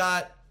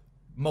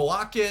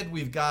Moakid,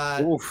 we've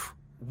got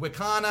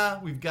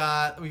Wicana, we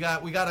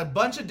got a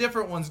bunch of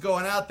different ones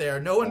going out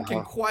there. No one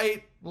can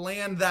quite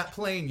land that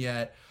plane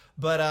yet,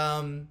 but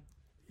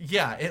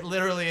it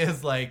literally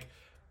is like,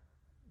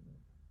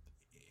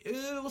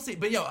 we'll see.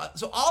 But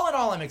so all in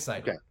all, I'm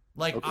excited.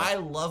 I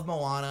love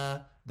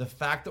Moana. The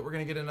fact that we're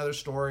gonna get another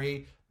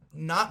story,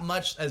 not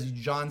much, as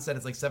John said,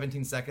 it's like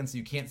 17 seconds, so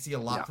you can't see a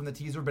lot from the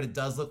teaser, but it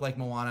does look like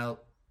Moana.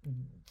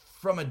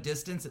 From a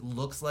distance, it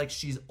looks like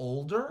she's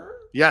older.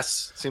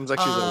 Yes, seems like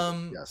she's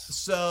older. Yes.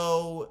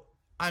 So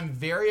I'm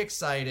very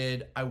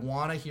excited. I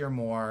want to hear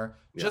more.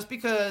 Yeah. Just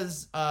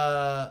because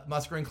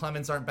Musker and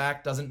Clements aren't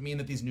back doesn't mean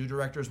that these new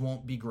directors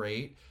won't be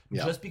great.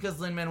 Yeah. Just because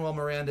Lin-Manuel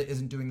Miranda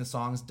isn't doing the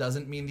songs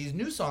doesn't mean these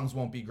new songs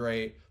won't be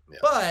great. Yeah.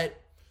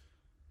 But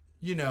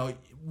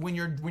when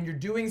you're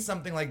doing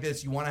something like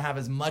this, you want to have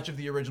as much of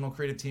the original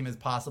creative team as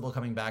possible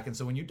coming back. And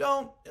so when you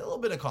don't, a little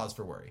bit of cause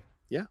for worry.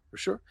 Yeah, for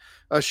sure.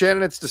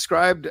 Shannon, it's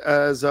described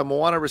as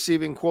Moana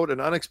receiving, quote,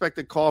 an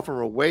unexpected call from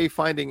her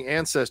wayfinding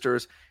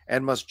ancestors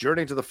and must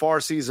journey to the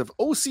far seas of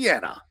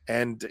Oceania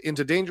and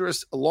into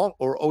dangerous long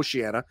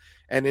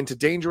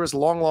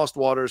lost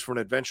waters for an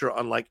adventure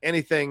unlike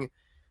anything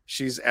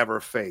she's ever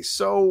faced.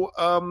 So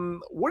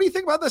what do you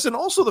think about this? And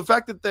also the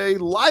fact that the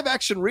live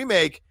action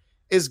remake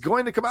is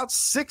going to come out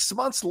 6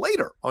 months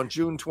later on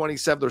June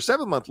 27th, or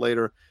 7 months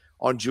later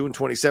on June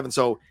 27th.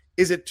 So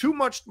is it too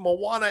much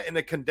Moana in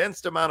a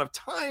condensed amount of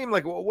time?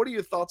 Like, what are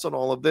your thoughts on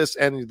all of this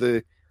and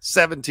the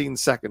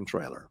 17-second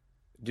trailer?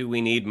 Do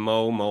we need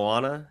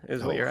Moana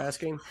is what you're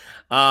asking?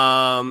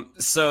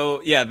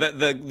 So yeah,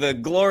 the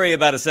glory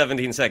about a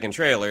 17-second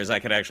trailer is I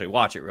could actually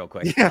watch it real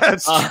quick. Yeah,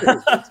 that's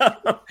true.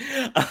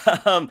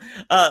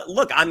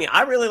 Look, I mean,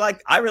 I really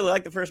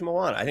like the first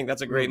Moana. I think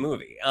that's a great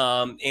movie.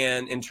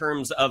 And in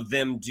terms of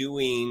them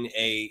doing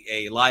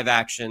a live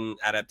action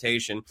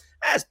adaptation,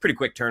 that's pretty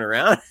quick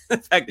turnaround. The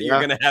fact that you're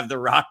going to have The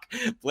Rock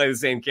play the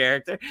same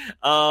character.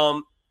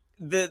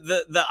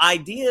 The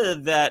idea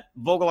that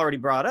Vogel already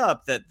brought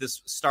up, that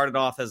this started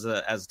off as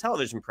a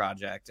television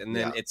project and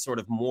then it sort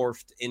of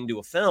morphed into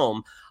a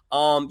film.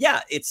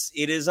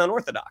 It is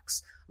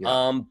unorthodox.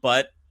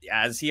 But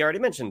as he already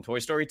mentioned, Toy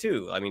Story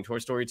 2. I mean, Toy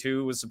Story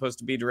 2 was supposed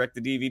to be direct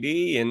to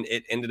DVD, and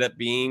it ended up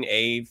being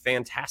a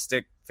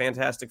fantastic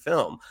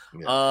film.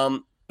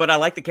 But I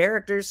like the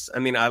characters. I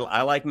mean,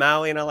 I like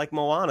Maui and I like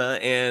Moana,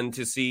 and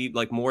to see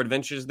like more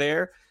adventures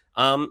there,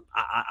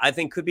 I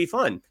think could be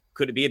fun.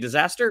 Could it be a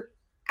disaster?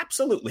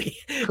 Absolutely.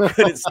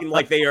 Could it seem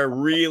like they are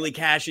really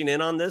cashing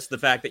in on this? The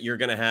fact that you're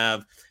going to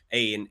have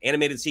an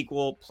animated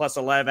sequel plus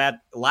a live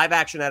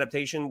action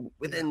adaptation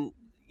within,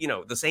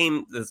 the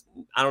same,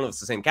 I don't know if it's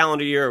the same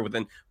calendar year or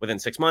within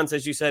 6 months,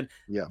 as you said.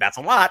 Yeah, that's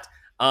a lot.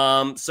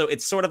 So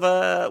it's sort of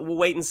we'll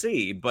wait and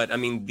see. But I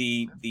mean,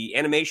 the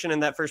animation in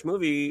that first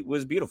movie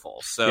was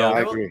beautiful. So I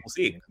agree. We'll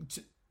see.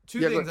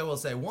 Two things I will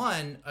say.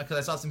 One, because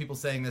I saw some people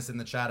saying this in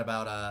the chat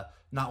about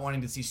not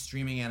wanting to see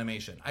streaming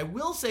animation. I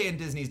will say in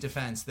Disney's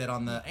defense that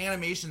on the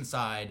animation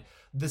side,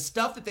 the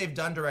stuff that they've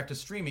done direct to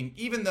streaming,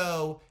 even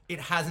though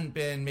it hasn't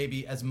been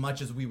maybe as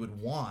much as we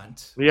would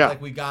want.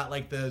 Like we got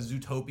like the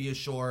Zootopia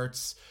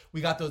shorts.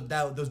 We got those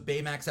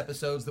Baymax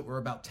episodes that were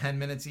about 10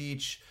 minutes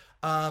each.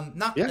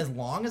 Not as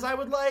long as I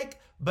would like,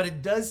 but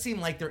it does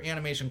seem like their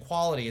animation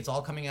quality, it's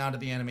all coming out of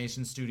the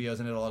animation studios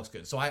and it all looks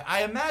good. So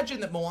I imagine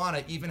that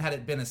Moana, even had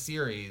it been a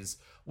series,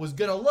 was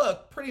going to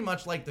look pretty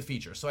much like the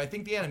feature. So I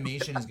think the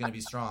animation is going to be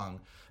strong.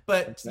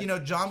 But,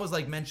 John was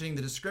like mentioning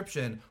the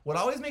description. What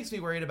always makes me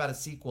worried about a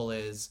sequel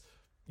is,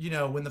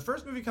 when the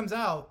first movie comes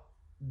out,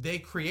 they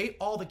create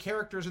all the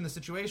characters in the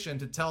situation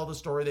to tell the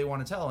story they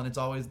want to tell. And it's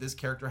always this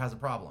character has a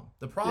problem.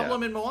 The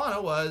problem in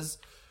Moana was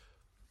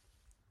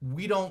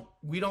we don't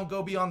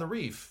go beyond the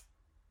reef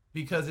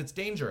because it's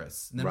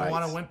dangerous. And then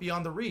Moana went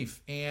beyond the reef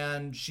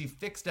and she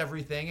fixed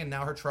everything. And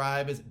now her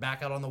tribe is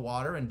back out on the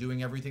water and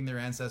doing everything their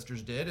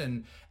ancestors did.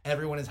 And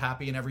everyone is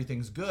happy and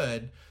everything's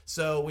good.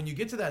 So when you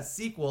get to that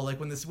sequel, like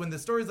when the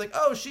story's like,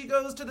 oh, she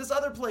goes to this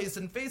other place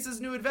and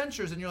faces new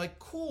adventures. And you're like,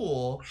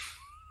 cool.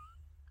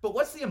 But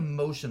what's the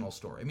emotional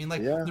story? I mean,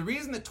 the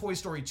reason that Toy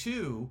Story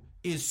 2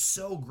 is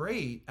so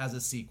great as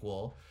a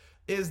sequel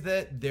is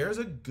that there's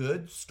a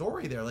good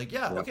story there. Like,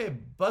 okay,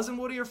 Buzz and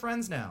Woody are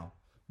friends now.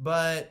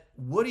 But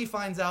Woody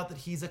finds out that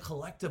he's a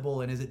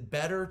collectible, and is it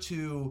better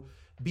to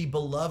be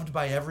beloved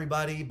by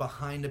everybody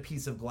behind a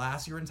piece of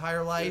glass your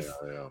entire life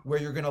where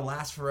you're going to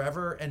last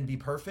forever and be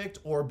perfect,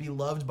 or be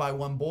loved by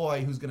one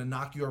boy who's going to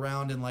knock you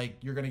around and like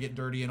you're going to get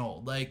dirty and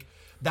old? Like,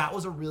 that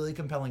was a really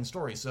compelling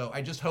story. So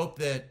I just hope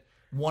that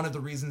one of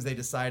the reasons they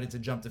decided to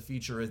jump to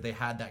feature is they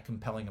had that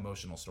compelling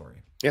emotional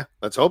story. Yeah,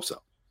 let's hope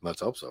so. Let's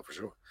hope so for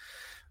sure.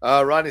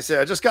 Rodney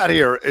said, I just got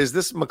here. Is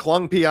this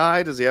McClung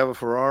PI? Does he have a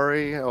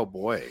Ferrari? Oh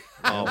boy.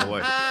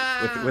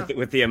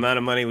 With the amount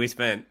of money we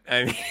spent.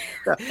 I mean,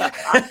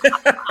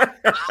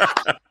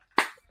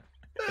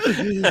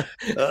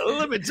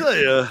 let me tell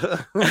you.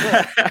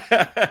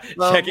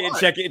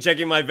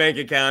 checking my bank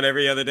account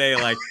every other day.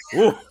 Like,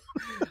 whoo,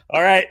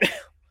 all right.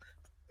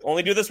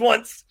 Only do this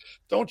once.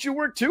 Don't you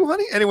work too,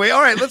 honey? Anyway,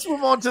 all right, let's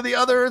move on to the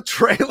other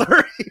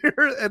trailer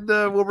here, and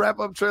we'll wrap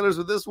up trailers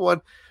with this one.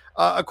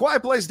 A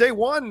Quiet Place Day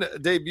One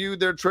debuted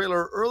their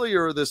trailer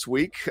earlier this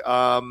week,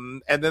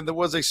 and then there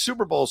was a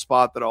Super Bowl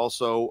spot that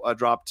also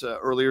dropped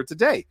earlier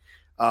today.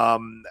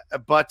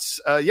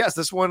 Yes,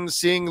 this one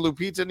seeing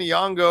Lupita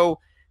Nyong'o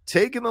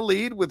taking the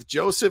lead with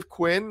Joseph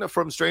Quinn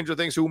from Stranger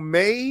Things, who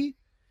may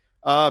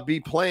be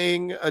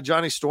playing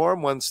Johnny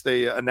Storm once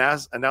they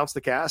announce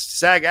the cast.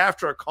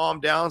 SAG-AFTRA, calm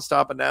down,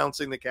 stop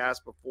announcing the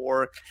cast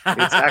before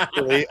it's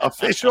actually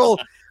official.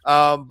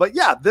 But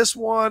yeah, this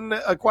one,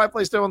 A Quiet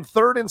Place Day One,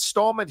 third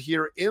installment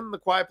here in the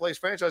Quiet Place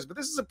franchise. But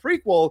this is a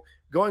prequel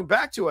going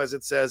back to, as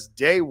it says,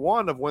 day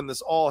one of when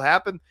this all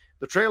happened.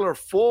 The trailer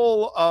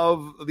full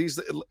of these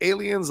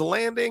aliens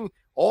landing,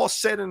 all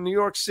set in New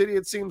York City,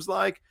 it seems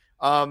like,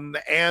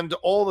 and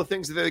all the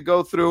things that they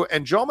go through.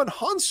 And Jomon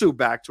Hansu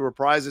back to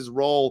reprise his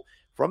role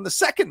from the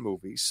second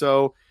movie.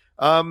 So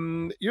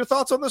your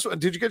thoughts on this one?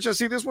 Did you get to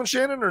see this one,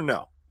 Shannon, or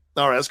no?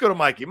 All right, let's go to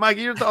Mikey.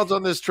 Mikey, your thoughts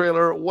on this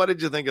trailer? What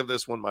did you think of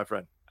this one, my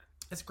friend?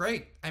 It's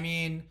great. I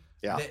mean,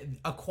 yeah.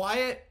 A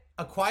Quiet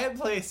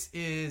Place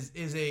is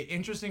a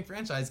interesting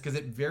franchise because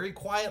it very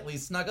quietly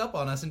snuck up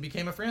on us and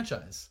became a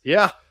franchise.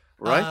 Yeah,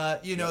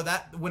 right.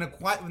 That when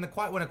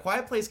a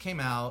Quiet Place came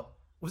out,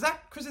 was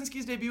that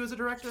Krasinski's debut as a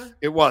director?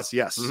 It was,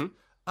 yes.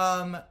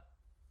 Mm-hmm.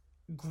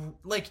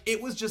 Like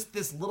it was just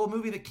this little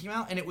movie that came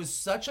out, and it was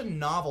such a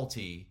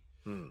novelty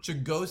to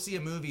go see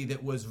a movie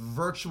that was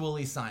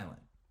virtually silent.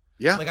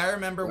 Yeah. Like I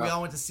remember we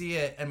all went to see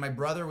it, and my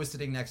brother was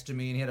sitting next to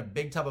me, and he had a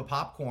big tub of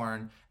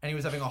popcorn, and he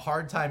was having a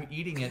hard time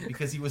eating it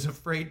because he was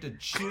afraid to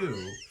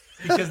chew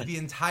because the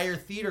entire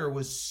theater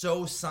was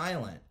so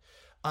silent.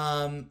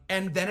 And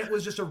then it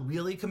was just a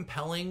really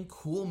compelling,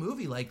 cool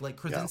movie. Like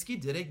Krasinski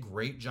did a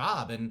great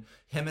job, and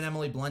him and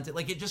Emily Blunt,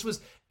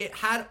 it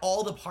had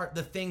all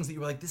the things that you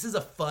were like, this is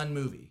a fun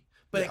movie,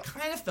 but it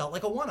kind of felt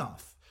like a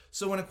one-off.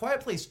 So when A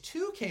Quiet Place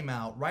 2 came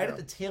out, at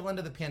the tail end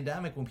of the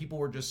pandemic, when people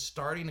were just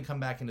starting to come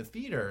back into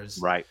theaters,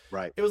 right,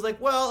 it was like,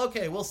 well,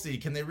 okay, we'll see.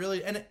 Can they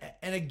really? And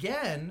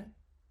again,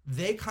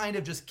 they kind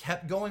of just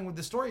kept going with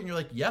the story, and you're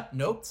like, yep,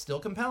 nope,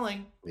 still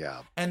compelling.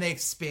 Yeah. And they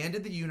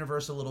expanded the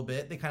universe a little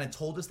bit. They kind of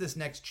told us this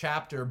next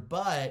chapter,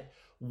 but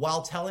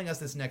while telling us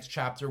this next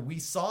chapter, we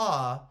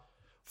saw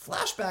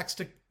flashbacks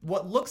to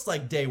what looks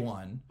like day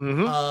one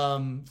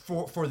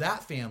for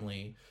that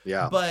family.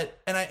 Yeah. But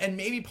and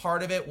maybe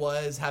part of it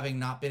was having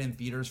not been in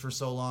theaters for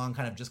so long,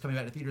 kind of just coming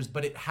back to theaters,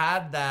 but it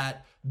had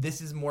that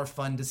this is more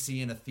fun to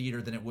see in a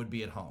theater than it would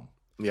be at home.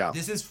 Yeah.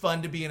 This is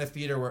fun to be in a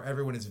theater where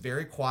everyone is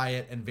very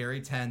quiet and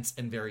very tense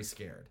and very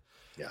scared.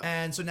 Yeah.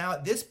 And so now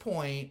at this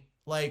point,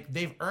 like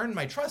they've earned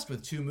my trust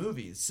with 2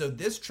 movies. So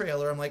this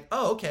trailer, I'm like,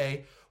 oh,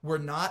 okay, we're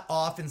not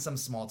off in some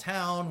small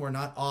town. We're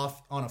not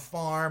off on a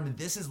farm.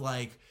 This is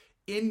like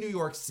in New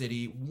York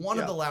City, one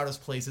of the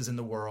loudest places in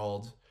the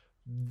world.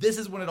 This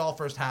is when it all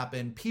first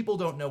happened. People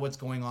don't know what's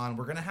going on.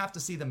 We're going to have to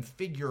see them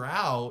figure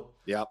out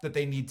that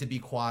they need to be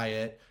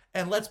quiet.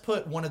 And let's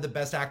put one of the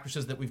best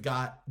actresses that we've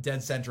got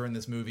dead center in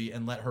this movie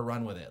and let her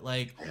run with it.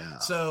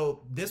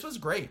 So this was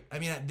great. I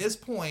mean, at this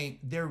point,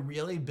 they're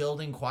really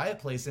building Quiet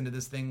Place into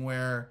this thing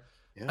where,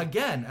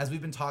 again, as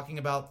we've been talking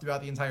about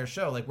throughout the entire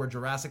show, like where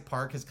Jurassic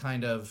Park has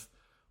kind of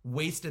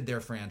wasted their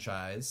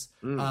franchise,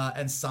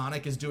 and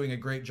Sonic is doing a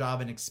great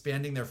job in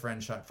expanding their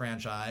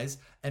franchise,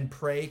 and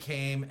Prey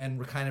came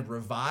and kind of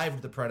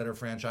revived the Predator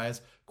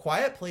franchise.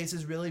 Quiet Place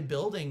is really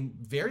building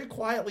very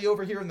quietly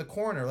over here in the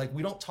corner. Like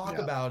we don't talk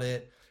about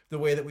it the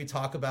way that we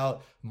talk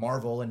about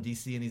Marvel and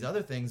DC and these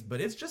other things,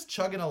 but it's just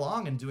chugging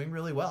along and doing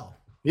really well.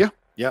 Yeah,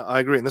 I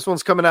agree. And this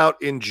one's coming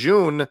out in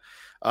June.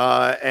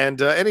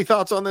 And any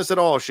thoughts on this at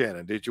all,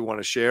 Shannon? Did you want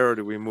to share, or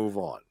do we move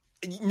on?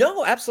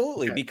 No,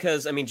 absolutely. Okay.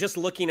 Because I mean, just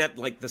looking at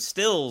like the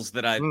stills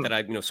that I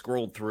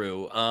scrolled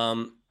through,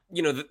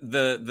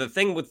 the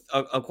thing with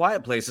a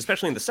Quiet Place,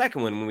 especially in the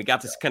second one, when we got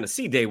to kind of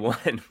see day one,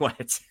 when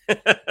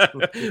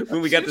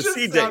we got to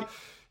see day.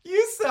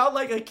 You sound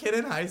like a kid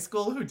in high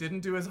school who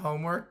didn't do his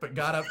homework but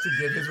got up to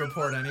give his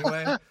report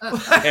anyway.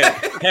 I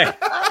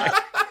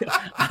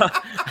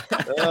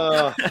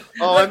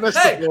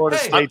missed the Florida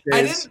State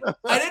days.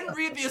 I didn't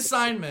read the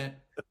assignment,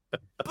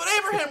 but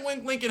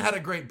Abraham Lincoln had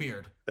a great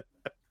beard.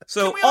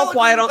 So all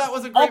quiet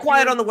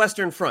on the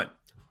Western Front.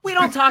 We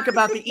don't talk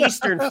about the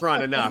Eastern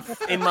Front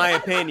enough, in my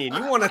opinion.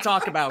 You want to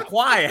talk about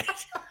quiet.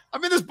 I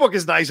mean, this book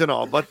is nice and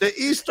all, but the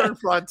Eastern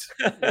Front,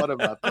 what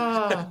about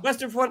that?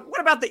 Western Front, what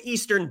about the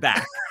Eastern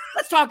back?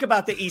 Let's talk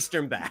about the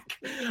Eastern back.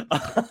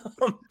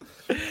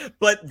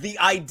 But the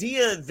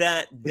idea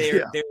that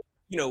they're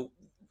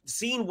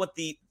seeing what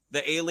the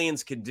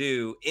aliens could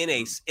do in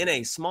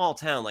a small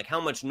town, like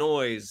how much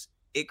noise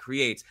it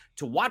creates,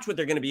 to watch what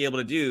they're going to be able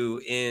to do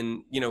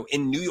in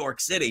New York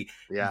City.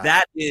 Yeah.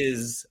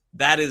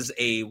 That is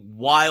a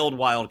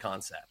wild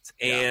concept.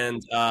 Yeah.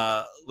 And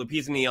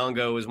Lupita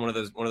Nyong'o is one of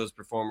those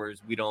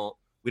performers we don't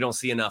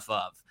see enough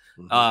of.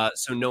 Mm-hmm.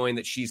 So knowing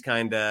that she's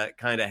kind of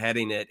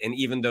heading it, and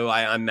even though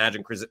I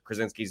imagine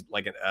Krasinski's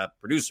like a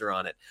producer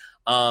on it,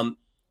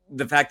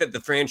 the fact that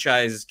the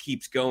franchise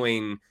keeps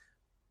going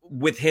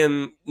with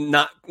him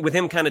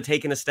kind of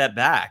taking a step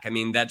back. I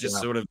mean, that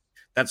just sort of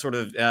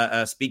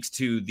speaks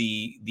to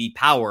the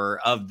power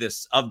of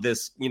this,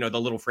 the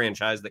little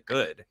franchise that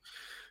could.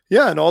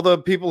 Yeah, and all the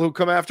people who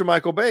come after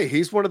Michael Bay,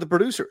 he's one of the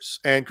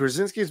producers. And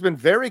Krasinski has been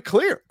very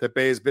clear that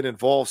Bay has been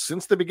involved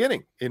since the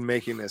beginning in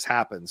making this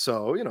happen.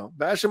 So,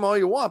 bash him all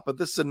you want, but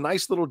this is a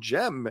nice little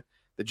gem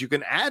that you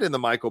can add in the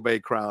Michael Bay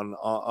crown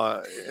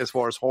as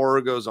far as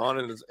horror goes on,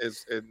 and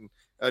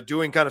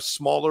doing kind of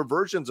smaller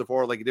versions of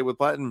horror like he did with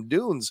Platinum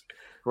Dunes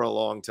for a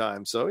long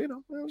time. So,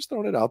 I'm just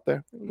throwing it out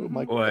there.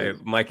 Boy,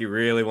 Mikey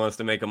really wants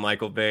to make a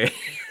Michael Bay.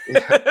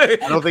 I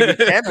don't think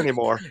he can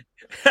anymore.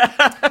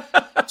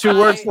 2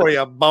 words for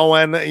you,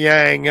 Bowen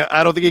Yang.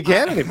 I don't think he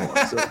can anymore.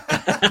 So.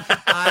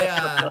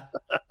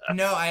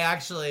 I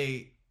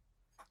actually,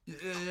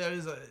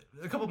 there's a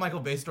couple of Michael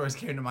Bay stories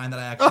came to mind that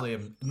I actually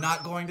am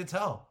not going to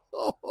tell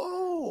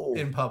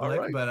in public.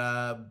 Right.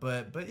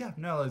 But yeah,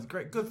 no, it's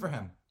great. Good for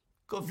him.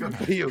 Good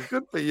for you.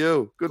 Good for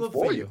you. Good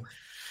for you.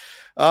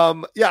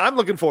 Yeah, I'm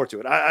looking forward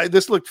to it.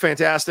 This looked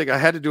fantastic. I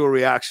had to do a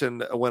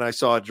reaction when I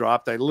saw it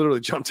dropped. I literally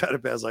jumped out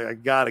of bed. I was like, I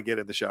gotta get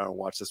in the shower and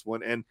watch this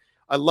one. And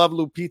I love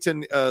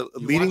Lupita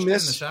leading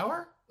this. In the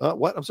shower?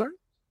 What? I'm sorry.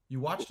 You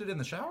watched it in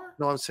the shower?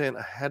 No, I'm saying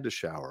I had to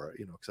shower,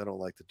 because I don't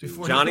like to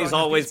do. Johnny's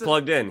always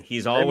plugged in.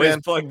 He's always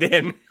plugged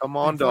in. Come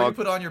on, Before dog. You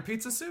put on your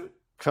pizza suit?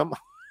 Come on.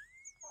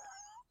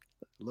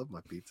 I love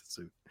my pizza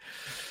suit.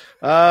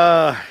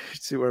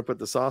 See where I put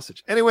the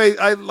sausage. Anyway,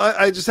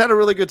 I just had a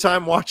really good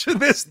time watching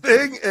this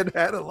thing and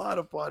had a lot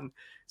of fun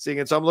seeing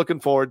it. So I'm looking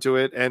forward to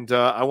it, and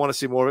I want to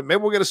see more of it.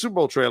 Maybe we'll get a Super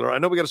Bowl trailer. I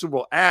know we got a Super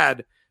Bowl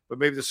ad, but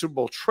maybe the Super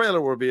Bowl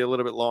trailer will be a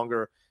little bit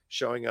longer,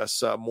 showing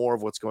us more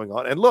of what's going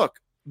on. And look,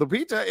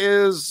 Lupita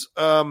is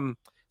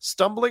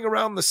stumbling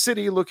around the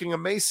city looking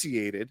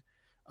emaciated,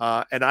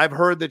 and I've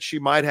heard that she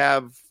might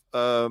have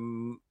a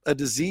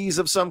disease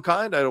of some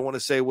kind. I don't want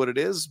to say what it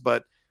is,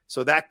 but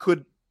so that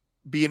could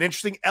be an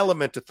interesting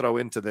element to throw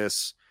into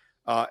this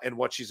and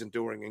what she's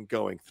enduring and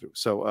going through.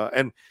 So,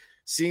 and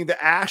seeing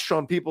the ash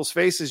on people's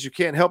faces, you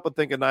can't help but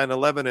think of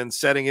 9/11 and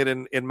setting it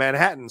in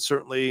Manhattan.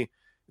 Certainly,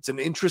 it's an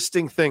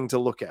interesting thing to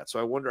look at. So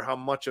I wonder how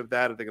much of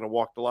that are they going to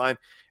walk the line.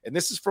 And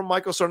this is from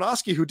Michael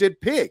Sarnowski, who did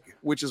Pig,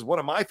 which is one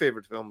of my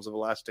favorite films of the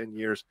last 10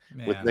 years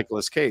with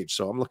Nicolas Cage.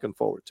 So I'm looking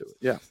forward to it.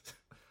 Yeah.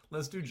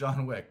 Let's do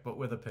John Wick, but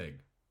with a pig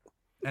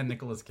and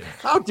Nicolas Cage.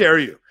 How dare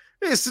you?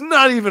 It's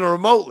not even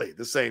remotely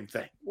the same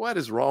thing. What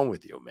is wrong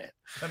with you,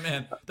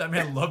 man? That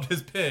man loved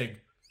his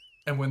pig.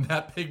 And when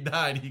that pig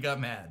died, he got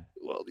mad.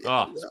 Well,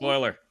 yeah,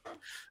 spoiler.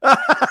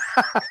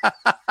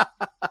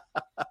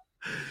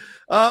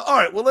 All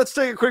right, well, let's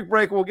take a quick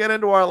break. We'll get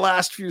into our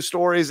last few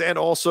stories and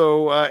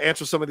also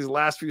answer some of these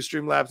last few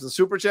Streamlabs and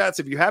Super Chats.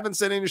 If you haven't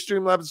sent in your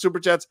Streamlabs and Super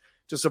Chats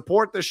to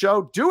support the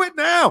show, do it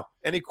now.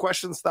 Any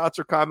questions, thoughts,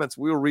 or comments,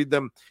 we will read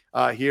them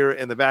here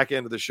in the back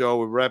end of the show.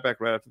 We'll be right back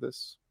right after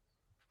this.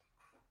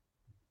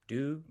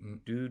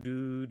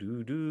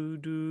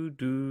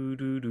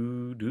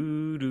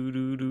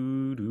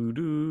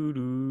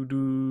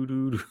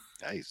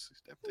 Nice. He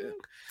stepped in.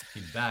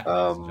 He's back,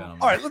 ladies and gentlemen.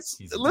 All right,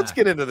 let's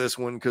get into this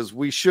one because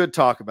we should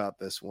talk about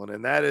this one,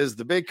 and that is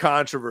the big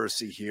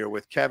controversy here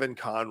with Kevin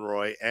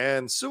Conroy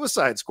and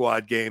Suicide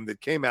Squad game that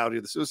came out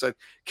here. The Suicide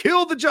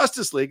killed the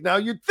Justice League. Now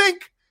you'd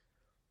think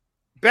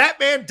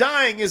Batman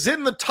dying is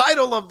in the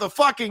title of the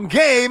fucking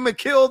game,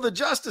 Kill the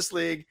Justice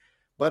League,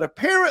 but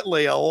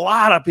apparently a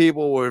lot of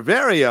people were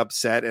very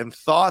upset and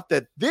thought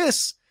that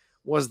this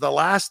was the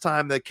last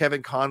time that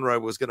Kevin Conroy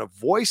was going to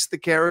voice the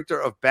character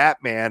of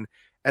Batman,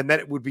 and that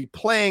it would be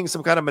playing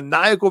some kind of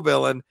maniacal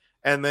villain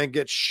and then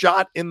get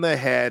shot in the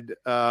head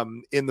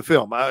in the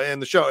film, in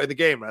the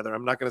game, rather.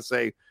 I'm not going to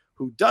say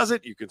who does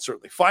it. You can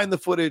certainly find the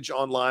footage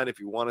online if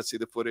you want to see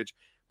the footage.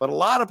 But a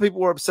lot of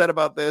people were upset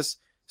about this.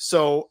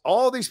 So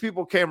all these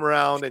people came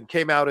out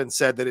and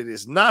said that it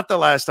is not the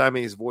last time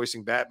he's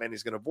voicing Batman.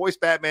 He's going to voice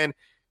Batman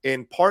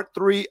in Part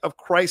 3 of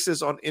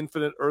Crisis on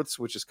Infinite Earths,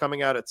 which is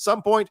coming out at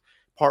some point.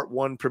 Part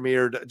 1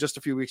 premiered just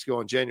a few weeks ago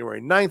on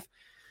January 9th.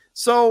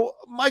 So,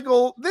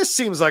 Michael, this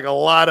seems like a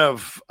lot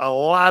of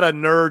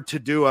nerd to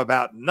do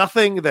about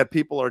nothing that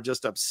people are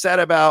just upset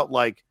about.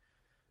 Like,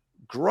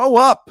 grow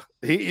up.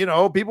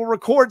 People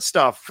record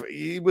stuff.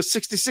 He was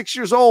 66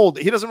 years old.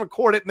 He doesn't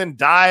record it and then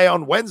die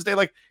on Wednesday.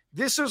 Like,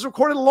 this was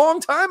recorded a long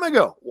time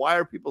ago. Why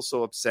are people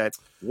so upset?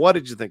 What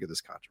did you think of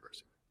this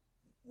controversy?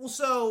 Well,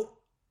 so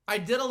I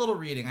did a little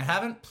reading. I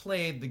haven't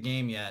played the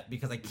game yet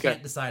because I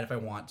can't decide if I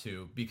want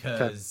to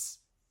because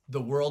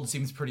the world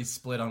seems pretty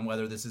split on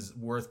whether this is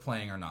worth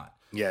playing or not.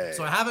 Yeah.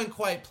 So I haven't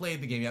quite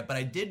played the game yet, but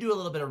I did do a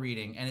little bit of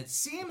reading, and it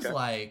seems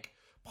like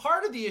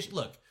part of the issue.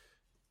 Look,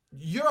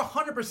 you're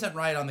 100%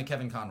 right on the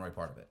Kevin Conroy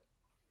part of it.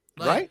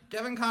 Right?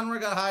 Kevin Conroy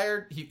got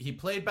hired. He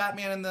played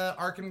Batman in the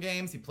Arkham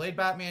games. He played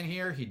Batman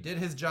here. He did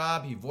his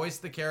job. He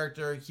voiced the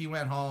character. He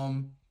went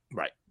home.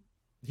 Right.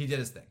 He did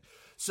his thing.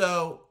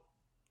 So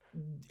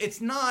it's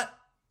not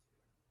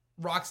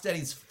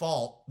Rocksteady's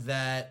fault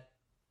that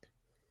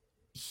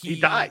he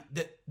died.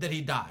 That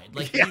he died.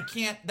 Like, you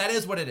can't. That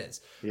is what it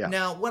is. Yeah.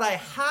 Now, what I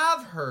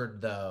have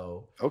heard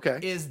though, okay,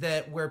 is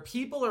that where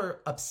people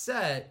are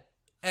upset,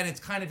 and it's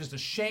kind of just a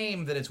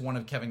shame that it's one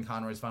of Kevin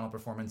Conroy's final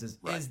performances,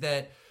 is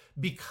that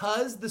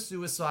because the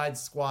Suicide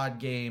Squad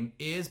game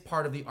is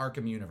part of the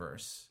Arkham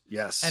universe.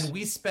 Yes. And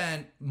we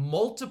spent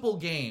multiple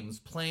games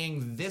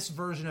playing this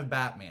version of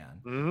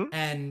Batman.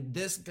 And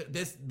this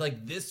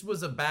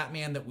was a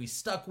Batman that we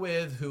stuck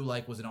with, who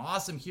was an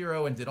awesome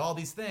hero and did all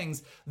these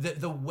things.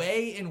 The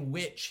way in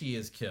which he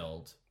is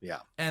killed.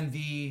 Yeah. And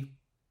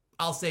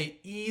I'll say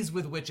ease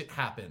with which it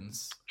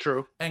happens.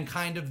 True. And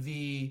kind of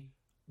the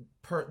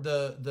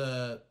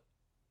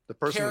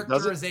person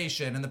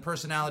characterization and the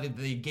personality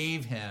that they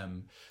gave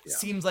him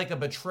seems like a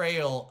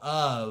betrayal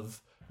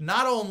of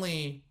not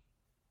only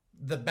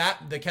the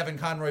Kevin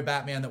Conroy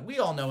Batman that we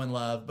all know and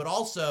love, but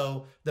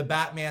also the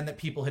Batman that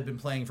people had been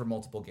playing for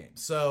multiple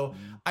games. So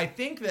I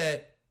think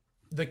that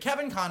the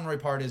Kevin Conroy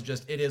part is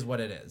just, it is what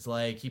it is.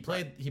 Like, he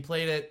played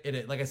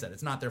it. Like I said,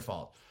 it's not their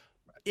fault.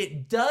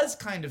 it does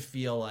kind of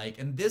feel like,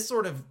 and this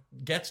sort of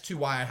gets to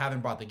why I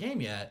haven't bought the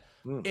game yet.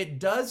 It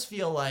does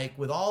feel like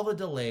with all the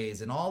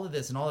delays and all of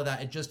this and all of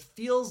that, it just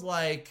feels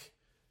like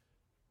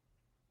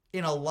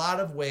in a lot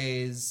of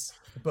ways,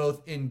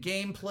 both in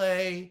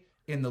gameplay,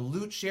 in the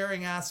loot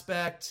sharing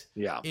aspect,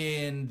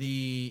 in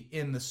the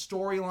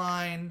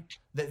storyline,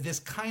 that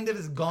this kind of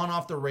has gone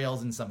off the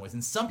rails in some ways.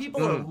 And some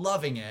people are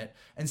loving it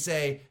and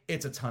say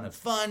it's a ton of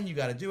fun, you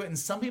got to do it. And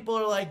some people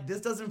are like, this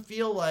doesn't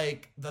feel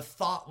like the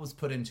thought was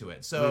put into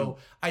it. So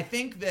I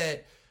think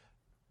that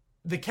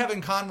the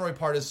Kevin Conroy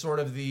part is sort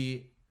of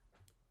the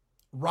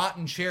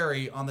rotten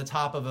cherry on the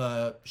top of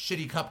a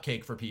shitty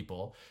cupcake for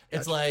people.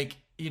 It's like,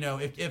 you know,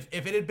 if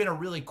it had been a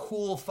really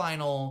cool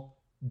final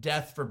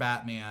death for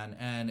Batman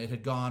and it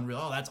had gone real,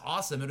 oh, that's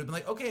awesome, it would have been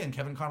like, okay, and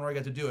Kevin Conroy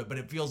got to do it. But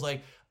it feels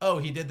like, oh,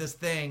 he did this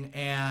thing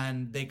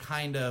and they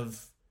kind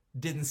of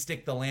didn't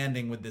stick the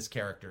landing with this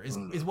character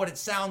is what it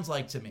sounds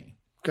like to me.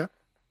 Okay.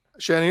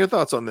 Shannon, your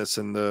thoughts on this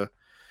and the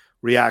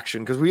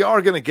reaction? Because we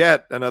are going to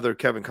get another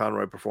Kevin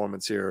Conroy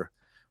performance here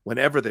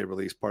whenever they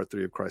release part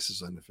 3 of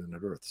Crisis on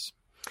Infinite Earths.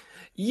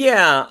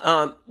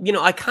 Yeah, you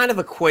know, I kind of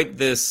equate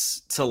this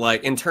to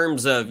like, in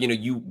terms of, you know,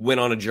 you went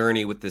on a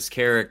journey with this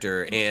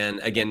character and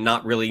again,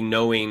 not really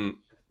knowing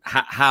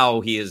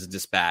how he is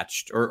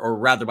dispatched or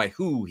rather by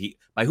whom he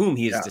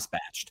is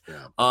dispatched.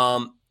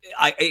 Yeah.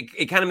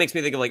 It kind of makes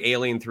me think of like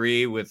Alien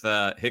 3 with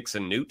Hicks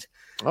and Newt.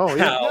 Oh,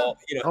 yeah. How,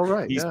 you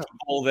know, these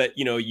people that,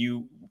 you know,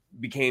 you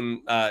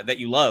became that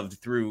you loved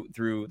through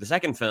the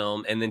second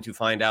film, and then to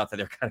find out that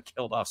they're kind of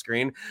killed off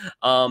screen,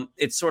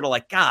 it's sort of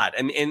like, God.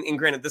 And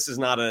granted, this is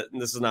not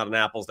an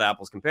apples to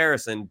apples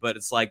comparison, but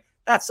it's like,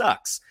 that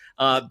sucks,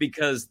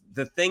 because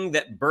the thing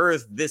that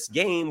birthed this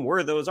game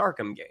were those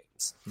Arkham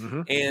games,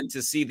 and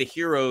to see the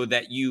hero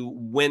that you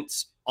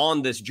went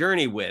on this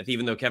journey with,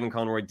 even though Kevin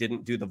Conroy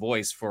didn't do the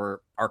voice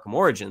for Arkham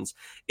Origins,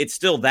 it's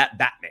still that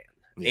Batman,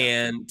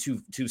 and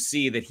to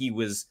see that he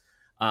was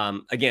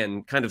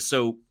again, kind of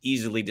so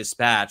easily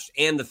dispatched,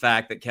 and the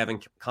fact that Kevin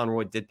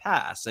Conroy did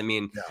pass. I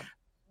mean,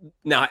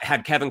 now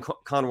had Kevin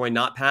Conroy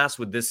not passed,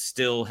 would this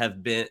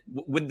have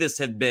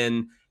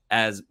been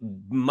as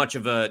much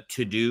of a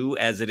to-do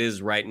as it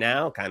is right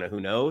now? Kind of,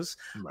 who knows?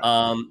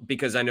 Right.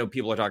 Because I know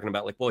people are talking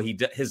about like, well,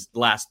 his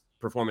last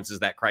performance is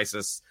that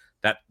Crisis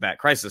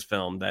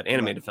film, that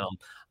animated film.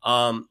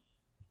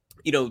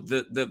 You know,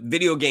 the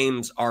video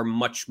games are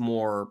much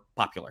more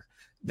popular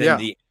than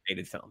the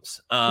animated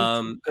films.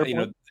 You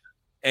know,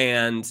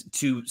 and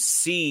to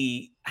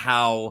see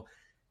how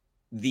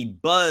the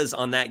buzz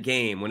on that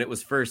game when it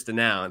was first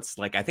announced,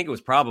 like I think it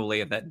was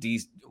probably at that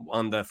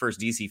on the first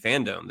DC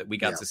fandom that we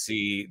got to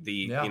see the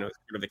you know,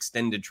 sort of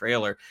extended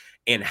trailer,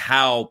 and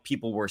how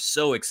people were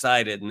so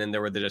excited, and then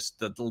there were just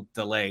the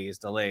delays,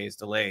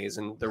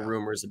 and the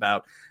rumors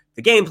about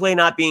the gameplay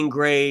not being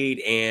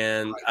great,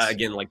 and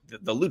again, like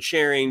the loot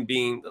sharing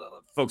being,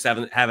 folks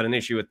having an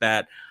issue with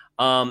that.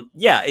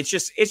 It's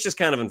just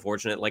kind of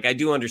unfortunate. Like, I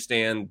do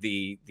understand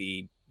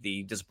the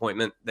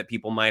disappointment that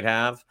people might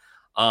have,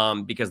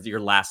 because your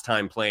last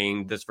time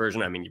playing this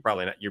version, I mean,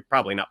 you're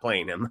probably not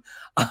playing him.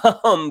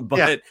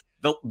 But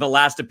the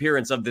last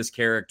appearance of this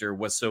character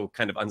was so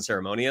kind of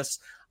unceremonious.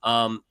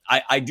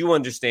 I do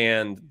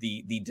understand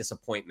the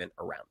disappointment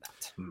around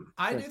that.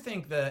 I do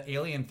think the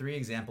Alien 3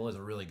 example is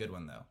a really good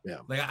one, though. Yeah.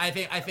 Like, I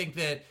think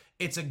that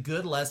it's a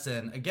good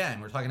lesson. Again,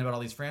 we're talking about all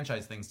these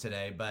franchise things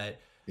today, but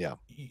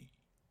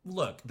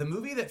look, the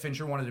movie that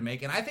Fincher wanted to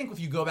make, and I think if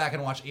you go back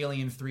and watch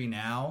Alien 3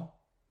 now,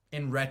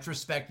 in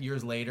retrospect,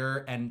 years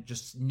later, and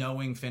just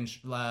knowing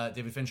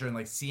David Fincher and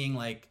like seeing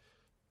like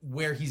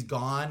where he's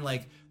gone,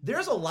 like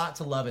there's a lot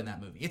to love in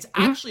that movie. It's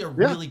actually a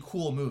really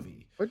cool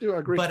movie. I do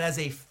agree. But as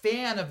a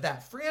fan of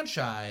that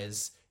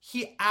franchise,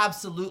 he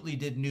absolutely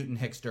did Newt and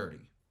Hicks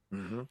dirty.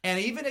 And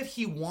even if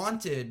he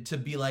wanted to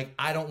be like,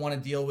 I don't want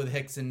to deal with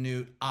Hicks and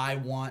Newt, I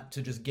want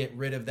to just get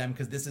rid of them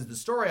because this is the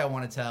story I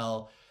want to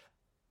tell,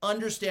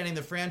 understanding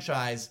the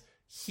franchise,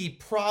 he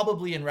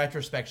probably in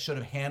retrospect should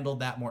have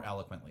handled that more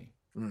eloquently.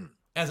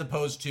 As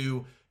opposed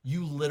to,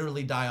 you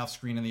literally die off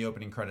screen in the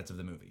opening credits of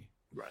the movie.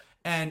 Right.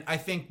 And I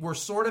think we're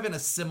sort of in a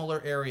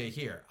similar area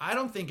here. I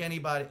don't think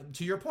anybody,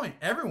 to your point,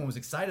 everyone was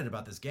excited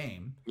about this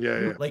game.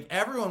 Yeah. Like,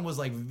 everyone was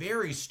like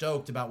very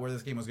stoked about where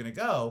this game was going to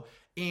go.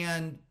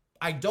 And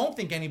I don't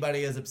think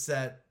anybody is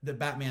upset that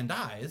Batman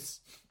dies.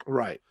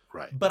 Right.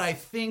 But I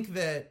think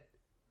that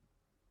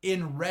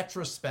in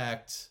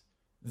retrospect,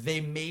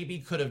 they maybe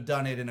could have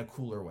done it in a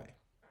cooler way.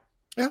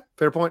 Yeah,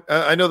 fair point.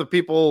 I know the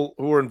people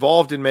who were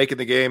involved in making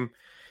the game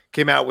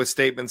came out with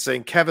statements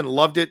saying Kevin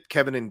loved it,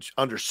 Kevin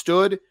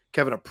understood,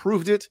 Kevin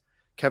approved it,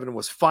 Kevin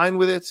was fine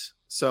with it.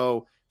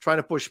 So trying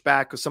to push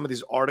back, because some of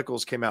these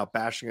articles came out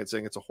bashing it,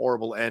 saying it's a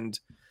horrible end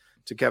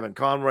to Kevin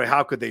Conroy.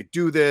 How could they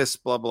do this?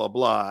 Blah, blah,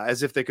 blah.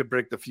 As if they could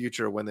predict the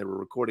future when they were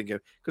recording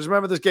it. Because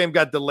remember, this game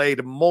got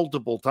delayed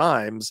multiple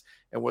times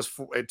and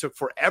it took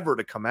forever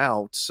to come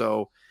out.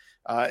 So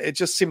it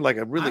just seemed like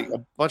a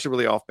bunch of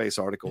really off-base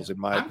articles in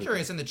my opinion. I'm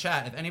curious in the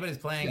chat, if anybody's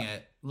playing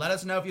it, let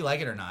us know if you like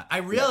it or not. I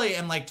really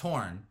am like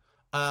torn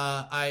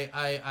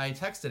I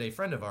texted a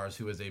friend of ours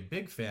who is a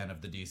big fan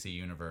of the DC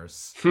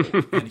universe,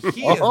 and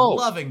he is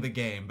loving the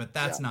game, but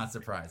that's not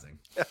surprising.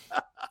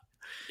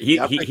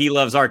 He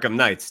loves Arkham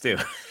Knights too.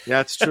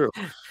 Yeah, it's true.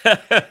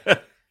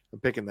 I'm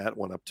picking that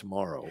one up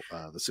tomorrow.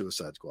 The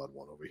Suicide Squad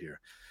one over here.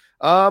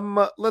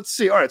 Let's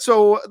see. All right.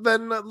 So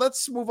then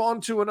let's move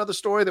on to another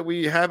story that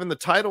we have in the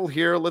title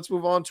here. Let's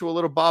move on to a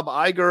little Bob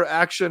Iger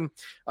action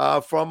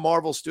from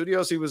Marvel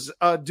Studios. He was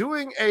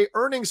doing a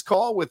earnings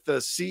call with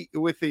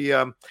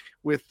the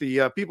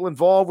people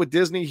involved with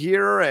Disney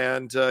here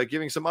and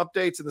giving some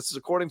updates. And this is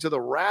according to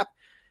The Wrap.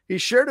 He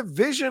shared a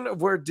vision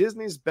of where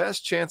Disney's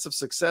best chance of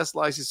success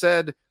lies. He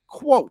said,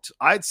 quote,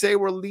 I'd say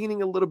we're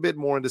leaning a little bit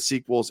more into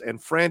sequels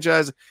and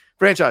franchises.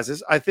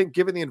 I think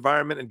given the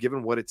environment and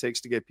given what it takes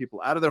to get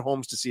people out of their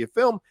homes to see a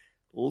film,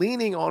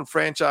 leaning on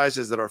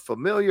franchises that are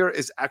familiar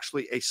is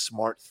actually a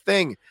smart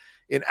thing.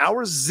 In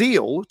our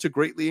zeal to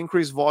greatly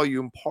increase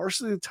volume,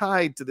 partially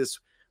tied to this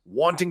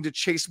wanting to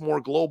chase more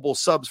global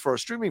subs for our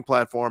streaming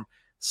platform,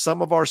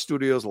 some of our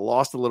studios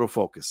lost a little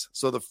focus.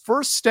 So the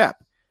first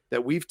step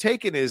that we've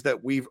taken is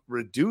that we've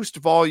reduced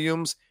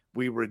volumes,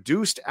 we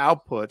reduced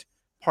output,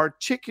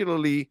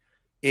 particularly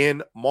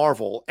in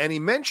Marvel. And he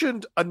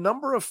mentioned a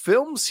number of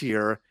films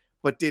here,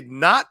 but did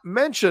not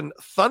mention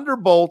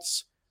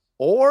Thunderbolts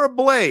or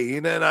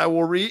Blade. And I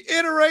will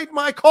reiterate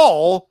my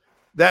call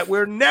that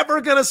we're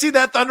never going to see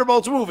that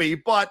Thunderbolts movie.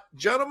 But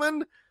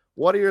gentlemen,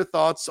 what are your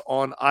thoughts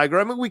on Iger?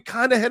 I mean, we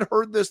kind of had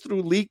heard this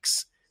through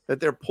leaks that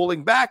they're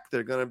pulling back.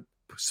 They're going to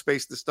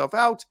space this stuff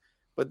out.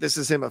 But this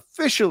is him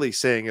officially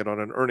saying it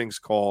on an earnings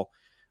call.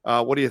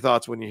 What are your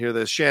thoughts when you hear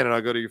this? Shannon,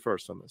 I'll go to you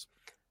first on this.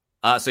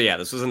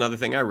 This was another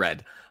thing I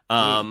read.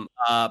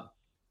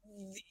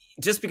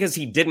 Just because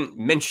he didn't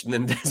mention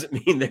them doesn't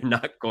mean they're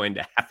not going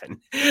to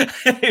happen.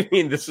 I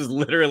mean, this is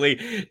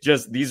literally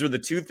just, these were the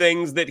two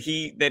things that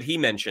he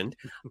mentioned.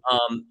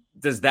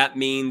 Does that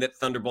mean that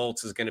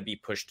Thunderbolts is going to be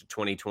pushed to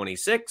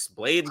 2026?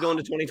 Blade's going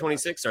to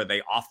 2026? Are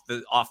they off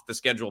the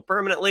schedule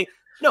permanently?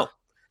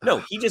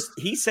 No,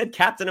 he said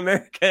Captain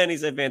America and he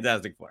said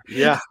Fantastic Four.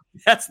 Yeah.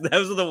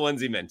 Those are the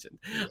ones he mentioned.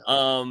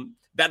 Yeah.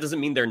 That doesn't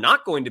mean they're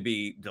not going to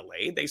be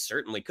delayed. They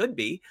certainly could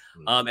be.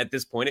 At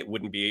this point, it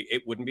wouldn't be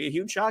a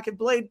huge shock if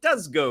Blade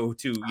does go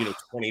to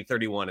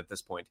 2031 at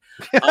this point.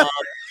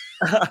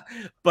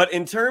 But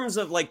in terms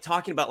of like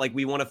talking about like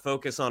we want to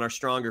focus on our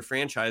stronger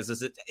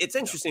franchises, it's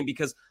interesting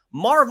because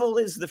Marvel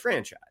is the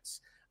franchise.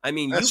 I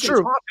mean, you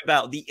can talk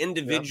about the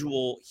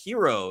individual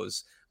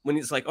heroes when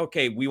it's like,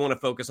 okay, we want to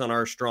focus on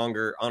our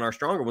stronger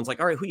ones. Like,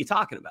 all right, who are you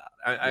talking about?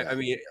 I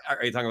mean,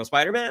 are you talking about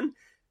Spider-Man?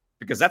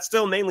 Because that's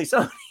still mainly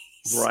Sony.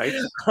 Right.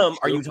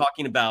 Are you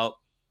talking about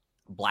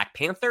Black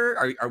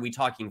Panther? Are we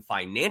talking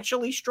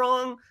financially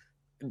strong?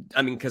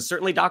 I mean, because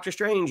certainly Doctor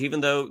Strange, even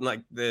though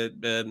like the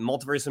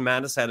Multiverse of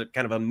Madness had a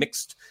kind of a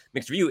mixed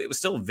view, it was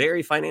still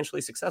very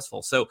financially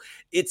successful. So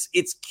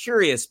it's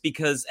curious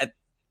because at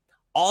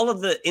all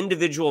of the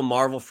individual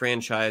Marvel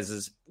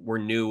franchises were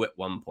new at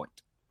one point.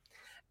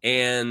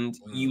 And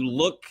you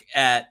look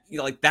at,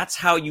 like, that's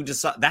how you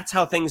decide, that's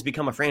how things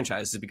become a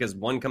franchise, is because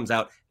one comes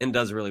out and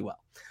does really well.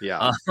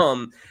 Yeah.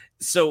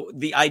 So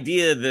the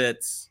idea that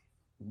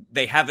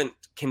they haven't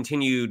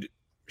continued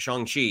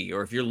Shang-Chi,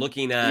 or if you're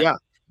looking at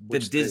the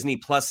Disney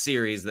Plus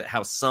series, that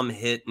how some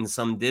hit and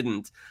some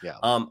didn't. Yeah.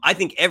 I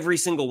think every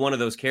single one of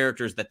those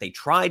characters that they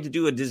tried to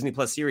do a Disney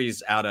Plus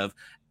series out of,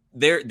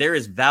 there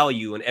is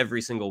value in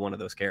every single one of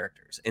those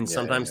characters. And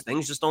sometimes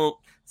things don't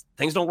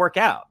work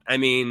out. I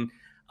mean,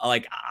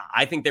 like,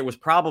 I think there was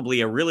probably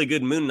a really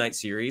good Moon Knight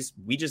series.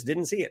 We just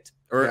didn't see it,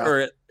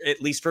 or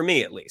at least for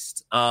me, at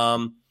least.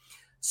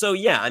 So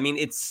yeah, I mean,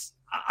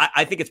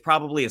 I think it's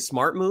probably a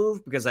smart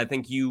move, because I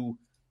think you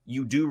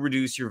do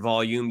reduce your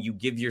volume. You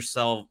give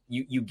yourself,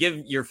 you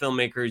give your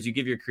filmmakers, you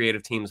give your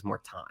creative teams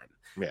more time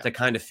to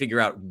kind of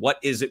figure out what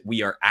is it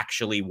we are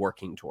actually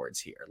working towards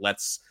here.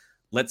 Let's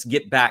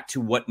get back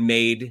to what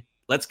made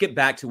the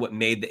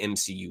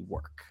MCU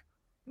work.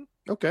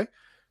 Okay.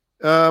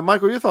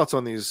 Michael, your thoughts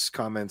on these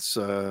comments?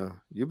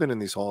 You've been in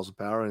these halls of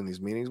power and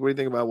these meetings. What do you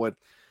think about what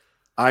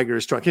Iger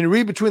is trying? Can you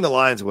read between the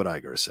lines of what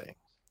Iger is saying?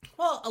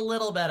 Well, a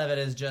little bit of it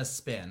is just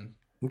spin.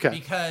 Okay.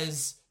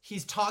 Because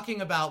he's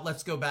talking about,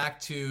 let's go back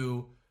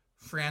to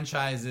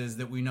franchises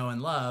that we know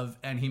and love.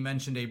 And he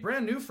mentioned a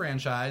brand new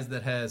franchise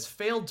that has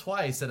failed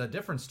twice at a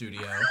different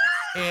studio.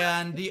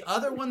 And the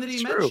other one that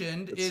he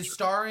mentioned is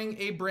starring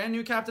a brand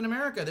new Captain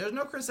America. There's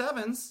no Chris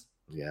Evans.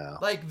 Yeah.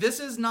 Like,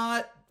 this is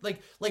not...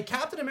 Like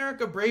Captain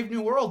America Brave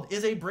New World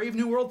is a Brave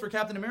New World for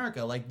Captain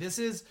America. Like, this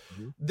is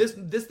this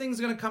thing's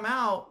going to come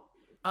out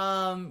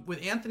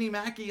with Anthony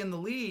Mackie in the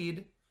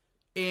lead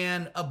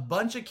and a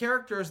bunch of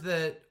characters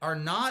that are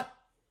not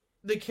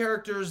the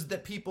characters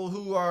that people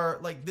who are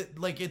like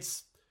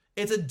it's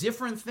a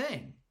different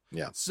thing.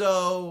 Yeah.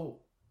 So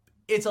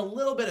it's a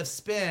little bit of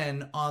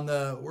spin on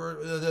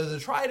the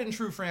tried and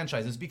true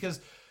franchises, because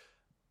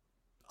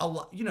a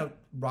lot,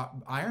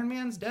 Iron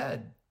Man's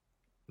dead.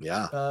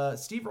 Yeah.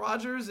 Steve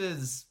Rogers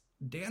is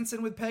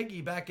dancing with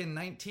Peggy back in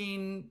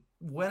 19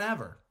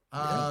 whenever.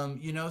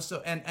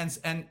 So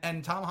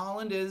and Tom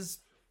Holland is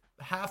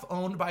half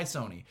owned by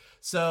Sony.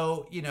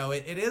 So, you know,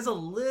 it is a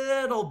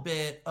little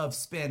bit of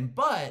spin.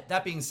 But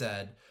that being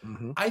said,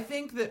 I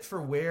think that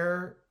for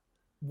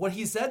what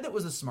he said that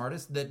was the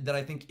smartest, that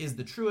I think is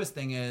the truest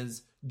thing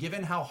is,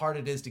 given how hard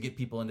it is to get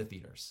people into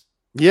theaters.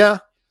 Yeah.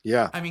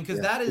 Yeah. I mean,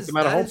 because that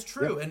is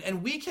true. Yeah.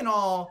 And we can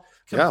all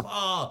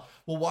well,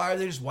 why are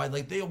they just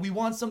we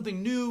want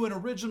something new and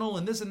original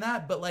and this and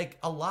that, but like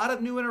a lot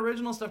of new and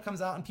original stuff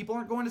comes out and people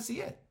aren't going to see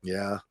it.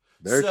 Yeah.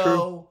 Very true.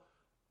 So,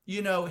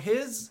 you know,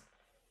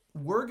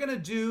 we're going to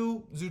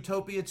do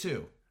Zootopia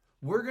 2.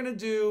 We're going to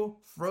do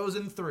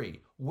Frozen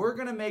 3. We're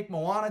going to make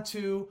Moana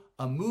 2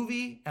 a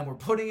movie and we're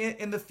putting it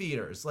in the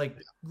theaters. Like,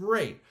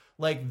 great.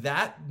 Like,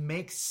 that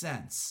makes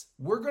sense.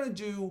 We're going to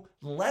do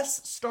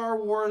less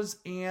Star Wars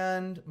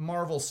and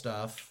Marvel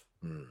stuff.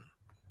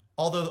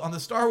 Although on the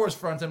Star Wars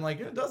front, I'm like,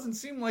 it doesn't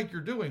seem like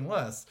you're doing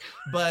less.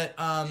 But,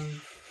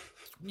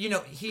 you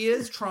know, he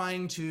is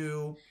trying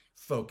to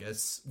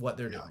focus what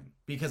they're doing.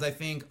 Because I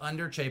think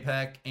under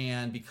Chapek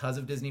and because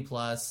of Disney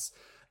Plus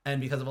and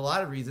because of a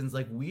lot of reasons,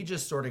 like, we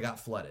just sort of got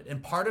flooded.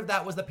 And part of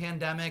that was the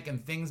pandemic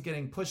and things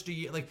getting pushed a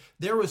year. Like,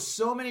 there was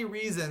so many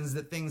reasons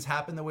that things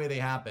happened the way they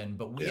happened.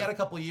 But we had a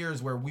couple of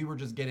years where we were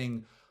just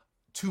getting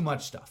too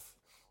much stuff.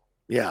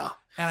 Yeah.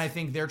 And I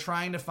think they're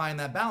trying to find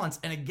that balance.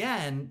 And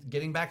again,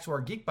 getting back to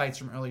our Geek Bites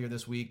from earlier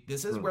this week,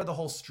 this is where the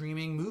whole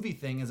streaming movie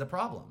thing is a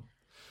problem.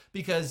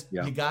 Because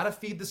you got to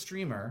feed the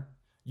streamer.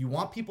 You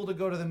want people to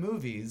go to the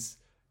movies.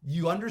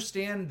 You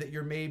understand that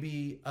you're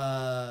maybe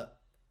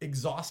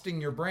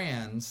exhausting your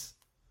brands,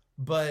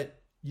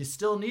 but you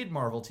still need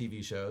Marvel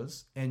TV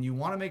shows. And you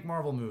want to make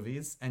Marvel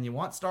movies. And you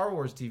want Star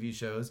Wars TV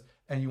shows.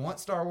 And you want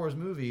Star Wars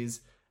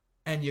movies.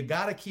 And you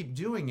got to keep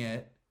doing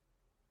it.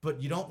 But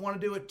you don't want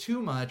to do it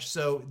too much.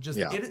 So just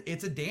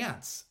it's a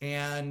dance.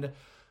 And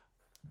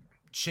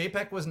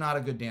Chapek was not a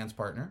good dance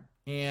partner.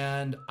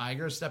 And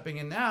Iger's stepping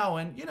in now.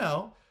 And, you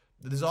know,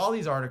 there's all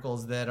these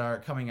articles that are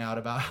coming out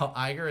about how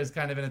Iger is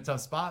kind of in a tough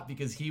spot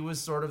because he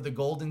was sort of the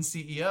golden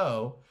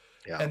CEO.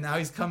 Yeah. And now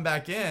he's come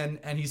back in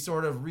and he's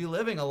sort of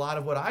reliving a lot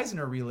of what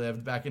Eisner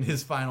relived back in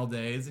his final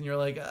days. And you're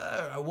like,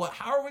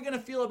 how are we going to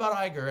feel about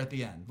Iger at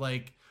the end?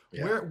 Like,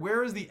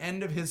 where is the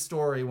end of his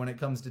story when it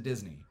comes to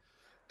Disney?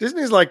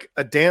 Disney's like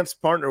a dance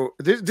partner.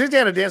 Disney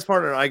had a dance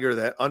partner in Iger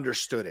that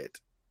understood it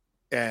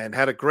and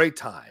had a great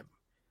time.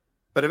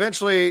 But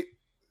eventually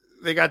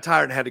they got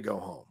tired and had to go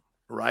home,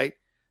 right?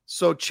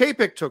 So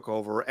Chapek took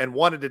over and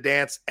wanted to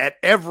dance at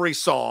every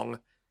song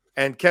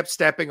and kept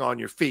stepping on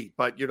your feet.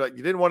 But you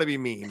didn't want to be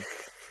mean.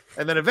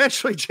 And then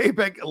eventually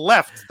Chapek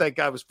left. That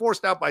guy was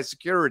forced out by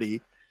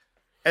security.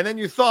 And then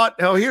you thought,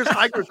 oh, here's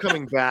Iger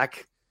coming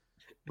back.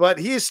 But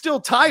he is still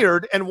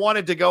tired and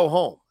wanted to go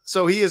home.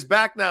 So he is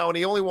back now, and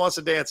he only wants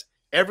to dance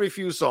every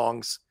few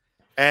songs,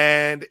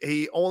 and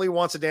he only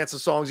wants to dance the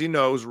songs he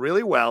knows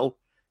really well,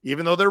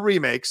 even though they're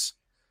remakes.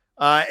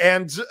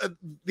 In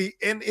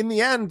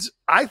the end,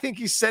 I think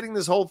he's setting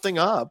this whole thing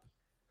up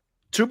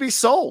to be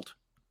sold.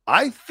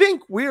 I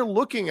think we're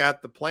looking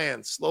at the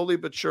plan slowly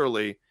but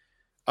surely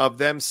of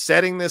them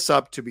setting this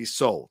up to be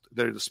sold.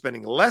 They're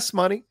spending less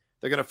money.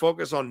 They're going to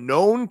focus on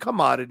known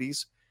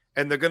commodities,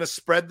 and they're going to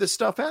spread this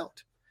stuff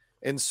out.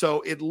 And so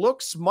it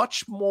looks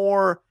much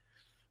more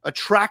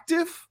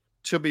attractive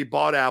to be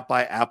bought out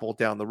by Apple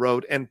down the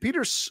road. And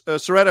Peter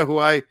Soretta, who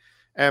I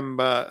am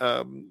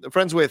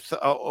friends with,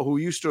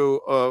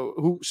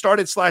 who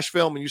started Slash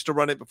Film and used to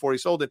run it before he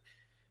sold it,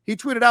 he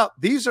tweeted out,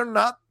 these are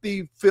not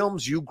the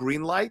films you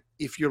greenlight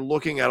if you're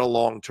looking at a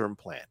long-term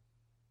plan.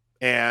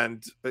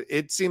 And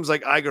it seems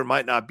like Iger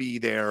might not be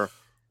there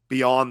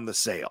beyond the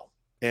sale.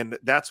 And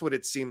that's what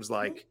it seems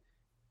like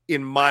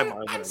in my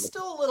mind. I'm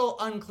still a little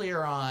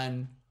unclear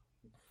on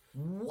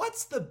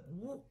what's the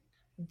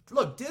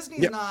look.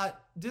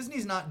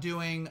 Disney's not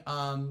doing.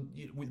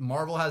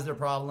 Marvel has their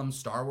problems.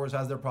 Star Wars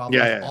has their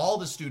problems. All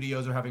the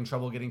studios are having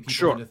trouble getting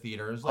people into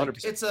theaters. Like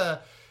 100%.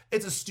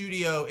 It's a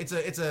studio. It's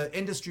a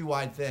industry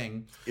wide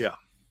thing. Yeah.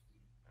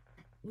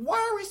 Why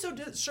are we so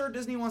sure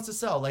Disney wants to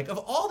sell? Like, of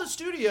all the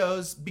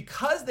studios,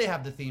 because they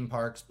have the theme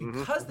parks,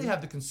 because they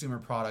have the consumer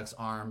products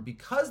arm,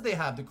 because they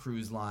have the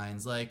cruise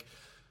lines, like,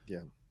 they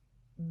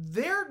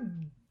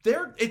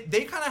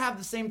kind of have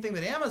the same thing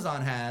that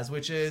Amazon has,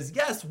 which is,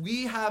 yes,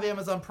 we have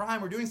Amazon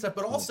Prime, we're doing stuff,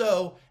 but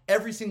also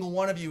every single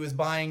one of you is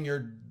buying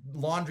your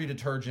laundry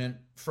detergent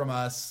from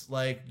us.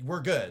 Like,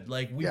 we're good.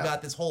 Like, we've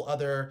got this whole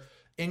other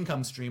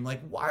income stream. Like,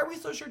 why are we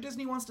so sure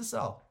Disney wants to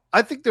sell?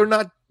 I think they're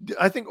not.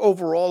 I think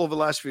overall over the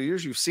last few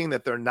years, you've seen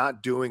that they're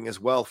not doing as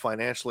well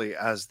financially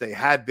as they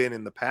had been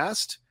in the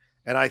past.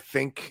 And I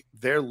think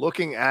they're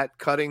looking at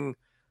cutting.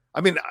 I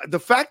mean, the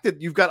fact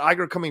that you've got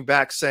Iger coming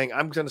back saying,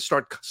 I'm going to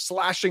start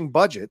slashing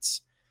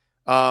budgets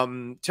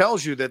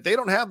tells you that they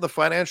don't have the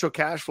financial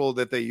cash flow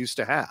that they used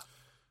to have.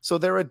 So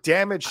they're a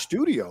damaged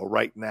studio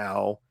right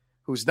now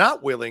who's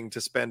not willing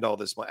to spend all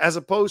this money, as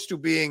opposed to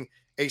being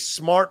a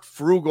smart,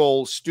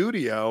 frugal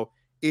studio.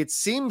 It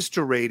seems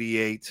to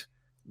radiate,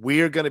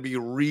 we're going to be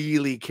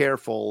really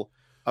careful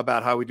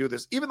about how we do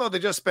this, even though they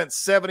just spent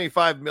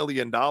 $75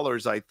 million,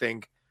 I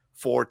think,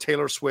 for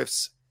Taylor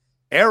Swift's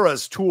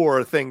Era's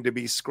tour thing to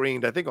be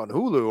screened, I think on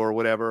Hulu or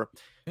whatever.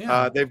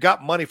 Yeah. They've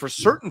got money for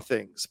certain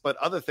things, but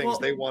other things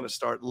they want to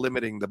start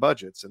limiting the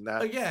budgets. And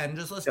that again,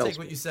 just let's take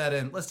what you said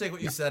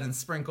and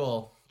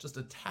sprinkle just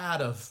a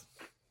tad of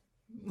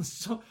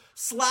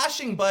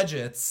slashing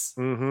budgets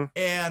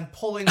and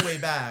pulling way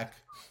back.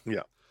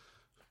 Yeah.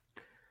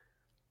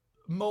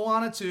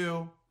 Moana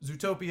 2,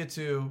 Zootopia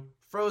 2,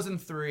 Frozen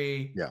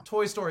 3,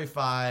 Toy Story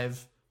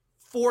 5,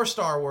 4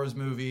 Star Wars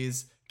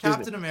movies,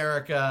 Captain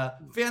America,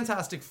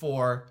 Fantastic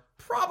Four,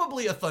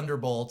 probably a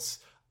Thunderbolts,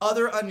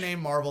 other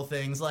unnamed Marvel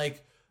things.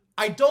 Like,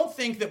 I don't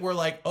think that we're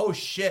like, oh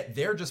shit,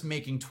 they're just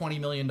making $20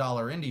 million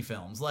indie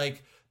films.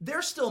 Like,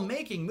 they're still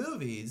making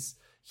movies.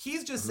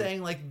 He's just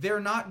saying, like,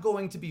 they're not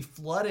going to be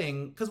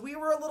flooding, because we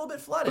were a little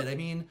bit flooded. I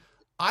mean,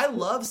 I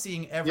love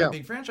seeing every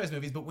big franchise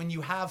movies, but when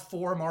you have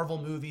 4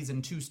 Marvel movies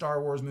and 2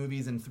 Star Wars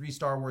movies and 3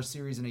 Star Wars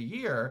series in a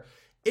year,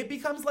 it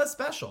becomes less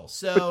special.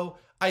 So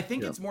I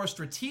think it's more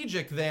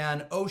strategic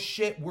than, oh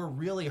shit, we're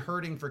really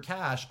hurting for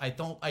cash. I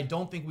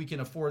don't think we can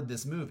afford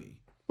this movie.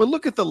 But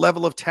look at the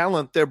level of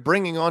talent they're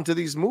bringing onto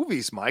these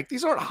movies, Mike.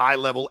 These aren't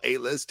high-level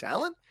A-list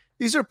talent.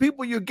 These are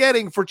people you're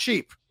getting for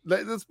cheap.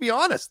 Let's be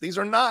honest. These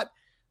are not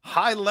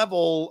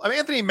high-level. I mean,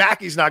 Anthony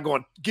Mackie's not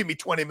going, give me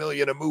 $20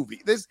 million a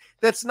movie.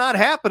 That's not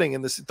happening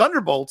in this.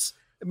 Thunderbolts,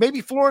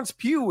 maybe Florence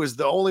Pugh is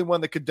the only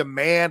one that could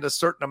demand a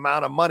certain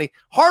amount of money.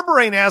 Harbor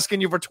ain't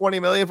asking you for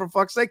 $20 million, for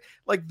fuck's sake.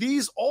 Like,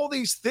 all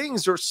these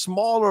things are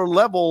smaller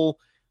level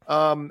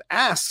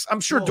asks.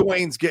 I'm sure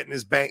Dwayne's getting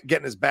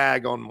his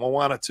bag on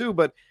Moana too,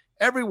 but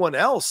everyone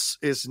else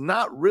is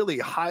not really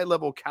high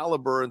level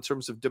caliber in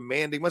terms of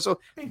demanding money. So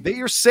they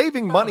are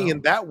saving money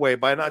in that way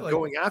by not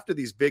going after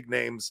these big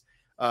names.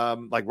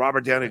 Like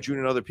Robert Downey Jr.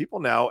 and other people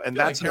now, and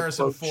that's like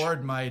Harrison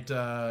Ford might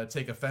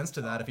take offense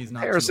to that if he's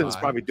not. Harrison's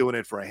probably doing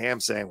it for a ham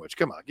sandwich.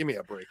 Come on, give me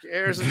a break.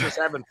 Harrison's just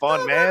having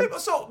fun, man.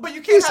 But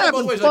you can't have it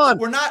both ways. Like,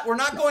 we're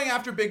not going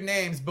after big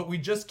names, but we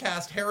just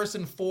cast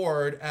Harrison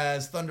Ford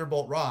as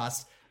Thunderbolt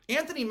Ross.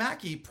 Anthony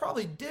Mackie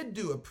probably did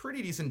do a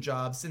pretty decent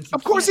job, since you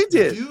can't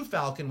do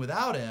Falcon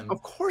without him.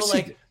 Of course, but,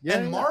 like, he did.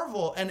 And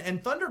Marvel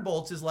and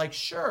Thunderbolts is like,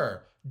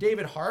 sure,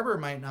 David Harbour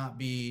might not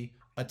be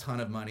a ton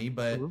of money,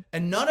 but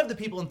and none of the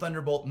people in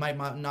Thunderbolt might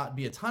not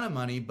be a ton of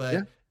money,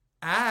 but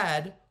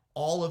add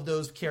all of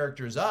those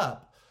characters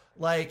up.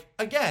 Like,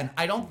 again,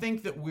 I don't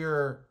think that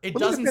it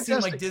doesn't seem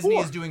like Disney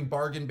is doing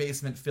bargain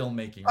basement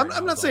filmmaking. Right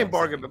I'm not saying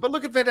bargain, but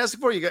look at Fantastic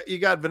Four. You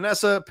got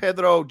Vanessa,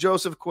 Pedro,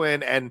 Joseph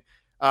Quinn, and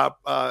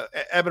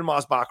Ebon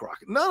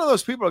Moss-Bachrach. None of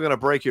those people are going to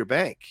break your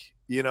bank,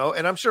 you know.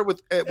 And I'm sure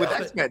with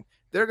X-Men,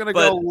 they're going to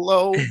go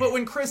low. But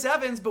when Chris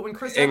Evans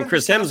Chris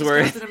Hemsworth was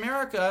cast in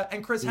America,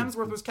 and Chris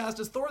Hemsworth was cast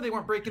as Thor, they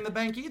weren't breaking the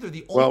bank either.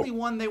 The only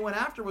one they went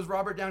after was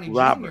Robert Downey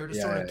Jr. to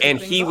sort of and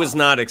he was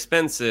not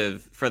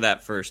expensive for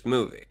that first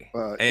movie.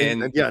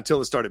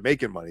 Until it started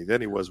making money, then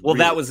he was. Well,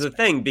 that was the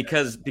thing,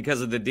 because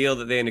of the deal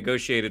that they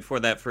negotiated for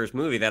that first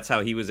movie. That's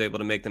how he was able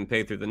to make them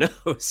pay through the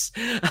nose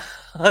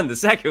on the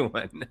second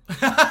one.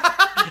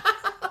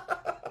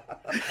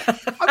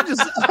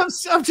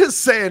 I'm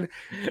just saying,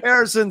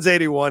 Harrison's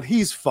 81.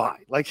 He's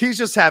fine. Like, he's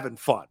just having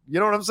fun. You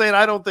know what I'm saying?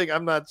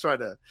 I'm not trying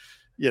to,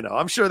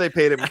 I'm sure they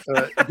paid him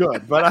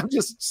good, but I'm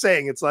just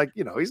saying it's like,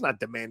 he's not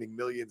demanding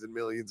millions and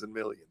millions and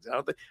millions.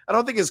 I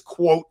don't think his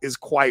quote is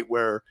quite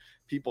where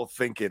people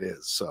think it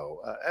is.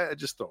 So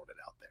just throwing it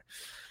out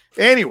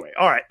there. Anyway,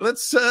 all right,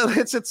 let's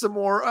hit some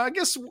more. I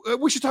guess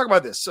we should talk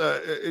about this.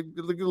 A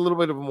little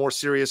bit of a more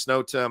serious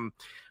note.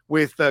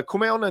 With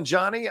Kumail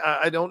Nanjiani,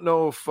 I don't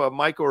know if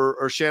Mike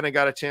or Shannon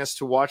got a chance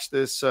to watch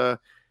this or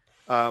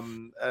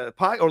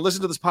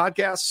listen to this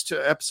podcast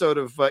episode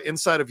of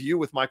Inside of You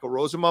with Michael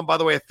Rosenbaum. By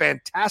the way, a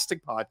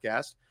fantastic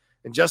podcast.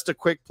 And just a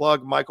quick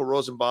plug, Michael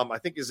Rosenbaum, I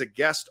think, is a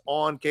guest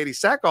on Katie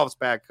Sackhoff's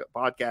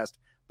podcast,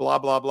 Blah,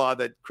 Blah, Blah,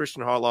 that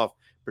Christian Harloff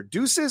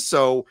produces.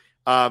 So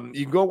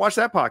you can go watch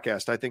that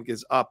podcast, I think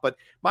is up. But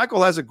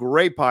Michael has a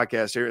great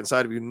podcast here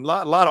Inside of You. A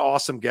lot of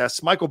awesome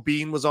guests. Michael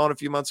Biehn was on a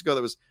few months ago.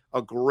 That was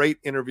a great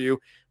interview.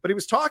 But he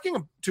was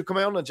talking to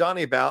Kumail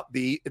Nanjiani about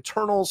the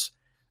Eternals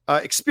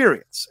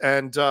experience.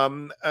 And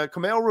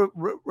Kumail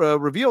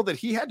revealed that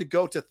he had to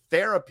go to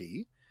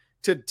therapy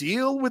to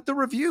deal with the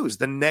reviews,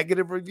 the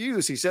negative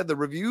reviews. He said the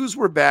reviews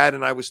were bad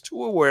and I was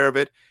too aware of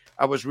it.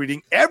 I was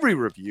reading every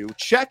review,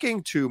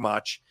 checking too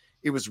much.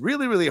 It was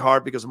really, really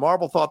hard because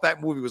Marvel thought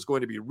that movie was going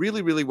to be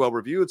really, really well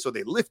reviewed. So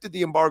they lifted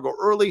the embargo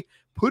early,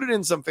 put it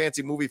in some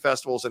fancy movie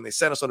festivals, and they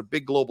sent us on a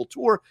big global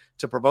tour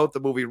to promote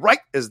the movie right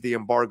as the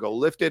embargo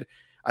lifted.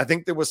 I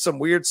think there was some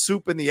weird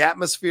soup in the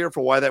atmosphere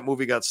for why that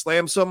movie got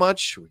slammed so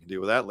much. We can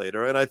deal with that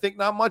later. And I think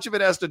not much of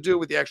it has to do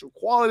with the actual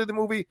quality of the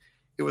movie.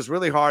 It was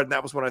really hard. And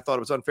that was when I thought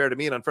it was unfair to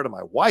me and unfair to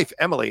my wife,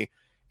 Emily.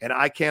 And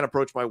I can't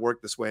approach my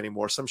work this way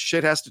anymore. Some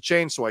shit has to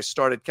change. So I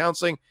started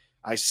counseling.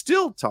 I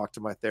still talk to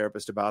my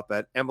therapist about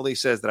that. Emily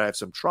says that I have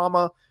some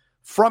trauma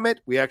from it.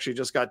 We actually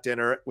just got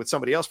dinner with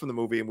somebody else from the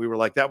movie, and we were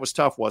like, that was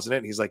tough, wasn't it?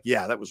 And he's like,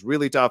 yeah, that was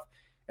really tough.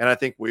 And I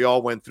think we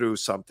all went through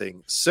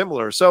something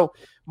similar. So,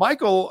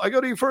 Michael, I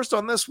go to you first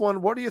on this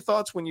one. What are your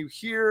thoughts when you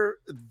hear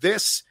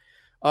this?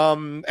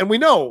 And we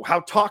know how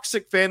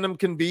toxic fandom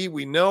can be.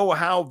 We know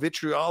how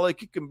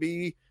vitriolic it can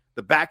be,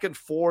 the back and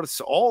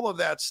forths, all of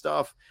that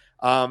stuff.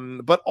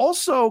 But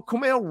also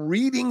Kumail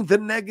reading the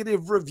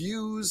negative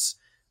reviews,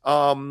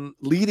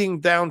 leading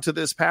down to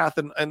this path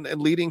and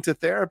leading to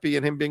therapy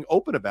and him being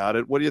open about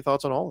it. What are your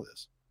thoughts on all of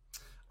this?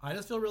 I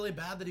just feel really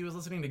bad that he was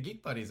listening to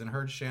Geek Buddies and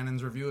heard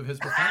Shannon's review of his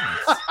performance.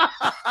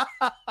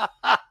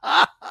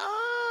 How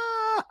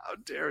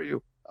dare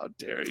you? How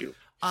dare you?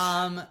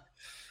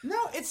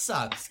 No, it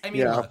sucks. I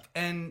mean, look,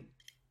 and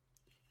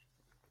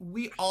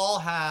we all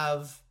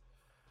have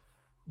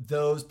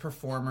those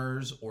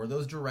performers or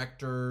those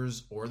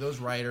directors or those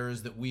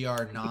writers that we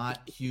are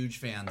not huge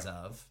fans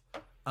of.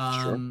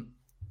 Sure.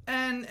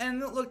 And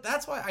look,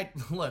 that's why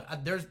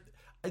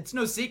it's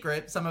no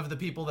secret some of the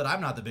people that I'm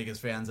not the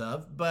biggest fans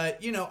of,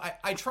 but you know,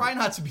 I try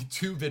not to be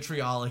too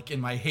vitriolic in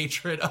my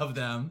hatred of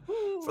them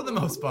for the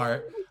most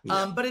part.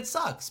 But it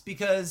sucks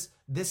because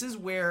this is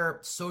where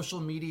social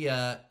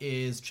media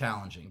is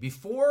challenging.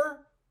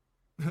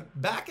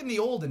 Back in the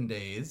olden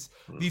days,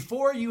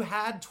 before you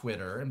had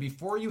Twitter and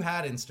before you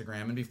had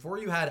Instagram and before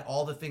you had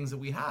all the things that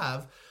we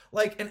have,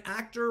 like an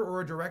actor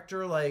or a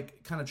director,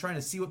 like kind of trying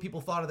to see what people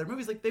thought of their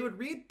movies, like they would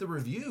read the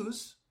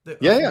reviews.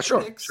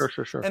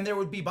 Sure. And there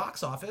would be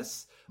box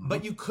office,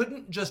 but you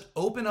couldn't just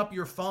open up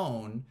your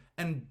phone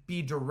and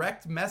be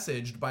direct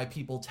messaged by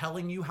people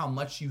telling you how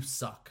much you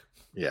suck.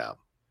 Yeah,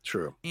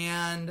 true.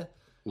 And,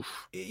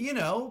 you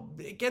know,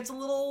 it gets a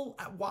little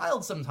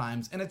wild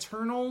sometimes. And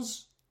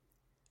Eternals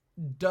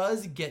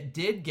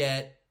did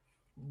get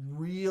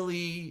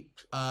really,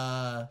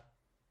 the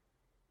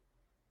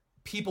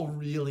people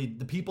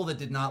that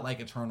did not like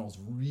Eternals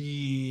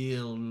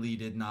really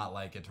did not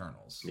like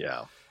Eternals.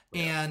 Yeah.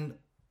 And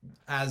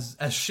as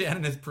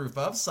Shannon is proof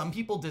of, some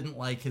people didn't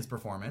like his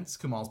performance,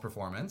 Kumail's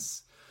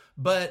performance.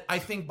 But I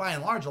think by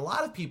and large, a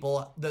lot of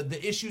people,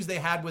 the issues they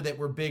had with it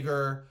were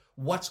bigger.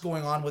 What's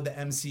going on with the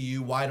MCU?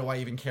 Why do I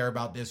even care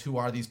about this? Who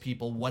are these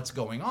people? What's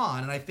going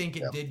on? And I think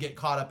it did get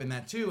caught up in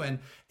that too. And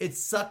it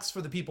sucks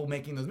for the people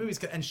making those movies.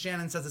 And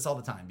Shannon says this all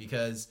the time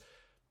because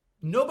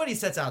nobody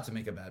sets out to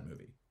make a bad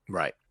movie.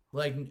 Right.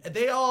 Like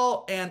they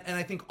all, and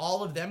I think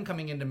all of them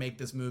coming in to make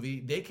this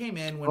movie, they came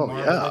in when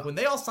Marvel, when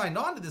they all signed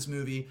on to this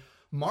movie,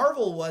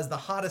 Marvel was the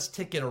hottest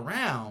ticket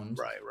around.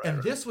 Right.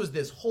 And this was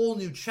this whole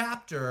new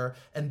chapter,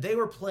 and they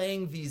were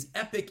playing these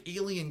epic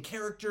alien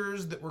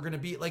characters that were going to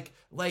be like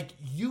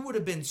you would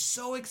have been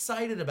so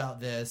excited about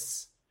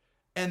this.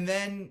 And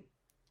then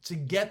to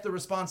get the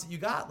response that you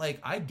got, like,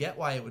 I get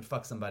why it would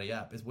fuck somebody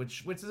up,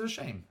 which is a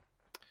shame.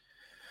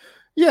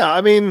 Yeah.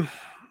 I mean,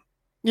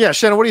 yeah,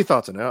 Shannon, what are your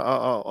thoughts on it?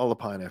 I'll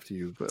opine after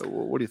you, but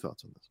what are your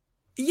thoughts on this?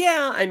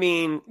 Yeah, I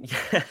mean,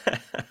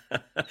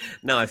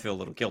 now I feel a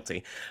little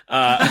guilty.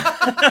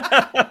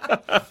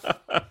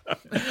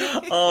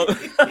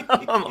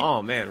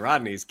 Oh man,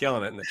 Rodney's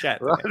killing it in the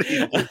chat.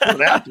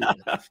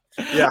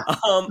 Yeah.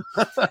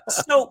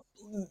 So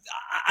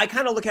I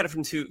kind of look at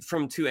it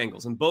from two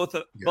angles, and both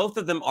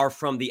of them are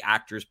from the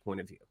actor's point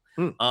of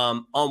view.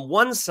 On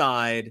one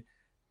side,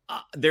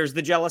 there's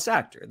the jealous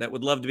actor that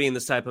would love to be in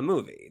this type of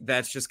movie.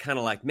 That's just kind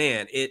of like,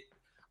 man,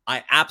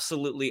 I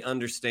absolutely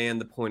understand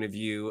the point of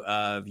view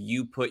of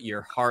you put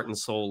your heart and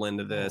soul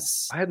into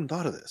this. I hadn't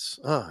thought of this.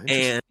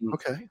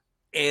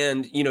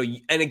 And you know,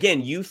 and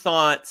again, you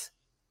thought,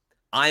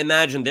 I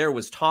imagine there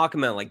was talk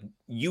about like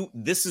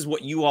this is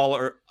what you all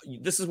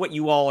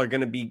are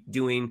going to be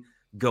doing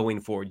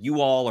going forward. You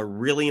all are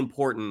really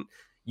important.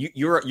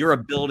 You're a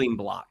building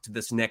block to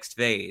this next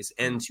phase,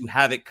 and to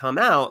have it come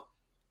out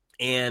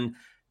and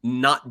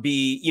not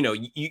be, you know,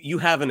 you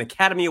have an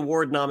Academy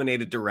Award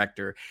nominated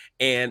director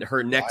and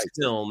her next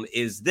film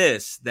is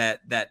this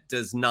that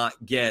does not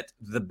get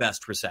the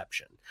best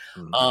reception.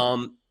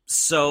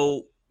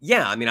 So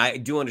yeah, I mean, I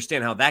do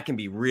understand how that can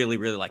be really,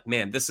 really like,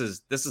 man, this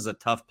is a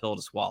tough pill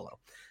to swallow.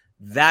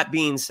 That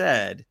being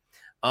said,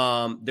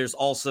 there's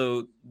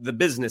also the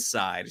business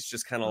side. It's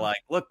just kind of like,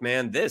 look,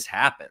 man, this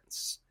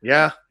happens.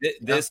 Yeah.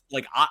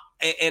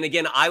 And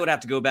again, I would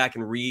have to go back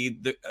and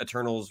read the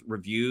Eternals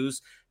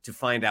reviews to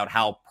find out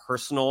how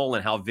personal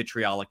and how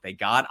vitriolic they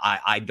got.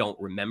 I don't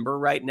remember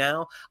right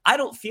now. I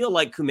don't feel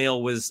like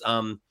Kumail was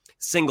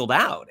singled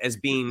out as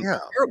being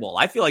terrible.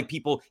 I feel like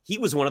he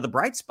was one of the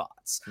bright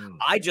spots.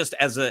 I just,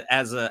 as an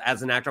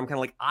actor, I'm kind of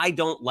like, I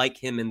don't like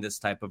him in this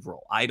type of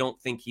role. I don't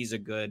think he's a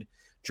good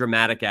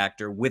dramatic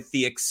actor, with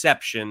the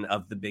exception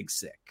of The Big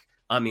Sick.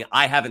 I mean,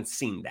 I haven't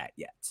seen that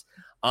yet.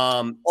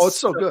 It's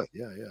so good.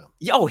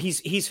 Yeah. Oh,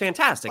 he's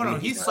fantastic. Oh, no,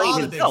 he saw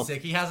The Big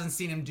Sick. He hasn't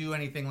seen him do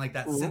anything like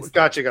that since.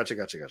 Gotcha.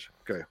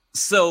 Okay.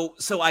 So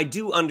I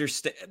do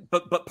understand,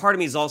 but part of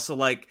me is also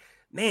like,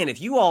 man,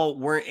 if you all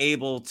weren't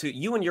able to,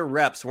 you and your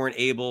reps weren't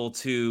able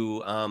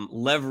to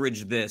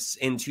leverage this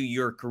into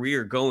your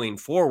career going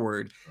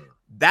forward,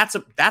 that's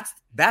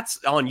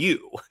on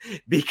you,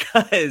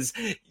 because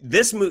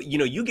this movie, you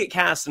know, you get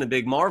cast in a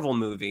big Marvel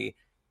movie,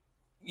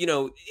 you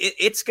know,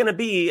 it's going to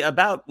be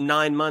about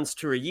 9 months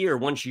to a year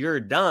once you're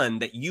done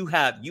that you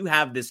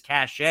have this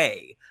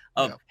cachet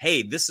of,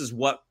 hey, this is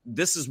what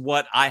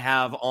I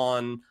have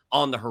on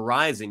on the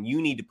horizon.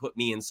 You need to put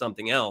me in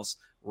something else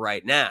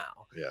right now.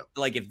 Yeah.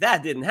 Like if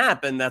that didn't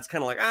happen, that's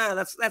kind of like,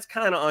 that's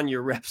kind of on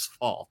your rep's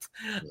fault.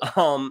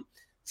 Yeah.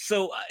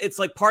 So it's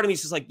like part of me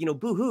is just like,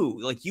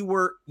 boo-hoo. Like you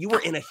were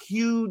in a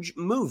huge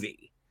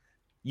movie.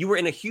 You were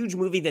in a huge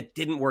movie that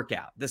didn't work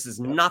out. This is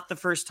not the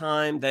first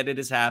time that it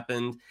has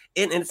happened.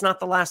 And it's not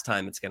the last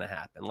time it's going to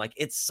happen. Like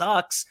it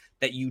sucks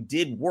that you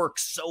did work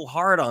so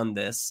hard on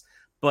this,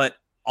 but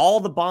all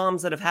the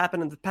bombs that have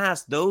happened in the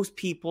past, those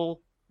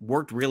people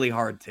worked really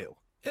hard too.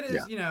 It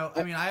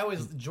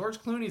is, George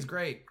Clooney's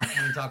great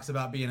when he talks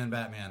about being in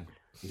Batman.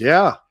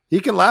 Yeah. He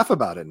can laugh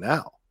about it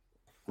now,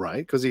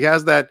 right? Because he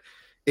has that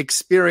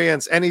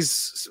experience and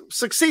he's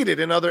succeeded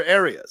in other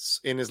areas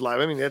in his life.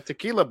 I mean, that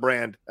tequila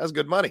brand has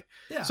good money.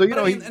 Yeah. So,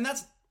 and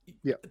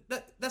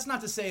that's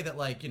not to say that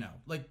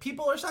like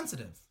people are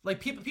sensitive. Like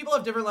people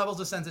have different levels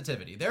of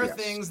sensitivity. There are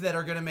things that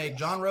are going to make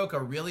John Rocha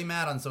really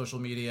mad on social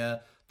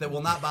media that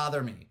will not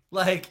bother me.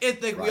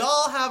 We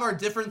all have our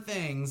different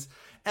things.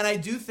 And I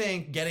do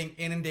think getting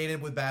inundated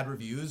with bad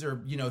reviews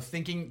or,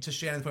 thinking to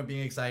Shannon's point,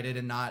 being excited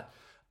and not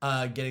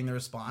getting the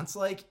response,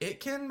 like it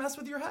can mess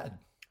with your head.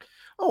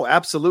 Oh,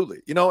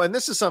 absolutely. And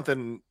this is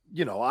something,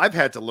 I've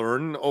had to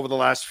learn over the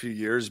last few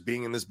years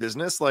being in this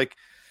business. Like,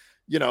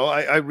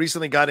 I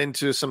recently got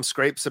into some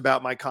scrapes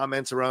about my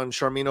comments around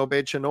Charmin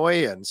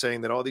Obaid-Chinoy and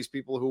saying that all these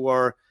people who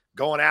are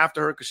going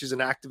after her because she's an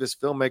activist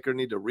filmmaker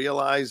need to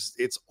realize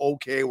it's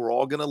okay. We're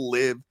all going to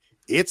live.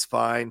 It's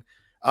fine.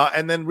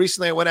 And then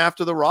recently I went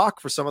after The Rock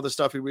for some of the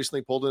stuff he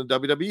recently pulled in the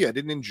WWE. I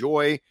didn't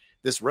enjoy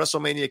this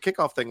WrestleMania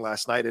kickoff thing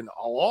last night. And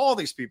all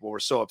these people were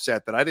so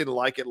upset that I didn't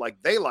like it like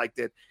they liked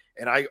it.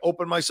 And I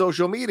opened my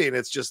social media and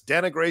it's just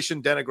denigration.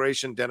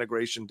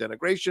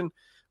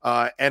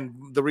 And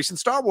the recent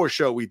Star Wars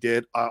show we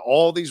did,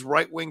 all these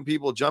right-wing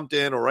people jumped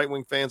in, or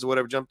right-wing fans or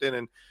whatever jumped in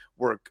and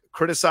were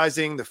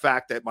criticizing the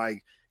fact that my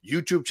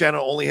YouTube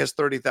channel only has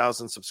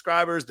 30,000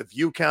 subscribers. The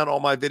view count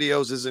on my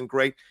videos isn't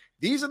great.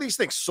 These are these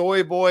things,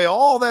 soy boy,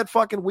 all that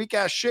fucking weak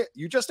ass shit.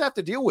 You just have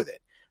to deal with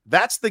it.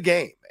 That's the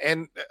game.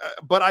 And,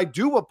 but I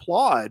do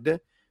applaud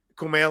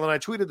Kumail, and I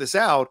tweeted this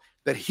out,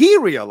 that he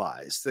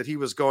realized that he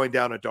was going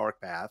down a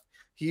dark path.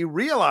 He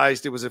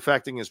realized it was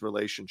affecting his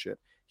relationship.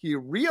 He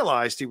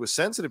realized he was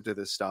sensitive to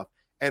this stuff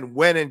and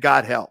went and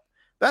got help.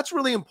 That's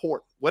really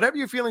important. Whatever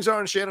your feelings are,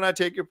 and Shannon, I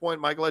take your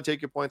point. Michael, I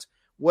take your points.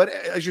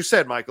 As you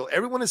said, Michael,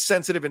 everyone is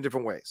sensitive in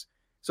different ways.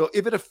 So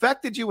if it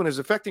affected you and is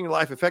affecting your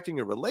life, affecting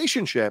your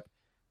relationship,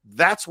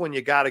 that's when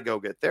you got to go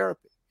get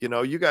therapy.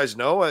 You guys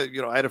know, I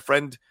had a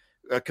friend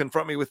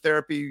confront me with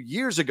therapy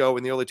years ago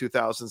in the early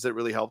 2000s that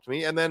really helped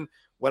me. And then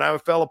when I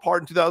fell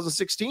apart in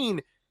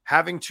 2016,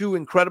 having two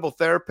incredible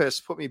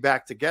therapists put me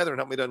back together and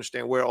help me to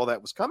understand where all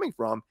that was coming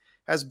from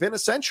has been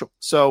essential.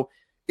 So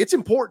it's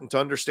important to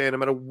understand, no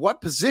matter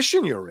what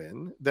position you're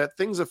in, that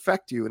things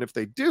affect you. And if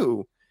they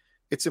do,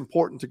 it's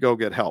important to go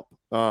get help.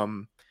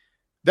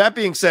 That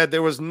being said,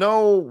 there was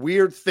no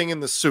weird thing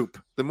in the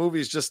soup. The movie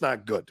is just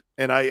not good.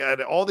 And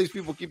all these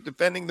people keep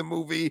defending the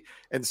movie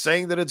and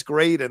saying that it's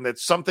great and that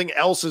something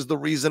else is the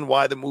reason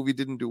why the movie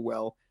didn't do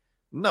well.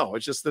 No,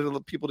 it's just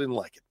that people didn't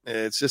like it.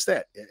 It's just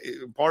that.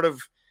 Part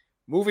of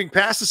moving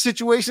past a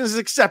situation is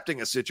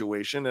accepting a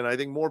situation. And I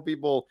think more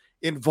people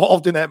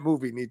involved in that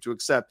movie need to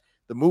accept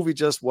the movie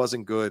just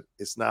wasn't good.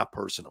 It's not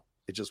personal.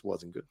 It just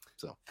wasn't good.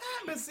 So,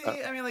 but see,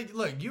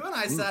 look, you and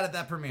I sat at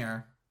that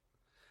premiere.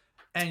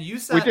 And you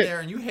sat there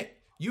and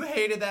you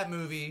hated that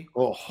movie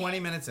 20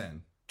 minutes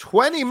in.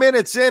 20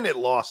 minutes in, it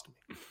lost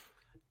me.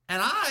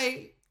 And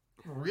I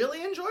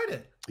really enjoyed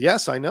it.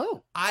 Yes, I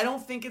know. I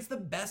don't think it's the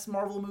best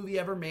Marvel movie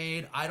ever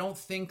made. I don't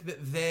think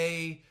that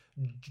they,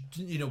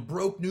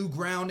 broke new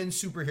ground in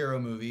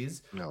superhero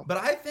movies. No. But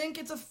I think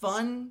it's a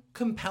fun,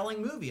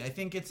 compelling movie. I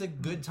think it's a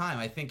good time.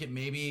 I think it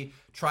maybe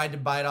tried to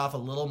bite off a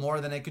little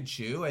more than it could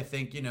chew. I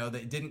think, that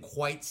it didn't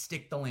quite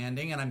stick the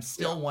landing. And I'm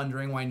still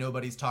wondering why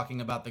nobody's talking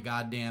about the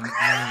goddamn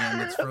alien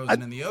that's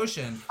frozen in the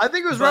ocean. I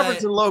think it was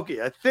referencing Loki,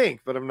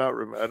 but I'm not,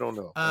 I don't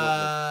know.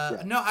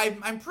 No,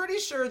 I'm pretty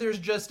sure there's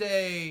just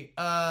a,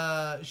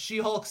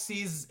 She-Hulk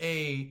sees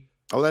a,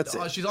 oh, that's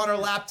it. She's on her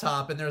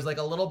laptop and there's like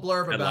a little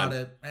blurb about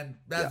it and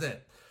that's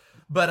it.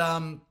 But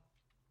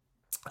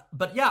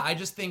yeah, I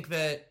just think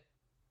that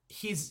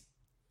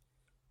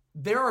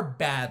there are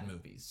bad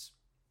movies.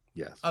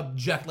 Yes. I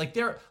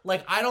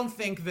don't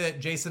think that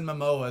Jason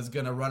Momoa is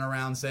going to run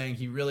around saying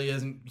he really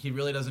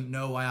doesn't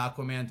know why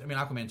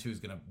Aquaman 2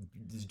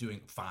 is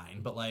doing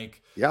fine, but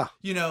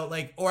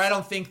or I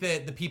don't think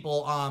that the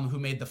people who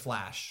made The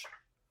Flash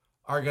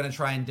are going to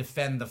try and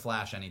defend The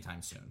Flash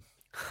anytime soon.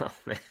 Oh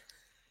man.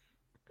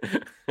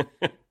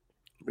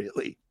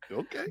 Really?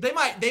 Okay.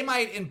 They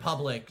might in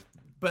public,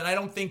 but I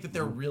don't think that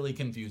they're really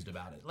confused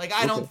about it.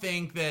 I don't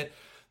think that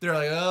they're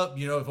like, oh,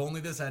 if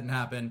only this hadn't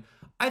happened.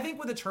 I think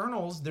with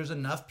Eternals, there's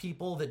enough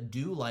people that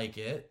do like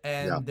it,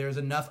 and there's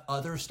enough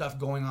other stuff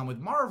going on with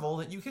Marvel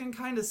that you can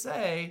kind of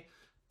say,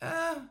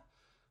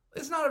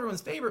 it's not everyone's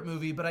favorite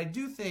movie, but I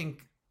do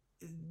think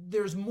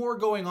there's more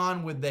going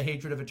on with the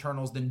hatred of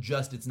Eternals than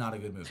just it's not a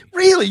good movie.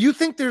 Really? You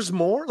think there's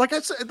more? Like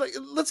I said,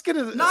 let's get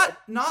it.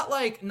 Not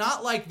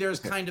like there's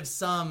kind of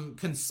some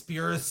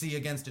conspiracy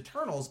against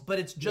Eternals, but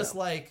it's just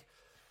like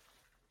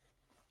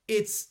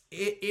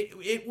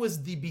it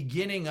was the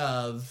beginning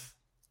of,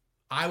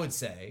 I would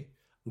say,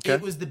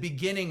 it was the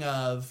beginning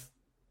of,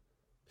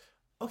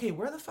 okay,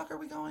 where the fuck are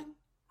we going?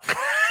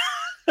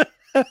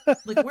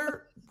 Like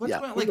what's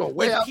going on?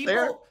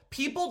 Like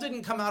people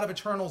didn't come out of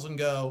Eternals and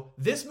go,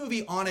 this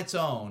movie on its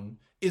own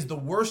is the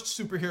worst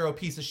superhero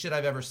piece of shit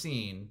I've ever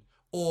seen,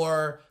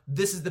 or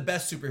this is the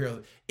best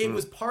superhero. It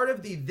was part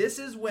of this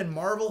is when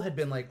Marvel had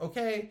been like,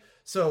 okay,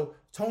 so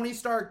Tony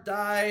Stark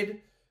died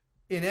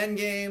in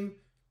Endgame.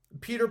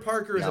 Peter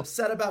Parker is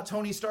upset about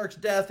Tony Stark's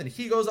death, and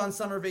he goes on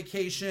summer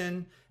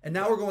vacation. And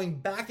now we're going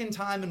back in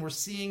time, and we're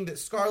seeing that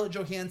Scarlett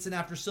Johansson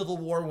after Civil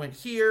War went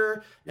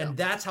here, and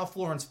that's how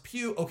Florence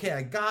Pugh. Okay,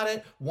 I got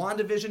it.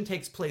 WandaVision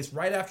takes place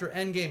right after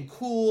Endgame.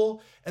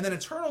 Cool. And then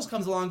Eternals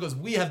comes along and goes,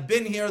 we have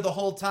been here the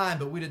whole time,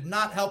 but we did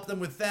not help them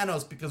with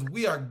Thanos because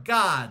we are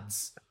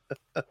gods.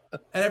 And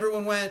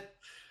everyone went,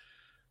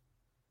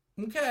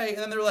 okay. And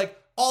then they were like,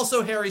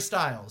 also Harry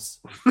Styles.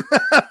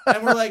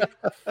 And we're like,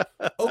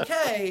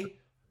 okay.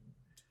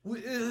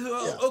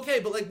 Okay,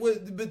 but like,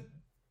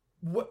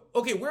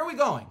 okay, where are we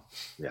going?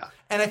 Yeah.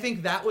 And I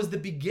think that was the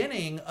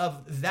beginning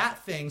of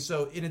that thing.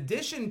 So in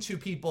addition to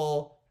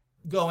people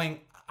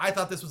going, I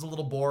thought this was a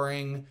little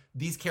boring,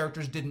 these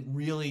characters didn't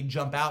really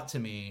jump out to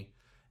me,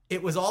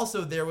 it was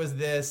also, there was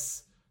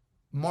this,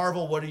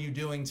 Marvel, what are you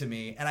doing to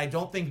me? And I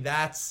don't think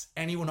that's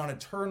anyone on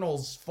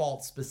Eternals'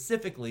 fault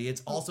specifically.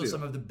 It's also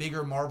some of the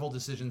bigger Marvel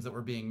decisions that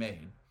were being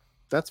made.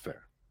 That's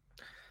fair.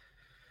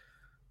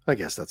 I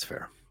guess that's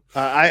fair.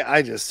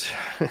 I've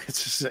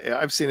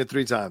seen it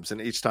 3 times,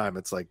 and each time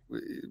it's like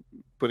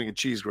putting a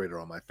cheese grater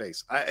on my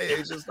face.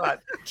 It's just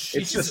not.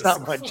 It's just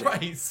not my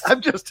jam.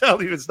 I'm just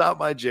telling you, it's not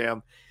my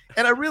jam.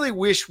 And I really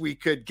wish we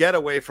could get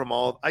away from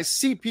all. I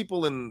see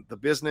people in the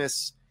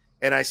business,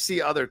 and I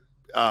see other,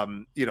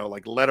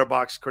 like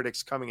Letterboxd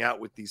critics coming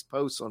out with these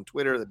posts on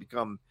Twitter that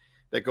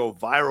go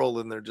viral,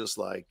 and they're just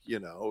like,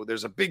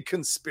 there's a big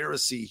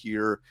conspiracy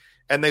here,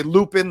 and they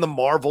loop in the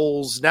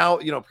Marvels now,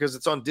 because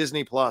it's on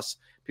Disney Plus.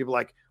 People are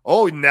like,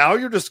 oh, now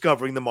you're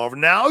discovering the Marvel.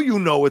 Now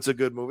it's a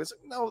good movie. It's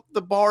like, no,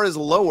 the bar is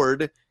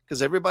lowered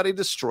because everybody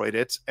destroyed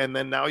it, and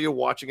then now you're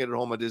watching it at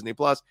home on Disney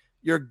Plus.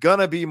 You're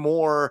gonna be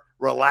more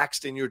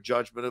relaxed in your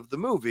judgment of the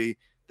movie.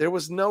 There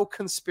was no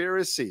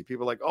conspiracy.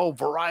 People are like, oh,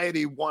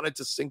 Variety wanted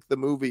to sink the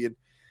movie, and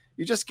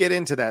you just get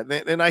into that.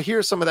 And I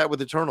hear some of that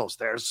with Eternals.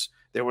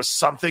 There was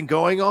something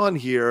going on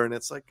here, and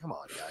it's like, come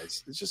on,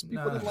 guys. It's just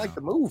people didn't like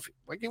the movie.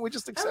 Why can't we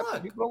just accept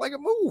that people don't like a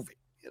movie?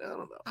 I don't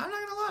know. I'm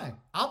not gonna lie.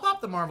 I'll pop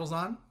the Marvels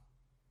on.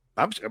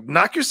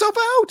 Knock yourself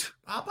out.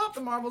 I'll pop the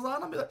Marvels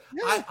on. I'll be like,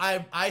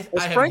 I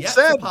have Frank yet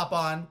said, to pop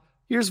on.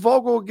 Here's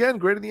Vogel again,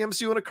 grading the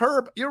MCU on a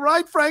curb. You're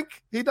right,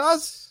 Frank. He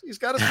does. He's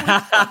got a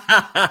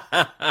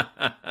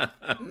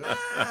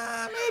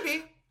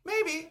sweet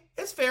maybe.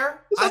 It's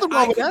fair. I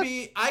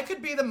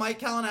could be the Mike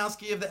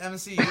Kalinowski of the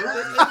MCU.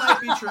 It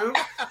might be true.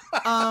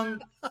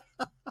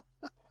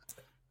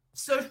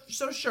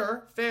 So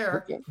sure,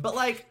 fair. Okay. But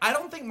like, I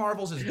don't think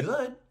Marvel's is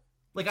good.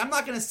 Like, I'm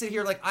not gonna sit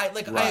here I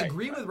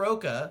agree with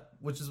Roka,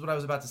 which is what I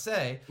was about to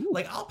say. Ooh.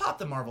 Like, I'll pop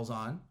the Marvels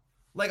on.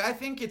 Like, I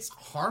think it's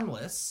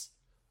harmless.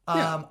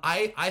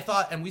 I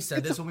thought, and we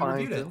said this when we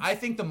reviewed it. I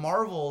think the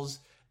Marvels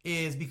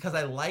is, because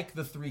I like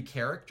the 3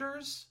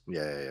 characters.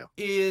 Yeah.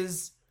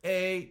 Is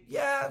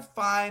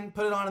fine,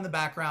 put it on in the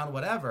background,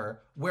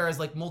 whatever. Whereas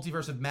like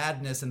Multiverse of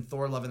Madness and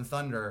Thor: Love and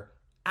Thunder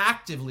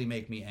actively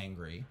make me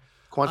angry.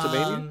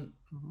 Quantumania?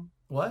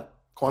 What?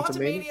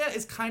 Quantumania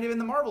is kind of in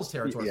the Marvels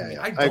territory for me.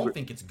 I don't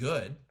think it's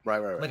good. Right.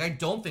 Like, I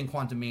don't think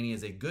Quantumania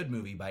is a good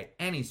movie by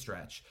any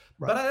stretch.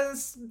 Right. But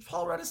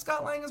Paul Rudd as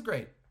Scott Lang is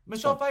great.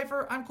 Michelle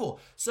Pfeiffer, I'm cool.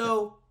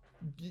 So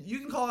you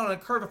can call it on a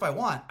curve if I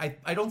want.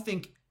 I don't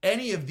think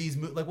any of these,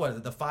 like, what is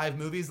it, the 5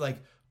 movies? Like,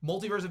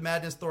 Multiverse of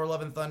Madness, Thor: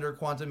 Love and Thunder,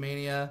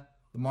 Quantumania,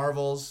 the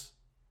Marvels,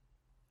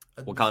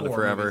 Wakanda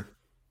Forever.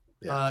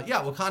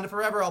 Wakanda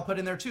Forever I'll put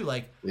in there too.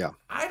 Like,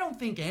 I don't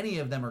think any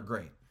of them are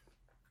great.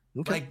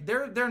 Okay. Like,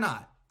 they're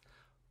not.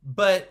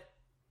 But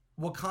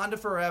Wakanda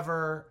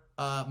Forever,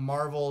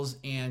 Marvels,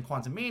 and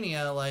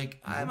Quantumania,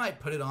 like, I might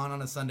put it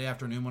on a Sunday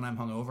afternoon when I'm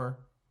hungover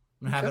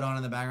and have it on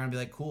in the background and be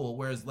like, cool.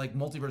 Whereas, like,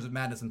 Multiverse of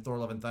Madness and Thor: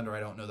 Love and Thunder, I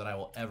don't know that I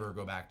will ever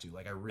go back to.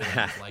 Like, I really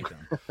dislike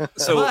them.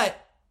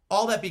 But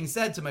all that being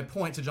said,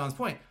 to John's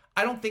point,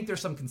 I don't think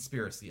there's some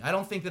conspiracy. I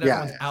don't think that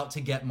everyone's out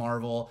to get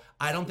Marvel.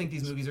 I don't think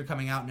these movies are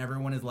coming out and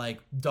everyone is like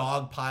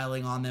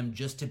dogpiling on them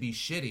just to be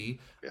shitty.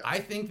 Yeah. I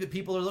think that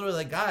people are literally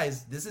like,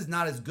 guys, this is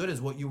not as good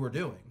as what you were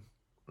doing.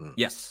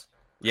 Yes.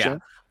 Yeah.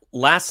 Sure.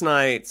 Last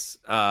night's,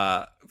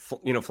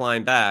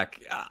 flying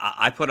back,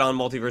 I put on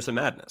Multiverse of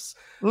Madness,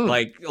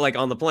 like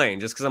on the plane,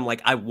 just because I'm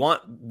like, why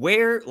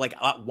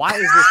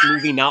is this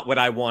movie not what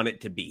I want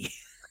it to be?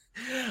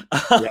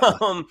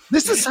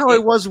 This is how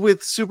it was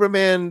with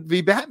Superman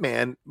v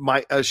Batman.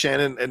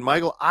 Shannon and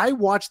Michael, I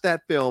watched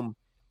that film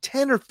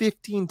 10 or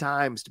 15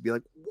 times to be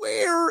like,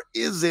 where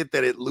is it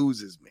that it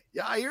loses me?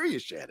 Yeah, I hear you,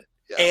 Shannon.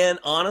 Yeah. And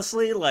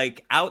honestly,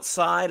 like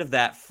outside of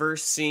that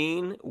first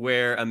scene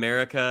where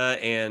America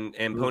and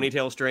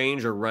Ponytail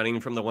Strange are running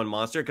from the one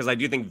monster, because I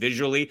do think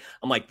visually,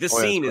 I'm like, this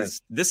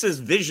is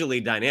visually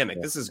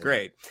dynamic. This is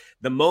great.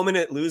 The moment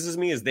it loses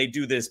me is they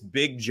do this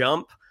big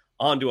jump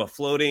onto a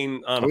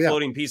floating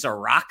piece of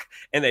rock,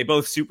 and they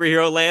both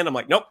superhero land. I'm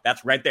like, nope,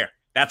 that's right there.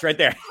 That's right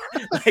there.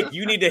 Like,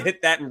 you need to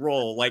hit that and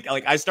roll. Like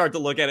I start to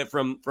look at it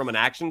from an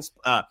action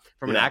spot.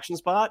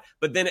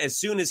 But then as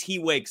soon as he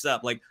wakes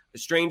up, like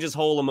Strange's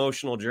whole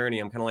emotional journey,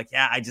 I'm kind of like,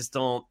 yeah, I just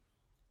don't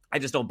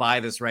buy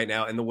this right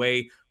now. And the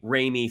way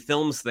Raimi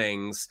films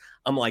things,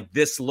 I'm like,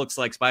 this looks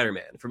like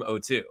Spider-Man from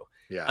 2002.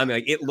 Yeah. I mean,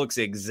 like, it looks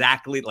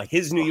exactly like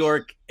his New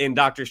York in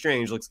Doctor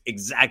Strange looks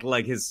exactly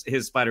like his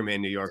Spider-Man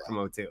New York from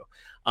 2002.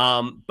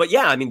 But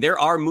yeah, I mean, there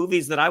are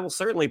movies that I will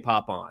certainly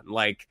pop on.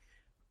 Like,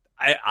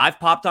 I've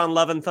popped on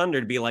Love and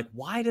Thunder to be like,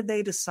 why did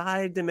they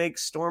decide to make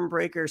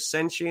Stormbreaker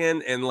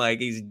sentient and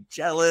like he's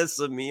jealous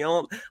of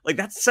Mjolnir? Like,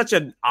 that's such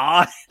an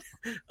odd.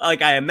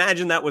 Like, I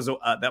imagine that was a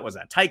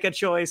Taika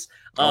choice.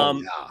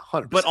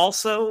 100%. But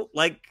also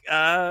like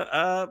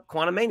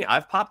Quantumania,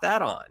 I've popped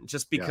that on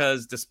just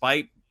because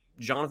despite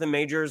Jonathan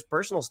Major's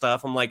personal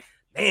stuff, I'm like,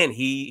 man,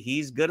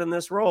 he's good in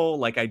this role.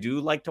 Like, I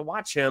do like to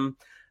watch him.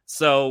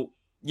 So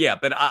yeah,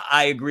 but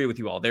I agree with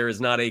you all. There is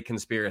not a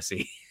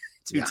conspiracy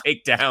to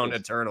take down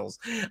Eternals.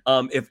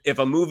 If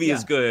a movie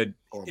is good,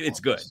 it's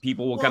good.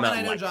 People will come out.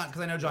 I know, John,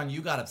 because I know, John,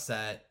 you got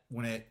upset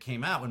when it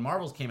came out, when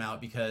Marvels came out,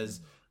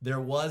 because there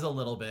was a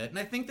little bit, and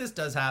I think this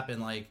does happen,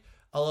 like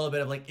a little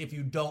bit of like, if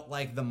you don't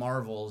like the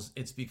Marvels,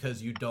 it's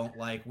because you don't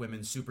like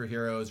women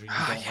superheroes, or you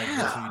don't like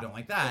this, or you don't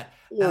like that.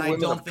 And I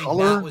don't think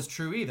that was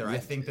true either. I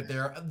think that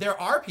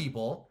there are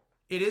people.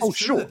 It is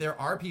true that there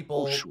are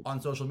people on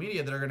social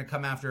media that are going to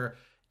come after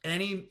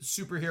any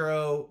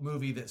superhero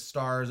movie that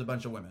stars a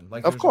bunch of women.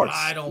 Like, of course,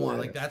 I don't want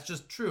like that's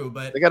just true.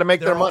 But they got to make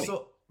their money.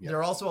 There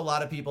are also a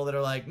lot of people that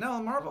are like, no,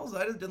 Marvels,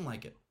 I just didn't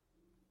like it.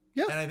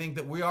 Yeah, and I think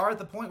that we are at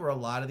the point where a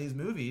lot of these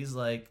movies,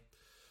 like,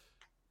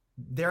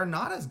 they're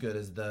not as good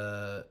as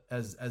the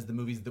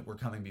movies that were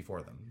coming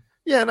before them.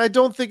 Yeah, and I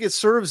don't think it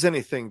serves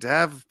anything to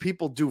have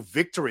people do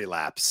victory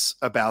laps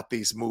about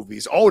these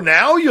movies. Oh,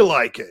 now you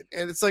like it,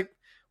 and it's like,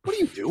 what are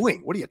you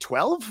doing? What are you,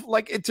 12?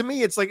 Like, to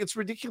me, it's like, it's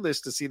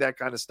ridiculous to see that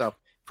kind of stuff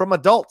from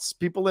adults,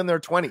 people in their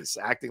 20s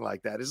acting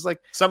like that. It's like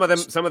some of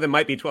them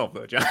might be 12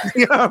 though, John.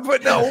 Yeah,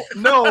 but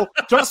no,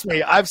 trust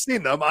me, I've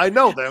seen them, I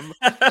know them,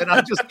 and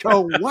I just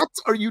go, what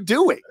are you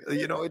doing?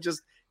 You know,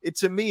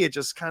 to me, it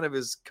just kind of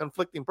is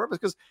conflicting purpose,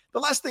 because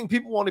the last thing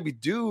people want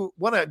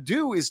to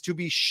do is to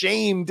be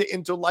shamed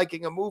into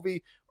liking a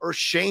movie or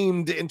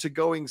shamed into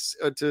going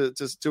to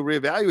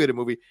reevaluate a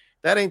movie.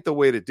 That ain't the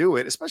way to do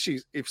it,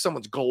 especially if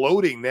someone's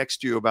gloating next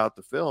to you about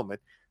the film.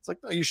 It's like,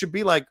 no, you should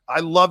be like, I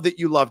love that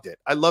you loved it.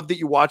 I love that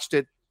you watched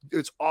it.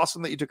 It's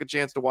awesome that you took a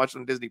chance to watch it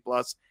on Disney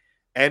Plus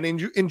and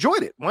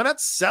enjoyed it. Why not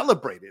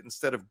celebrate it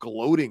instead of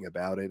gloating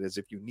about it as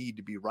if you need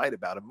to be right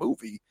about a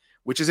movie,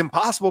 which is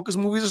impossible because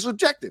movies are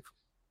subjective.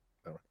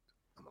 All right.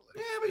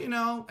 Yeah, but you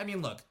know, I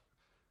mean, look.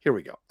 Here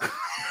we go.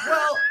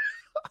 Well,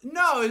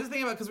 no, I was just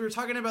thinking about, because we were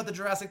talking about the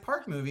Jurassic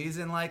Park movies,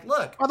 and like,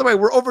 look. By the way,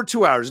 we're over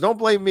 2 hours. Don't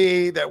blame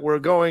me that we're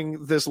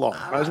going this long.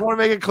 I just want to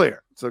make it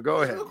clear. So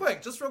go ahead.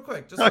 Just real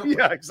quick.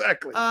 Yeah,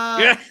 exactly.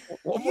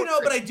 You know,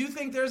 but I do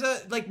think there's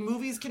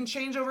movies can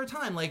change over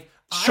time. Like,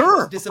 I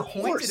was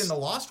disappointed in The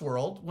Lost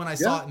World when I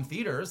saw it in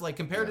theaters. Like,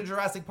 compared to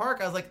Jurassic Park,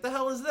 I was like, the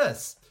hell is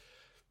this?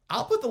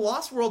 I'll put The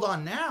Lost World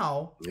on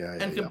now.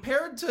 And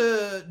compared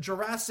to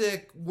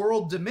Jurassic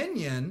World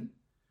Dominion,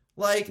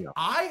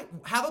 I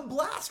have a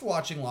blast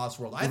watching Lost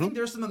World. I think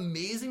there's some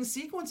amazing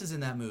sequences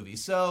in that movie.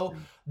 So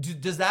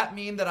does that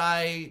mean that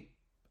I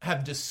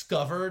have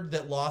discovered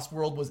that Lost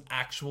World was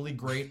actually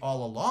great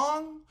all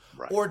along?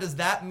 Right. Or does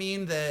that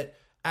mean that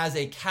as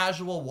a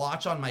casual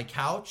watch on my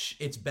couch,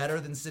 it's better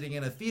than sitting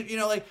in a theater? You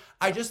know, like,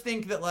 I just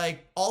think that,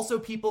 like, also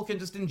people can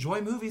just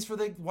enjoy movies for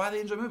why they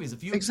enjoy movies.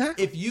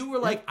 If you were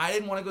like, I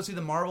didn't want to go see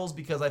the Marvels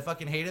because I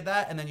fucking hated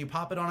that, and then you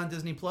pop it on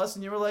Disney Plus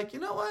and you were like, you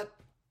know what?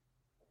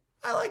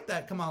 I like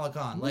that Kamala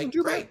Khan. Like,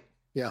 great.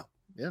 Yeah.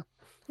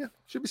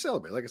 Should be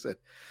celebrated, like I said.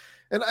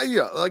 And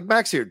like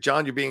Max here,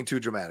 John, you're being too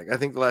dramatic. I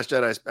think The Last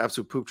Jedi is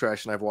absolute poop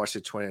trash, and I've watched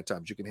it 20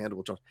 times. You can handle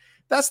it.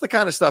 That's the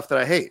kind of stuff that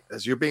I hate,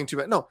 as you're being too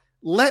bad. No,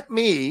 let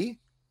me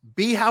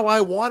be how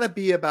I want to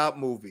be about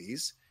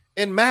movies.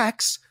 And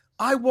Max,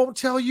 I won't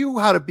tell you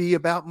how to be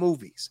about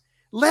movies.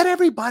 Let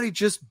everybody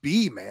just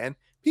be, man.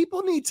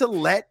 People need to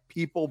let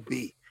people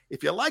be.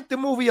 If you like the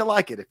movie, you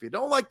like it. If you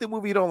don't like the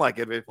movie, you don't like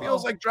it. If it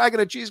feels like dragging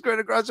a cheese grater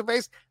across your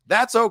face,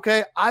 that's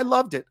okay. I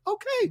loved it.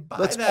 Okay,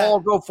 let's all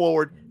go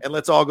forward and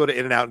let's all go to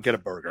In-N-Out and get a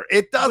burger.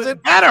 It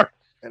doesn't matter.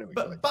 Anyway,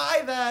 but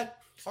by that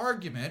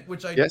argument,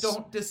 which I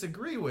don't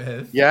disagree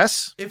with,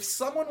 if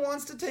someone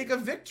wants to take a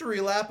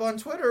victory lap on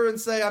Twitter and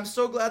say, I'm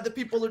so glad that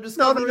people are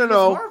discovering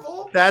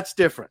Marvel. That's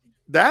different.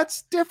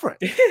 That's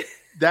different.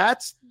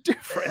 That's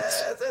different.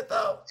 Is it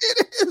though?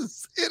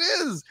 It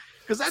is.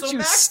 Because that's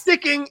you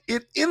sticking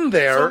it in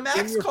there.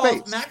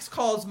 So Max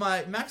calls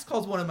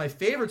one of my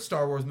favorite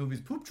Star Wars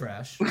movies poop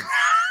trash.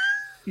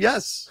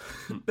 Yes.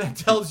 That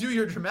tells you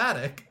you're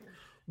dramatic.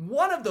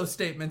 One of those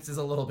statements is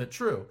a little bit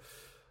true.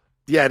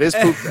 Yeah, it is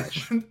poop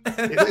trash.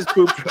 It is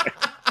poop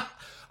trash.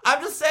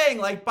 I'm just saying,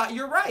 like, but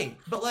you're right.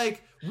 But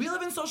like, we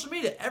live in social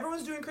media.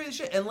 Everyone's doing crazy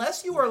shit.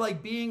 Unless you are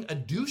like being a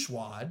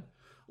douchewad.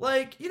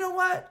 Like, you know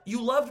what?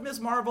 You loved Ms.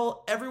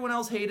 Marvel. Everyone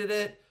else hated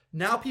it.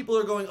 Now people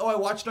are going, oh, I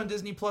watched it on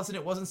Disney Plus and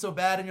it wasn't so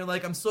bad. And you're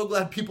like, I'm so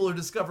glad people are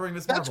discovering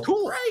Ms. Marvel. That's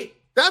cool. Right.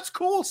 That's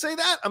cool. Say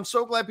that. I'm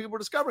so glad people are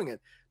discovering it.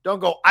 Don't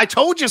go, I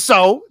told you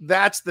so.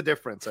 That's the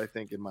difference, I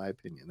think, in my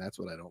opinion. That's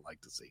what I don't like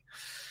to see.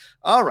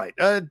 All right.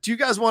 Do you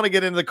guys want to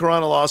get into the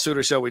Corona lawsuit,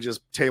 or shall we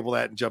just table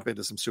that and jump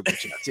into some super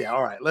chats? Yeah.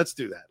 All right. Let's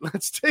do that.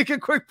 Let's take a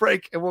quick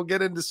break and we'll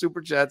get into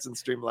super chats and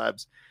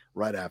Streamlabs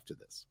right after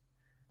this.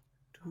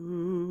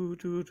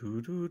 Super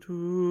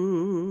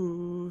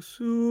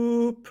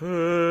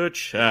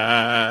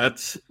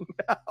chat.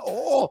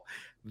 Oh,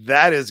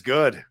 that is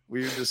good.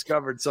 We've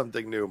discovered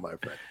something new, my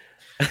friend.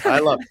 I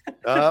love it.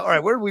 All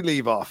right, where did we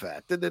leave off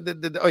at? Don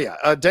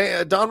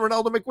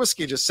Ronaldo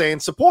McWhiskey just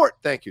saying support.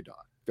 Thank you, Don.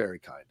 Very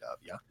kind of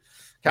you.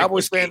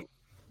 Cowboys fan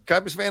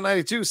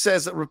 92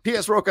 says,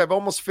 P.S. Roca, I've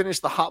almost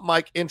finished the hot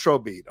mic intro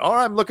beat. All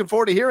right, I'm looking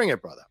forward to hearing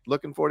it, brother.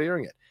 Looking forward to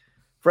hearing it.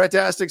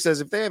 Fretastic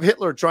says, if they have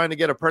Hitler trying to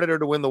get a predator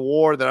to win the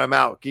war, then I'm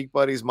out. Geek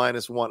Buddies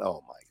 -1.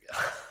 Oh, my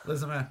God.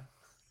 Listen, man.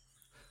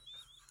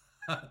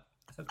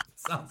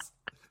 sounds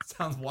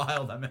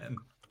wild. I'm in.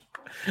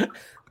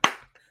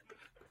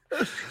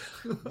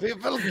 We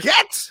will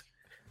get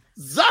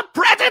the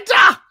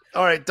predator.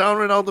 All right, Don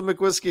Ronaldo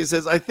McWhiskey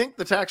says, I think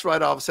the tax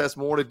write-offs has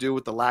more to do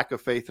with the lack of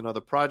faith in other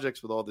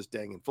projects with all this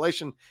dang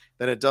inflation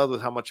than it does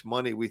with how much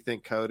money we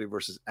think Coyote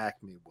versus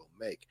Acme will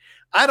make.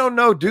 I don't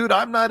know, dude.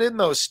 I'm not in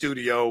those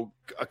studio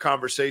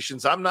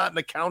conversations. I'm not an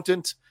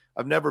accountant.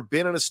 I've never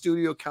been in a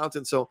studio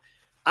accountant, so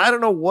I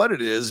don't know what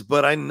it is,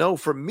 but I know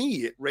for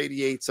me it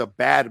radiates a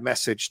bad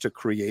message to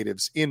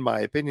creatives, in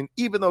my opinion,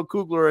 even though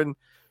Kugler and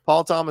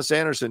Paul Thomas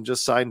Anderson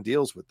just signed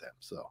deals with them.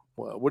 So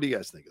what do you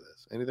guys think of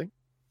this? Anything?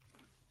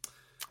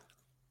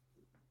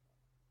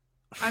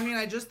 I mean,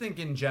 I just think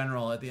in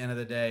general, at the end of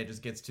the day, it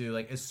just gets to,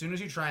 like, as soon as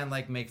you try and,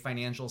 like, make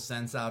financial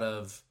sense out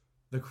of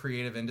the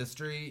creative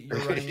industry, you're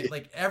running it,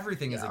 like,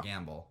 everything is a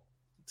gamble.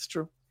 It's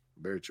true.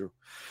 Very true.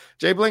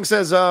 Jay Blink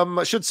says,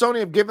 should Sony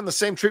have given the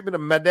same treatment to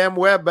Madame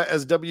Web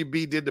as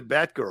WB did to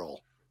Batgirl?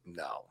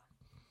 No.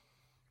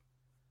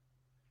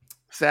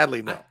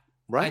 Sadly, no.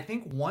 Right? I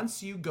think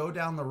once you go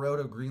down the road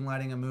of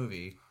greenlighting a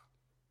movie,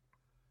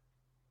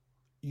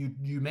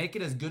 you make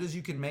it as good as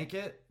you can make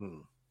it,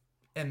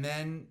 and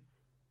then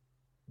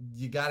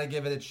you got to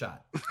give it a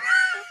shot.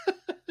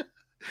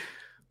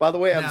 By the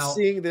way, I'm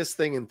seeing this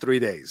thing in 3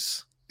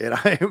 days, and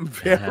I am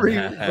very,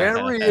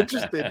 very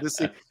interested to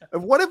see.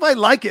 What if I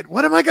like it?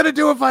 What am I going to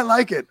do if I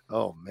like it?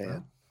 Oh,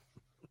 man.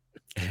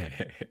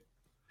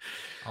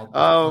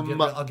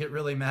 I'll get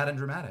really mad and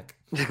dramatic.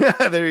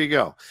 There you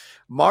go.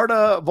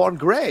 Marta Von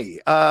Gray.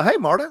 Hey,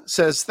 Marta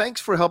says, thanks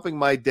for helping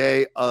my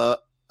day a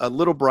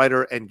little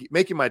brighter and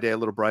making my day a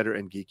little brighter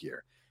and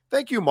geekier.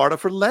 Thank you, Marta,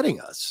 for letting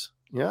us.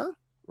 Yeah.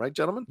 Right,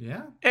 gentlemen?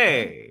 Yeah.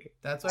 Hey.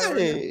 That's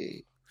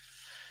why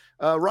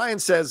we're Ryan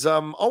says,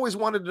 always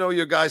wanted to know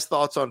your guys'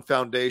 thoughts on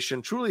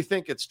Foundation. Truly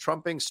think it's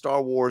trumping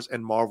Star Wars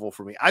and Marvel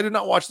for me. I did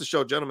not watch the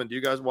show. Gentlemen, do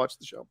you guys watch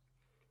the show?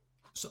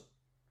 So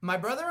my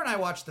brother and I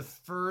watched the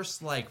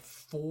first,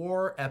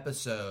 4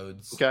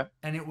 episodes. Okay.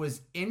 And it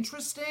was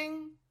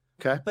interesting.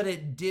 Okay. But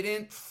it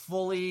didn't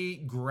fully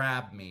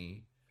grab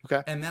me.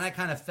 Okay. And then I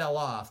kind of fell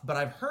off. But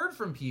I've heard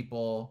from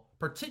people,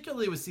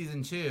 particularly with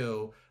season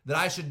 2, that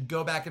I should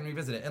go back and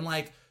revisit it. And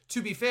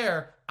to be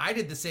fair, I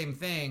did the same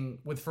thing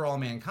with For All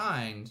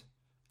Mankind,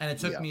 and it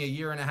took me a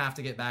year and a half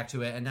to get back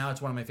to it, and now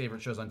it's one of my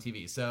favorite shows on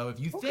TV. So if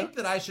you think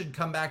that I should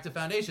come back to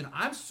Foundation,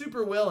 I'm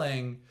super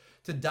willing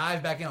to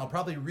dive back in. I'll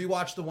probably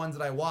rewatch the ones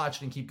that I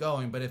watched and keep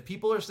going. But if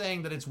people are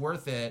saying that it's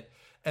worth it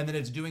and that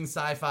it's doing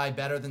sci-fi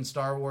better than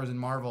Star Wars and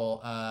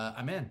Marvel,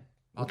 I'm in.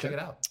 I'll check it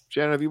out.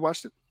 Shannon, have you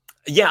watched it?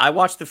 Yeah, I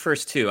watched the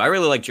first 2. I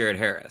really like Jared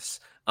Harris.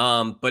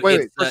 But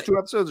wait, first 2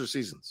 episodes or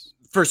seasons?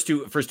 First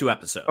two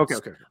episodes.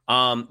 Okay.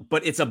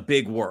 But it's a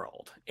big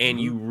world, and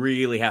you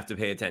really have to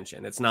pay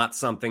attention. It's not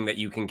something that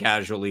you can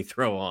casually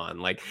throw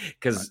on,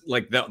 because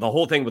the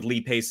whole thing with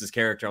Lee Pace's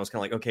character, I was kind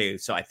of like, okay,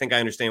 so I think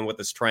I understand what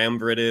this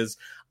triumvirate is.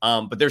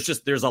 But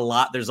there's a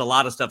lot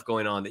of stuff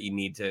going on that you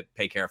need to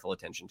pay careful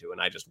attention to,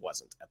 and I just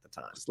wasn't at the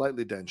time.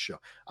 Slightly dense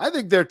show. I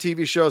think their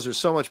TV shows are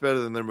so much better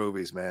than their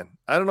movies, man.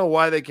 I don't know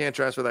why they can't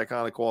transfer that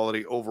kind of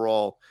quality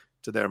overall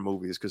to their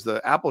movies, because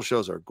the Apple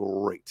shows are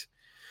great.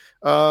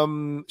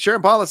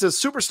 Sharon Paula says,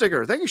 super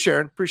sticker. Thank you,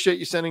 Sharon. Appreciate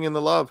you sending in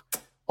the love.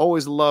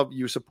 Always love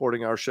you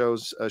supporting our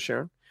shows,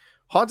 Sharon.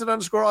 Haunted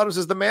 _ Autumn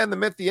says, the man, the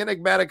myth, the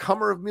enigmatic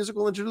hummer of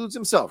musical interludes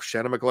himself,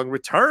 Shannon McClung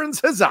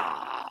returns.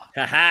 Huzzah!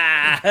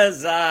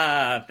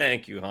 Huzzah!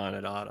 Thank you,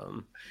 Haunted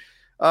Autumn.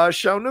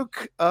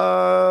 Shaunuk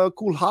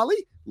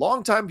Kulhali,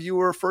 longtime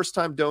viewer, first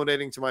time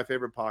donating to my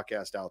favorite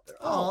podcast out there.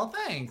 Oh,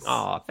 thanks.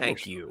 Oh,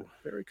 thank you.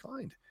 Very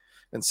kind.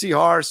 And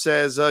CR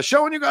says,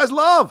 showing you guys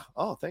love.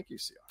 Oh, thank you,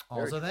 CR.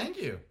 Also, thank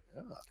you.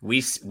 Yeah.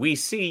 We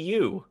see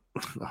you.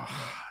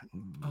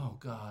 Oh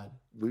God.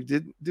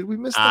 Did we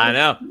miss that? I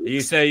know.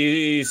 You said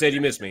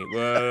you missed me.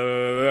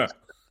 Whoa.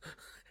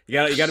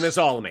 You gotta miss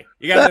all of me.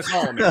 You gotta miss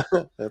all of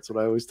me. That's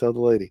what I always tell the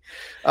lady.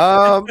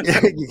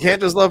 You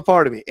can't just love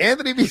part of me.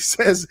 Anthony B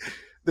says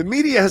the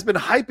media has been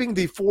hyping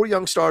the 4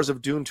 young stars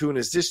of Dune 2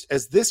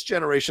 as this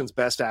generation's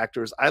best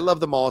actors. I love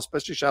them all,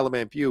 especially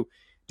Chalamet and Pugh.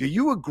 Do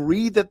you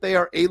agree that they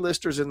are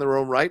A-listers in their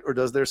own right, or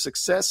does their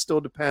success still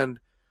depend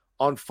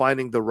on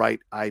finding the right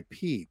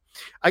IP?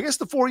 I guess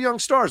the 4 young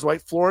stars,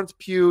 right? Florence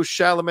Pugh,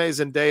 Chalamet,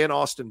 Zendaya, and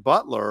Austin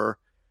Butler.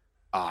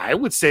 I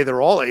would say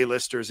they're all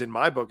A-listers in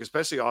my book,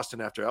 especially Austin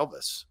after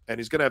Elvis. And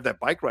he's going to have that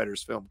Bike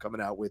Riders film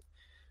coming out with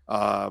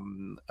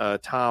Tom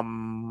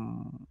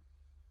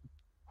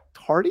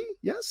Hardy.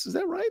 Yes, is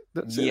that right?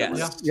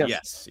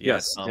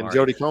 Yes. And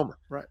Jodie Comer,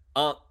 right?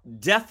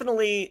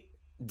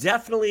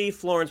 Definitely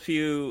Florence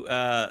Pugh,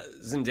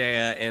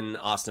 Zendaya, and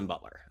Austin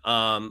Butler.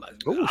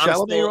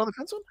 Chalamet, you're on the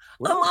fence on?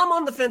 I'm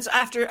on the fence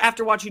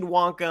after watching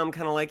Wonka. I'm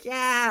kind of like,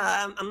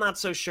 I'm not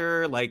so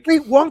sure. Like,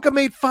 wait, Wonka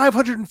made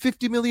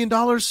 $550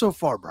 million so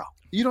far, bro.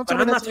 You don't.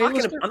 I'm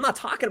not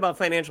talking about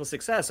financial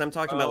success. I'm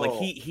talking about like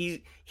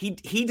he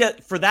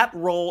did for that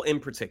role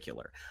in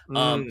particular.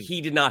 He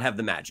did not have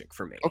the magic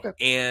for me. Okay,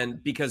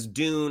 and because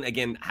Dune,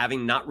 again,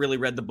 having not really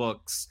read the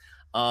books,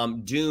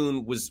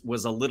 Dune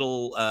was a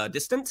little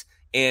distant,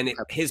 and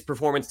his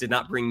performance did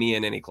not bring me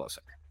in any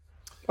closer.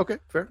 Okay,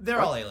 fair.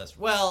 They're all A-list.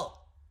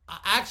 Well,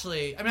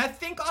 actually, I mean, I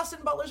think Austin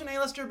Butler's an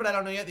A-lister, but I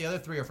don't know yet. The other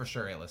 3 are for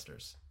sure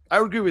A-listers. I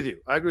agree with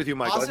you,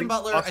 Michael. Austin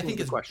Butler, I think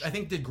did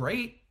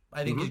great.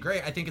 I think he's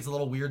great. I think it's a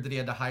little weird that he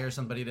had to hire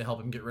somebody to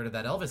help him get rid of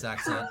that Elvis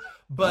accent.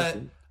 But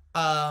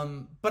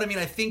I mean,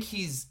 I think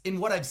he's in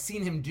what I've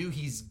seen him do.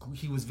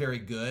 He was very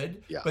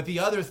good. Yeah. But the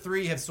other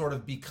 3 have sort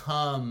of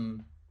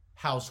become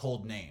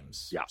household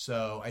names. Yeah.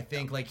 So I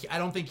think I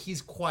don't think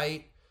he's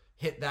quite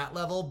hit that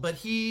level, but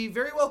he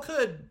very well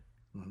could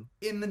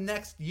in the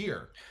next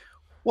year.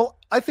 Well,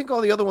 I think all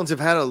the other ones have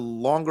had a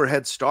longer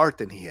head start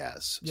than he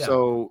has. Yeah.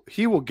 So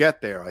he will get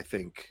there, I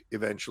think,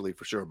 eventually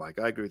for sure, Mike.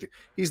 I agree with you.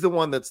 He's the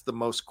one that's the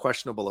most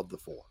questionable of the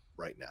 4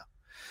 right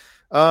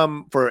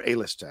now for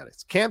A-list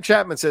status. Cam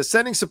Chapman says,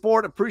 sending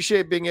support.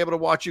 Appreciate being able to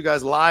watch you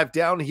guys live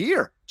down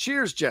here.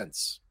 Cheers,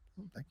 gents.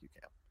 Oh, thank you,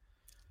 Cam.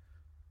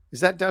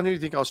 Is that down here? You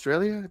think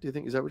Australia?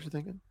 Is that what you're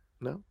thinking?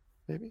 No?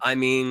 Maybe? I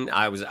mean,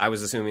 I was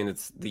assuming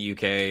it's the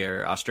UK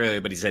or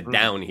Australia, but he said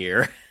down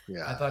here.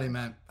 Yeah. I thought he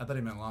meant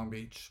Long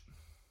Beach.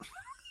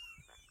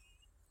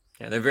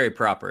 Yeah, they're very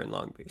proper in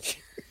Long Beach.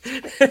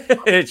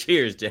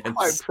 Cheers, gents.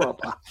 Quite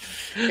proper.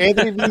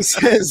 Anthony V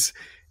says,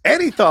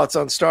 any thoughts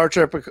on Star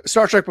Trek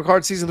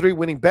Picard Season 3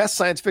 winning Best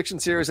Science Fiction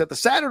Series at the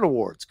Saturn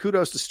Awards?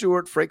 Kudos to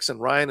Stuart, Frakes, and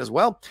Ryan as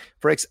well.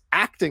 Frakes'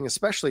 acting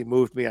especially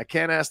moved me. I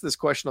can't ask this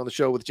question on the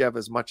show with Jeff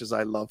as much as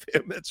I love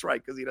him. That's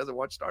right, because he doesn't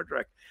watch Star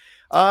Trek.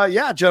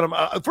 Yeah, gentlemen.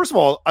 First of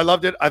all, I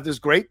loved it. It was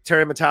great.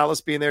 Terry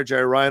Matalas being there,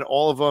 Jerry Ryan,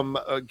 all of them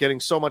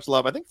getting so much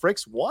love. I think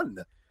Frakes won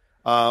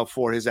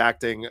for his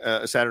acting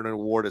Saturn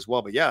Award as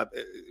well. But yeah,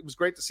 it was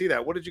great to see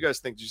that. What did you guys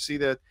think? Did you see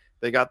that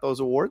they got those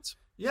awards?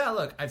 Yeah,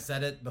 look, I've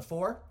said it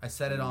before. I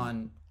said it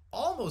on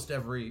almost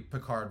every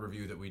Picard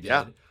review that we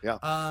did.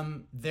 Yeah.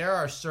 There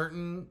are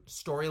certain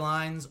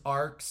storylines,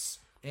 arcs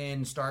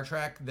in Star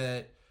Trek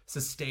that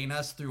sustain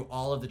us through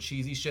all of the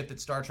cheesy shit that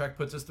Star Trek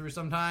puts us through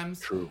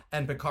sometimes. True.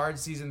 And Picard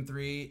Season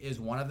 3 is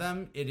one of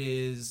them. It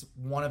is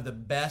one of the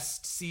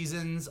best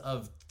seasons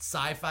of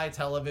sci-fi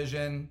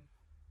television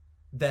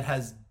that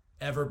has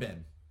ever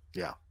been.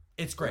 Yeah.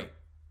 It's great.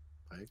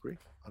 I agree.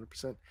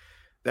 100%.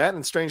 That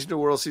and Strange New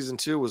World Season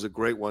 2 was a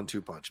great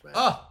 1-2 punch, man.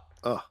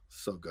 Oh,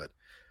 so good.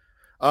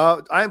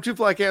 I am Two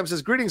Fly Cam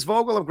says, greetings,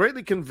 Vogel. I'm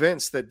greatly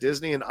convinced that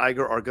Disney and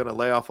Iger are going to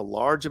lay off a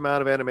large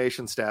amount of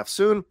animation staff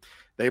soon.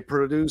 They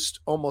produced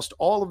almost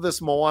all of this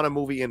Moana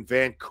movie in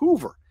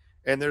Vancouver,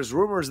 and there's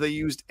rumors they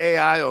used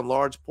AI on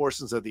large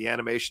portions of the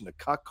animation to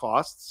cut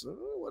costs.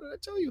 What did I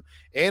tell you?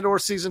 And or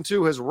Season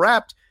 2 has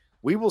wrapped.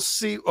 We will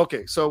see.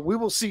 Okay, so we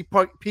will see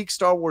peak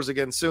Star Wars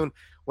again soon.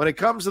 When it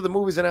comes to the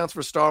movies announced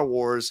for Star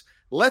Wars,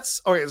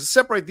 let's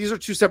separate. These are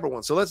 2 separate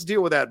ones. So let's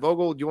deal with that.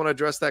 Vogel, do you want to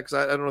address that? Because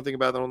I don't know anything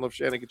about that. I don't know if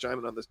Shannon can chime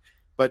in on this.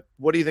 But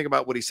what do you think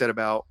about what he said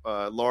about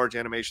large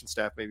animation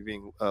staff maybe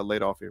being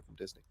laid off here from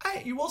Disney?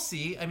 You will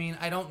see. I mean,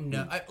 I don't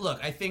know.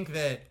 I think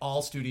that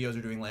all studios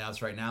are doing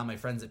layoffs right now. My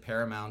friends at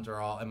Paramount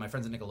and my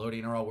friends at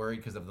Nickelodeon are all worried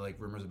because of the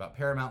rumors about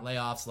Paramount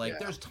layoffs.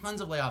 There's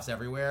tons of layoffs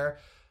everywhere.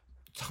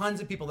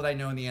 Tons of people that I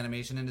know in the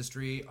animation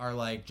industry are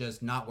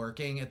just not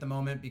working at the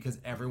moment because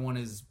everyone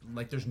is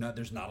there's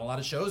not a lot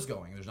of shows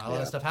going. There's not a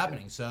lot of stuff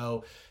happening.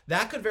 So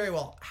that could very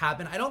well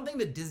happen. I don't think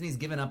that Disney's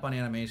given up on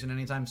animation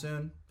anytime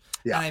soon.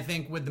 Yeah. And I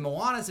think with the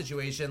Moana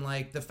situation,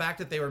 the fact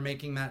that they were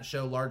making that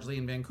show largely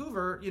in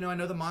Vancouver, I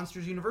know the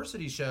Monsters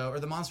University show or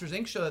the Monsters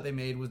Inc. show that they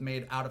made was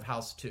made out of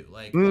house too.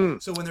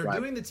 So when they're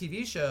doing the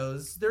TV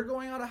shows, they're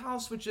going out of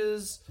house, which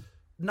is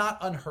not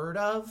unheard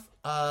of.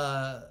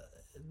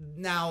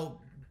 Now,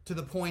 to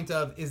the point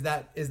of is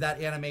that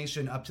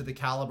animation up to the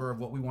caliber of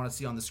what we want to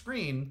see on the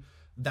screen?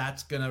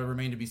 that's going to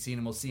remain to be seen,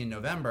 and we'll see in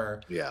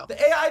November. Yeah.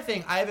 The AI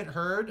thing I haven't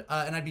heard,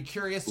 and I'd be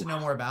curious to know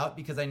more about,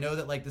 because I know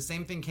that like the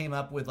same thing came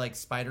up with like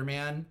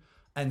Spider-Man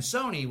and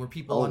Sony, where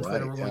people on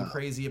Twitter were going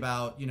crazy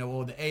about,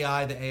 the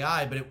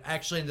AI, but it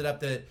actually ended up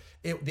that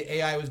the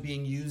AI was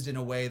being used in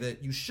a way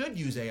that you should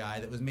use AI,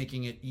 that was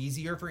making it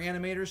easier for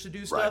animators to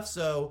do stuff. Right.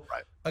 So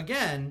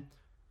again,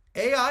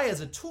 AI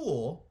as a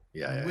tool,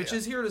 which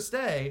is here to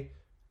stay.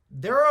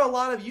 There are a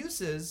lot of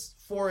uses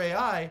for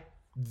AI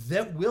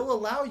that will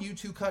allow you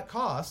to cut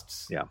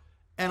costs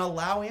and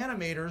allow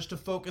animators to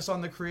focus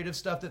on the creative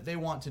stuff that they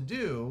want to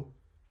do.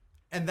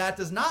 And that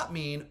does not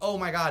mean, oh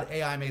my God,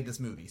 AI made this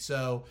movie.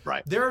 So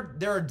there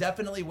are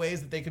definitely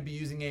ways that they could be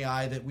using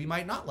AI that we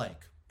might not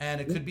like, and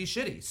it could be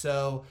shitty.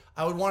 So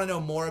I would want to know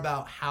more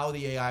about how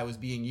the AI was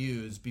being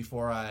used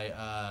before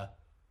I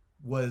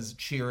was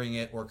cheering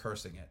it or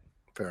cursing it.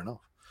 Fair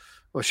enough.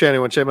 Well, Shannon,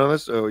 you want to chime in on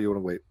this? Oh, you want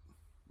to wait?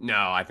 No,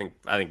 I think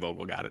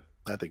Vogel got it.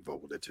 I think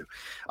Vogel did too.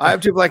 I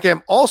have two Black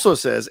Ham also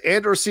says,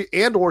 and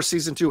or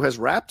season 2 has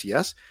wrapped.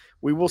 Yes,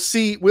 we will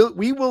see.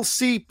 We will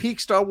see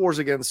peak Star Wars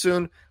again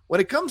soon. When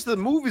it comes to the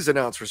movies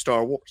announced for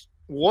Star Wars,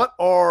 what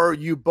are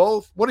you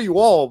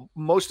all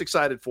most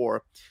excited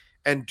for?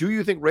 And do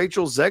you think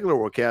Rachel Zegler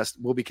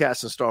will be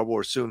cast in Star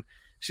Wars soon?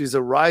 She's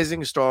a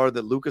rising star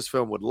that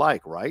Lucasfilm would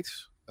like, right?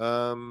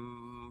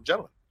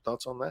 Gentlemen,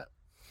 thoughts on that?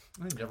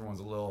 I think everyone's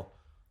a little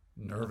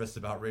nervous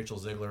about Rachel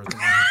Zegler.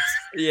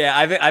 Yeah,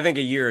 I think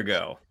a year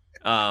ago,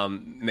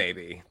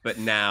 maybe, but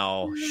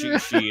now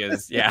she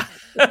is. Yeah.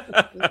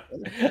 but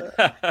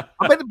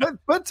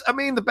I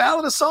mean, the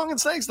Ballad of Song and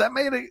Snakes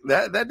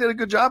that did a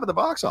good job at the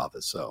box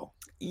office. So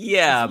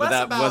yeah, but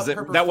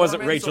that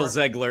wasn't Rachel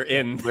Zegler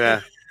in.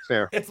 Yeah,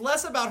 fair. It's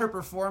less about her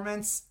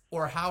performance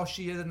or how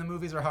she is in the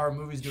movies or how her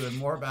movies do, and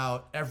more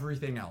about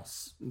everything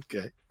else.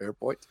 Okay, fair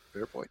point.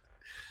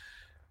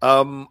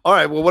 All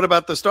right. Well, what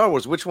about the Star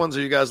Wars? Which ones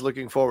are you guys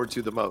looking forward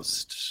to the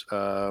most?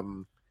 I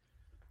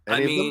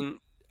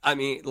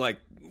mean, like,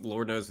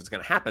 Lord knows what's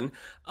going to happen.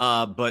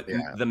 But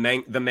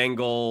the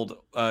mangled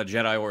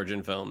Jedi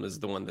origin film is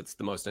the one that's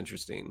the most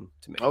interesting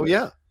to me. Oh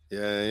yeah.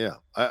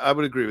 I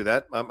would agree with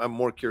that. I'm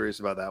more curious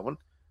about that one.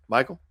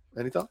 Michael,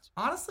 any thoughts?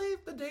 Honestly,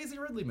 the Daisy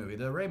Ridley movie,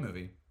 the Rey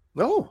movie.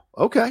 Oh,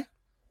 okay.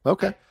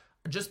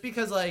 Just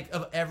because like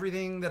of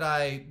everything that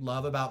I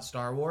love about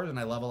Star Wars, and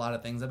I love a lot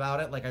of things about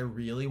it, like I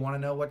really want to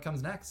know what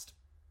comes next.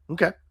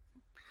 Okay.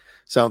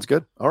 Sounds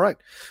good. All right.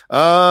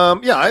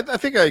 I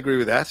think I agree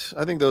with that.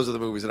 I think those are the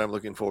movies that I'm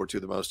looking forward to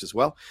the most as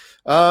well.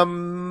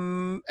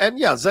 And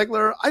yeah,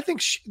 Zegler, I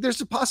think there's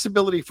a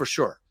possibility for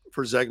sure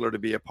for Zegler to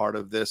be a part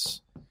of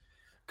this,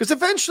 because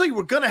eventually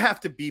we're going to have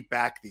to beat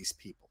back these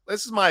people.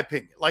 This is my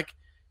opinion. Like,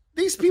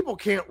 these people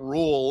can't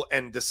rule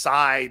and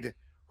decide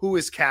who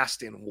is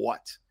cast in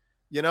what.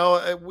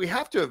 We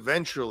have to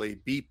eventually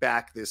beat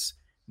back this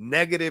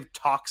negative,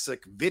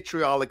 toxic,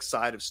 vitriolic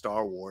side of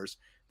Star Wars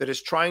that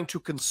is trying to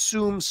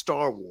consume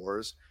Star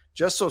Wars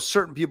just so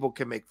certain people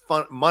can make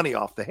money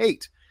off the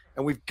hate.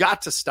 And we've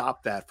got to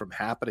stop that from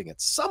happening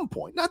at some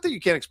point. Not that you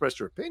can't express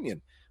your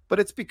opinion, but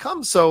it's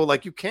become so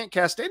like you can't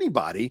cast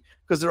anybody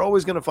because they're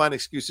always going to find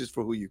excuses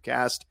for who you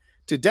cast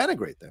to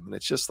denigrate them. And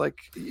it's just like,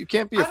 you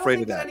can't be afraid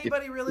of that.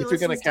 Anybody really if you're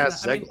going to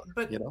cast Zegler,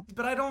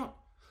 but I don't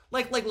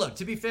like, look,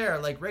 to be fair,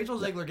 like Rachel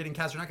Zegler getting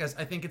cast or not cast,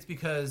 I think it's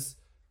because,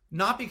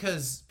 not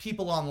because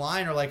people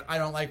online are like, I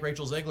don't like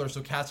Rachel Zegler,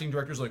 so casting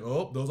directors are like,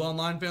 oh, those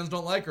online fans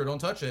don't like her, don't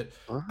touch it.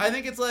 Uh-huh. I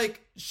think it's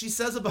like she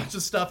says a bunch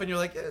of stuff and you're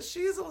like,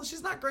 she's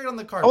not great on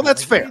the carpet. Oh,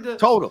 that's fair.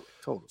 Totally.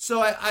 So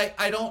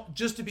I don't,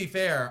 just to be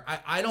fair,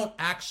 I don't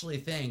actually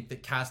think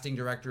that casting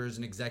directors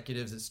and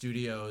executives at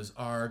studios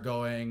are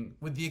going,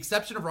 with the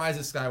exception of Rise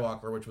of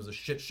Skywalker, which was a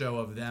shit show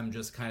of them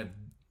just kind of,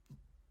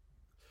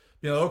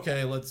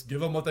 okay, let's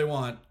give them what they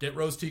want, get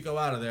Rose Tico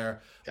out of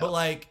there. Yeah. But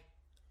like,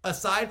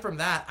 aside from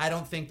that, I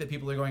don't think that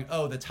people are going,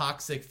 oh, the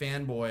toxic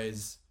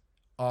fanboys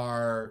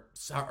are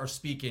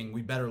speaking,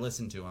 we better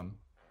listen to them.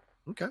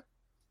 Okay.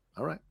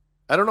 All right.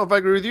 I don't know if I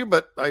agree with you,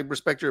 but I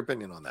respect your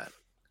opinion on that.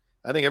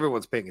 I think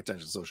everyone's paying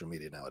attention to social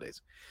media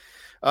nowadays.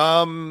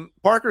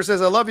 Parker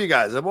says, I love you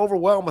guys. I'm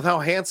overwhelmed with how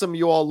handsome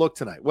you all look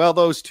tonight. Well,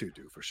 those two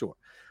do for sure.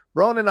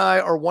 Brown and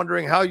I are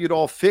wondering how you'd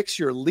all fix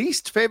your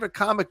least favorite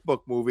comic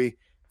book movie.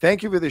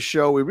 Thank you for this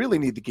show. We really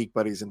need the Geek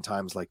Buddies in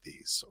times like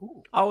these.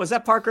 Ooh. Oh, is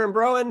that Parker and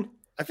Broen?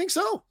 I think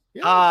so.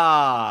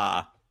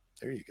 Yeah.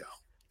 There you go.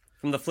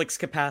 From the Flix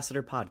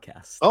Capacitor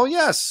podcast. Oh,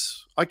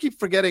 yes. I keep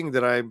forgetting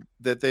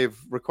that they've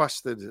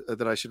requested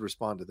that I should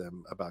respond to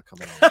them about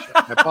coming on the show.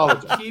 I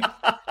apologize.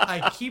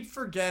 I keep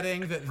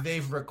forgetting that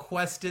they've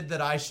requested that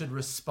I should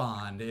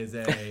respond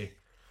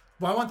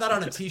Well, I want that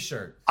on a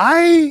t-shirt.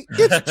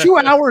 It's 2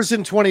 hours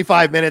and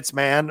 25 minutes,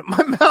 man.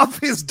 My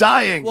mouth is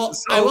dying. Well,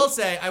 so I will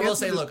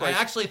say, look, I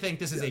actually think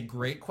this is a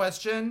great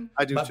question.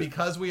 I do, but too.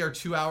 Because we are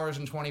 2 hours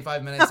and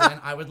 25 minutes in,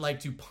 I would like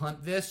to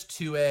punt this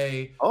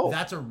to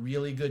that's a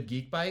really good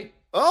Geek Bite.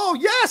 Oh,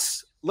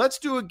 yes. Let's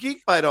do a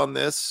Geek Bite on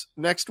this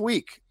next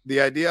week.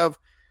 The idea of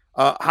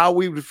how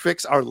we would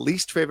fix our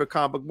least favorite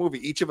comic book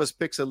movie. Each of us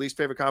picks a least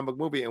favorite comic book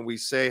movie, and we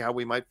say how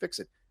we might fix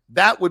it.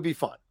 That would be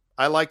fun.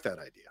 I like that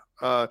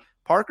idea.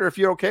 Parker, if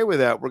you're okay with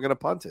that, we're going to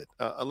punt it.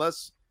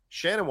 Unless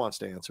Shannon wants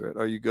to answer it.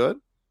 Are you good?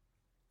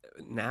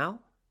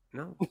 Now?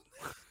 No.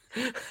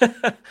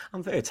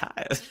 I'm very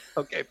tired.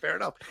 Okay, fair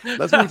enough.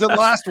 Let's move to the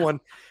last one.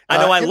 I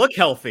know I look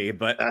healthy,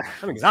 but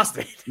I'm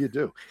exhausted. You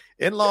do.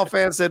 In-law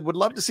fan said, would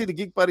love to see the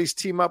Geek Buddies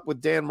team up with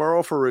Dan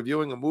Murrow for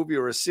reviewing a movie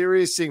or a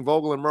series. Seeing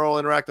Vogel and Murrow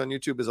interact on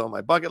YouTube is on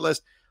my bucket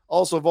list.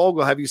 Also,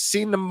 Vogel, have you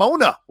seen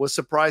Nimona? Was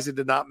surprised it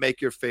did not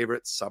make your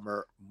favorite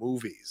summer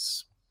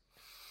movies.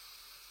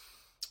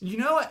 You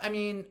know what? I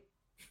mean,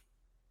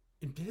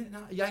 it did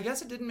not. Yeah, I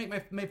guess it didn't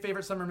make my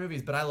favorite summer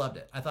movies, but I loved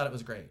it. I thought it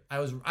was great.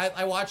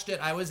 I watched it.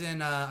 I was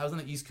on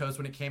the East Coast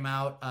when it came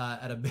out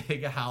at a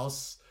big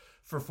house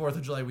for 4th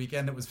of July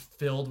weekend that was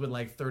filled with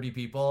like 30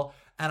 people.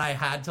 And I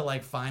had to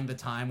like find the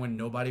time when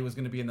nobody was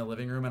going to be in the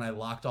living room, and I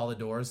locked all the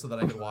doors so that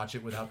I could watch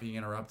it without being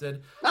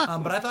interrupted.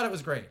 But I thought it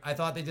was great. I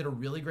thought they did a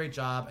really great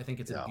job. I think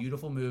it's a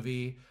beautiful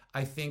movie.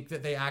 I think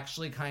that they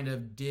actually kind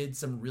of did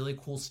some really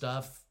cool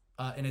stuff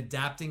in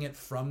adapting it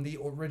from the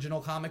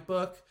original comic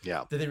book.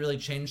 Yeah. That they really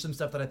changed some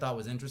stuff that I thought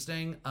was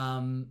interesting.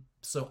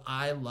 So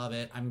I love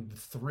it. I'm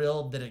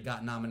thrilled that it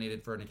got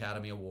nominated for an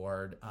Academy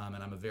Award, and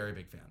I'm a very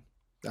big fan.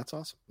 That's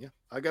awesome. Yeah.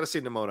 I got to see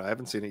Nimona. I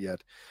haven't seen it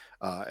yet.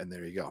 And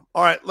there you go.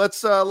 All right,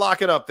 let's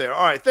lock it up there.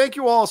 All right. Thank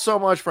you all so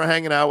much for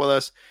hanging out with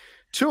us.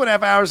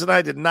 2.5 hours, and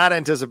I did not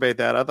anticipate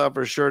that. I thought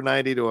for sure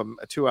 90 to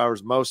 2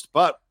 hours most,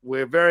 but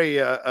we're very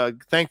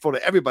thankful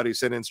to everybody who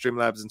sent in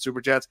Streamlabs and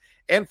Super Chats,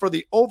 and for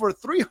the over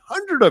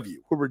 300 of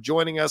you who were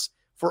joining us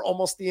for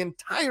almost the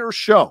entire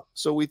show.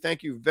 So we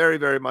thank you very,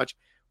 very much.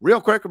 Real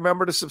quick,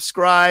 remember to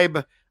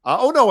subscribe.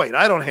 Oh, no, wait,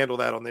 I don't handle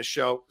that on this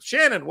show.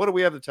 Shannon, what do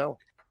we have to tell them?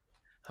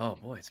 Oh,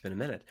 boy, it's been a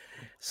minute.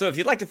 So if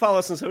you'd like to follow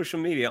us on social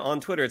media, on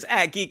Twitter, it's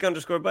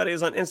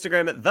 @geek_buddies. On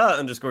Instagram, at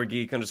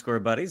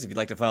 @the_geek_buddies. If you'd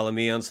like to follow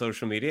me on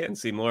social media and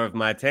see more of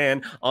my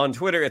tan, on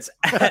Twitter, it's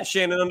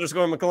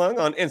 @Shannon_McClung.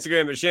 On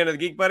Instagram, at Shannon the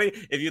Geek Buddy.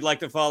 If you'd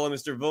like to follow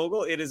Mr.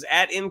 Vogel, it is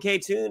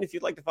 @MKToon. If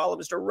you'd like to follow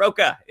Mr.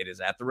 Roca, it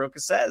is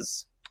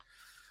 @TheRocaSays.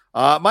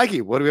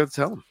 Mikey, what do we have to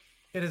tell him?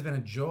 It has been a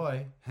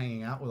joy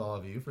hanging out with all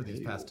of you for these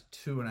past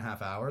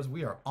 2.5 hours.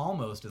 We are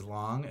almost as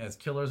long as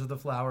Killers of the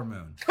Flower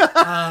Moon.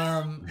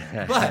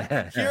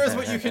 But here's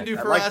what you can do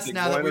for us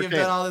now that we have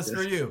done all this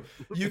for you.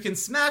 You can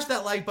smash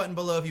that like button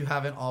below if you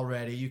haven't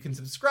already. You can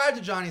subscribe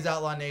to Johnny's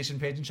Outlaw Nation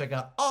page and check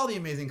out all the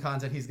amazing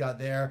content he's got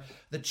there.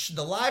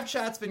 The live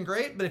chat's been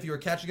great, but if you are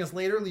catching us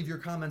later, leave your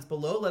comments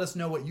below. Let us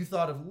know what you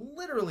thought of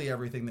literally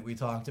everything that we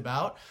talked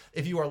about.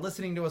 If you are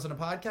listening to us on a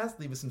podcast,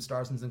 leave us some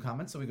stars and some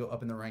comments so we go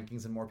up in the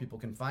rankings and more people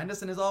can find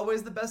us. And as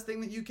always, the best thing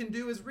that you can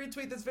do is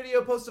retweet this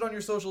video, post it on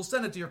your socials,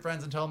 send it to your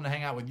friends, and tell them to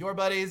hang out with your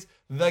buddies,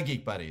 the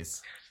Geek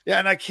Buddies. Yeah,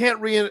 and I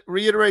can't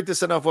reiterate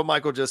this enough what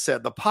Michael just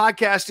said. The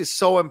podcast is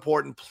so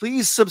important.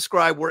 Please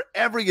subscribe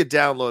wherever you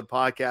download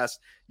podcasts.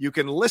 You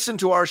can listen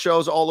to our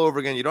shows all over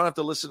again. You don't have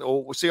to listen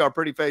or see our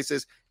pretty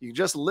faces. You can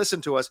just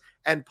listen to us.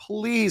 And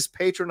please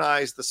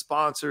patronize the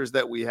sponsors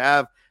that we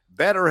have,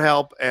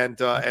 BetterHelp and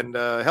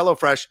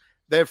HelloFresh.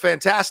 They're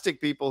fantastic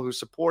people who are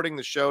supporting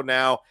the show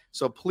now.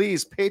 So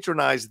please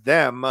patronize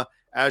them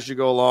as you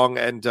go along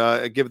and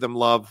give them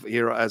love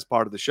here as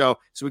part of the show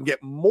so we can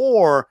get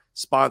more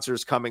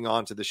sponsors coming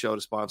on to the show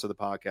to sponsor the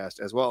podcast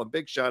as well. And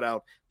big shout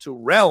out to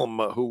Realm,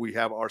 who we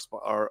have our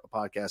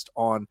podcast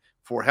on,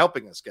 for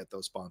helping us get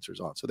those sponsors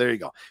on. So there you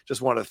go.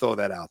 Just wanted to throw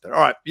that out there.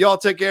 All right. Y'all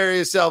take care of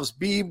yourselves.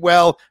 Be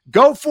well.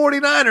 Go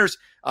 49ers.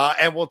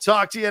 And we'll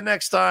talk to you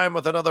next time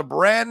with another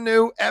brand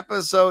new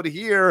episode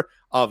here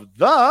of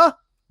the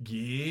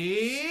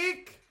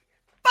Geek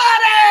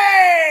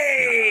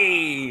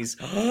Buddies.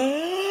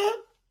 Hey!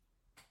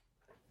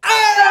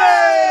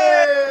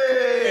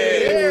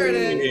 There it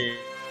is.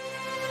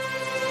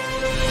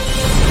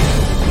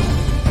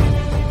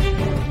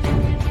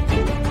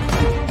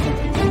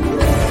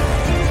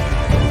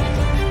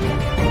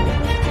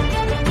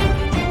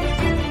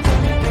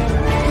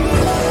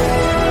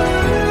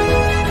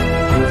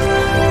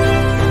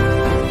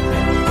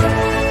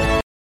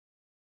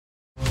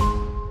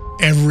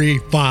 Every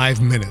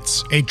 5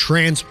 minutes, a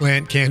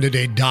transplant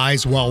candidate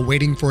dies while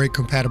waiting for a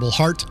compatible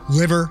heart,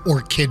 liver,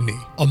 or kidney.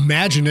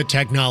 Imagine a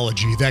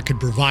technology that could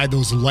provide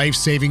those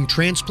life-saving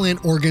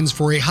transplant organs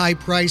for a high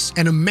price,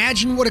 and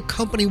imagine what a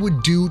company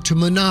would do to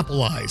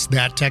monopolize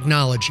that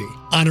technology.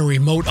 On a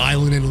remote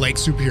island in Lake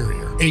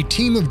Superior, a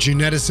team of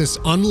geneticists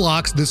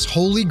unlocks this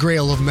holy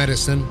grail of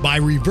medicine by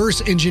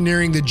reverse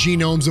engineering the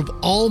genomes of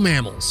all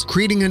mammals,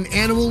 creating an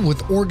animal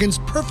with organs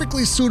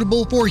perfectly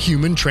suitable for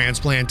human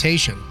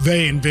transplantation.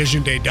 They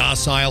envisioned a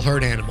docile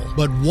herd animal,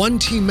 but one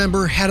team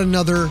member had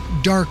another,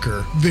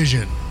 darker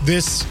vision.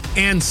 This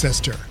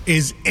ancestor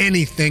is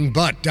anything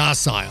but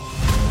docile.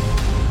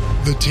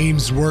 The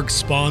team's work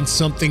spawned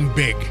something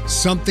big,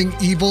 something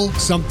evil,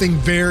 something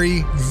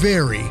very,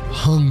 very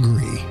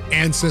hungry.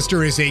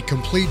 Ancestor is a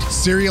complete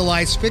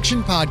serialized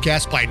fiction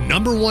podcast by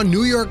 #1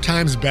 New York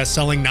Times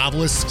bestselling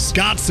novelist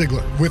Scott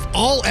Sigler, with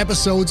all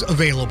episodes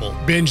available.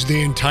 Binge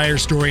the entire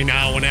story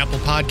now on Apple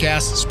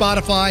Podcasts,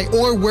 Spotify,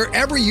 or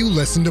wherever you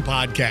listen to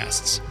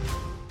podcasts.